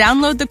now to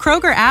download the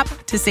Kroger app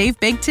to save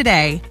big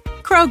today.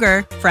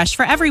 Kroger, fresh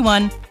for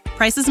everyone.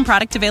 Prices and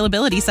product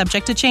availability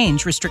subject to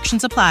change.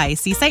 Restrictions apply.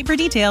 See site for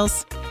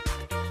details.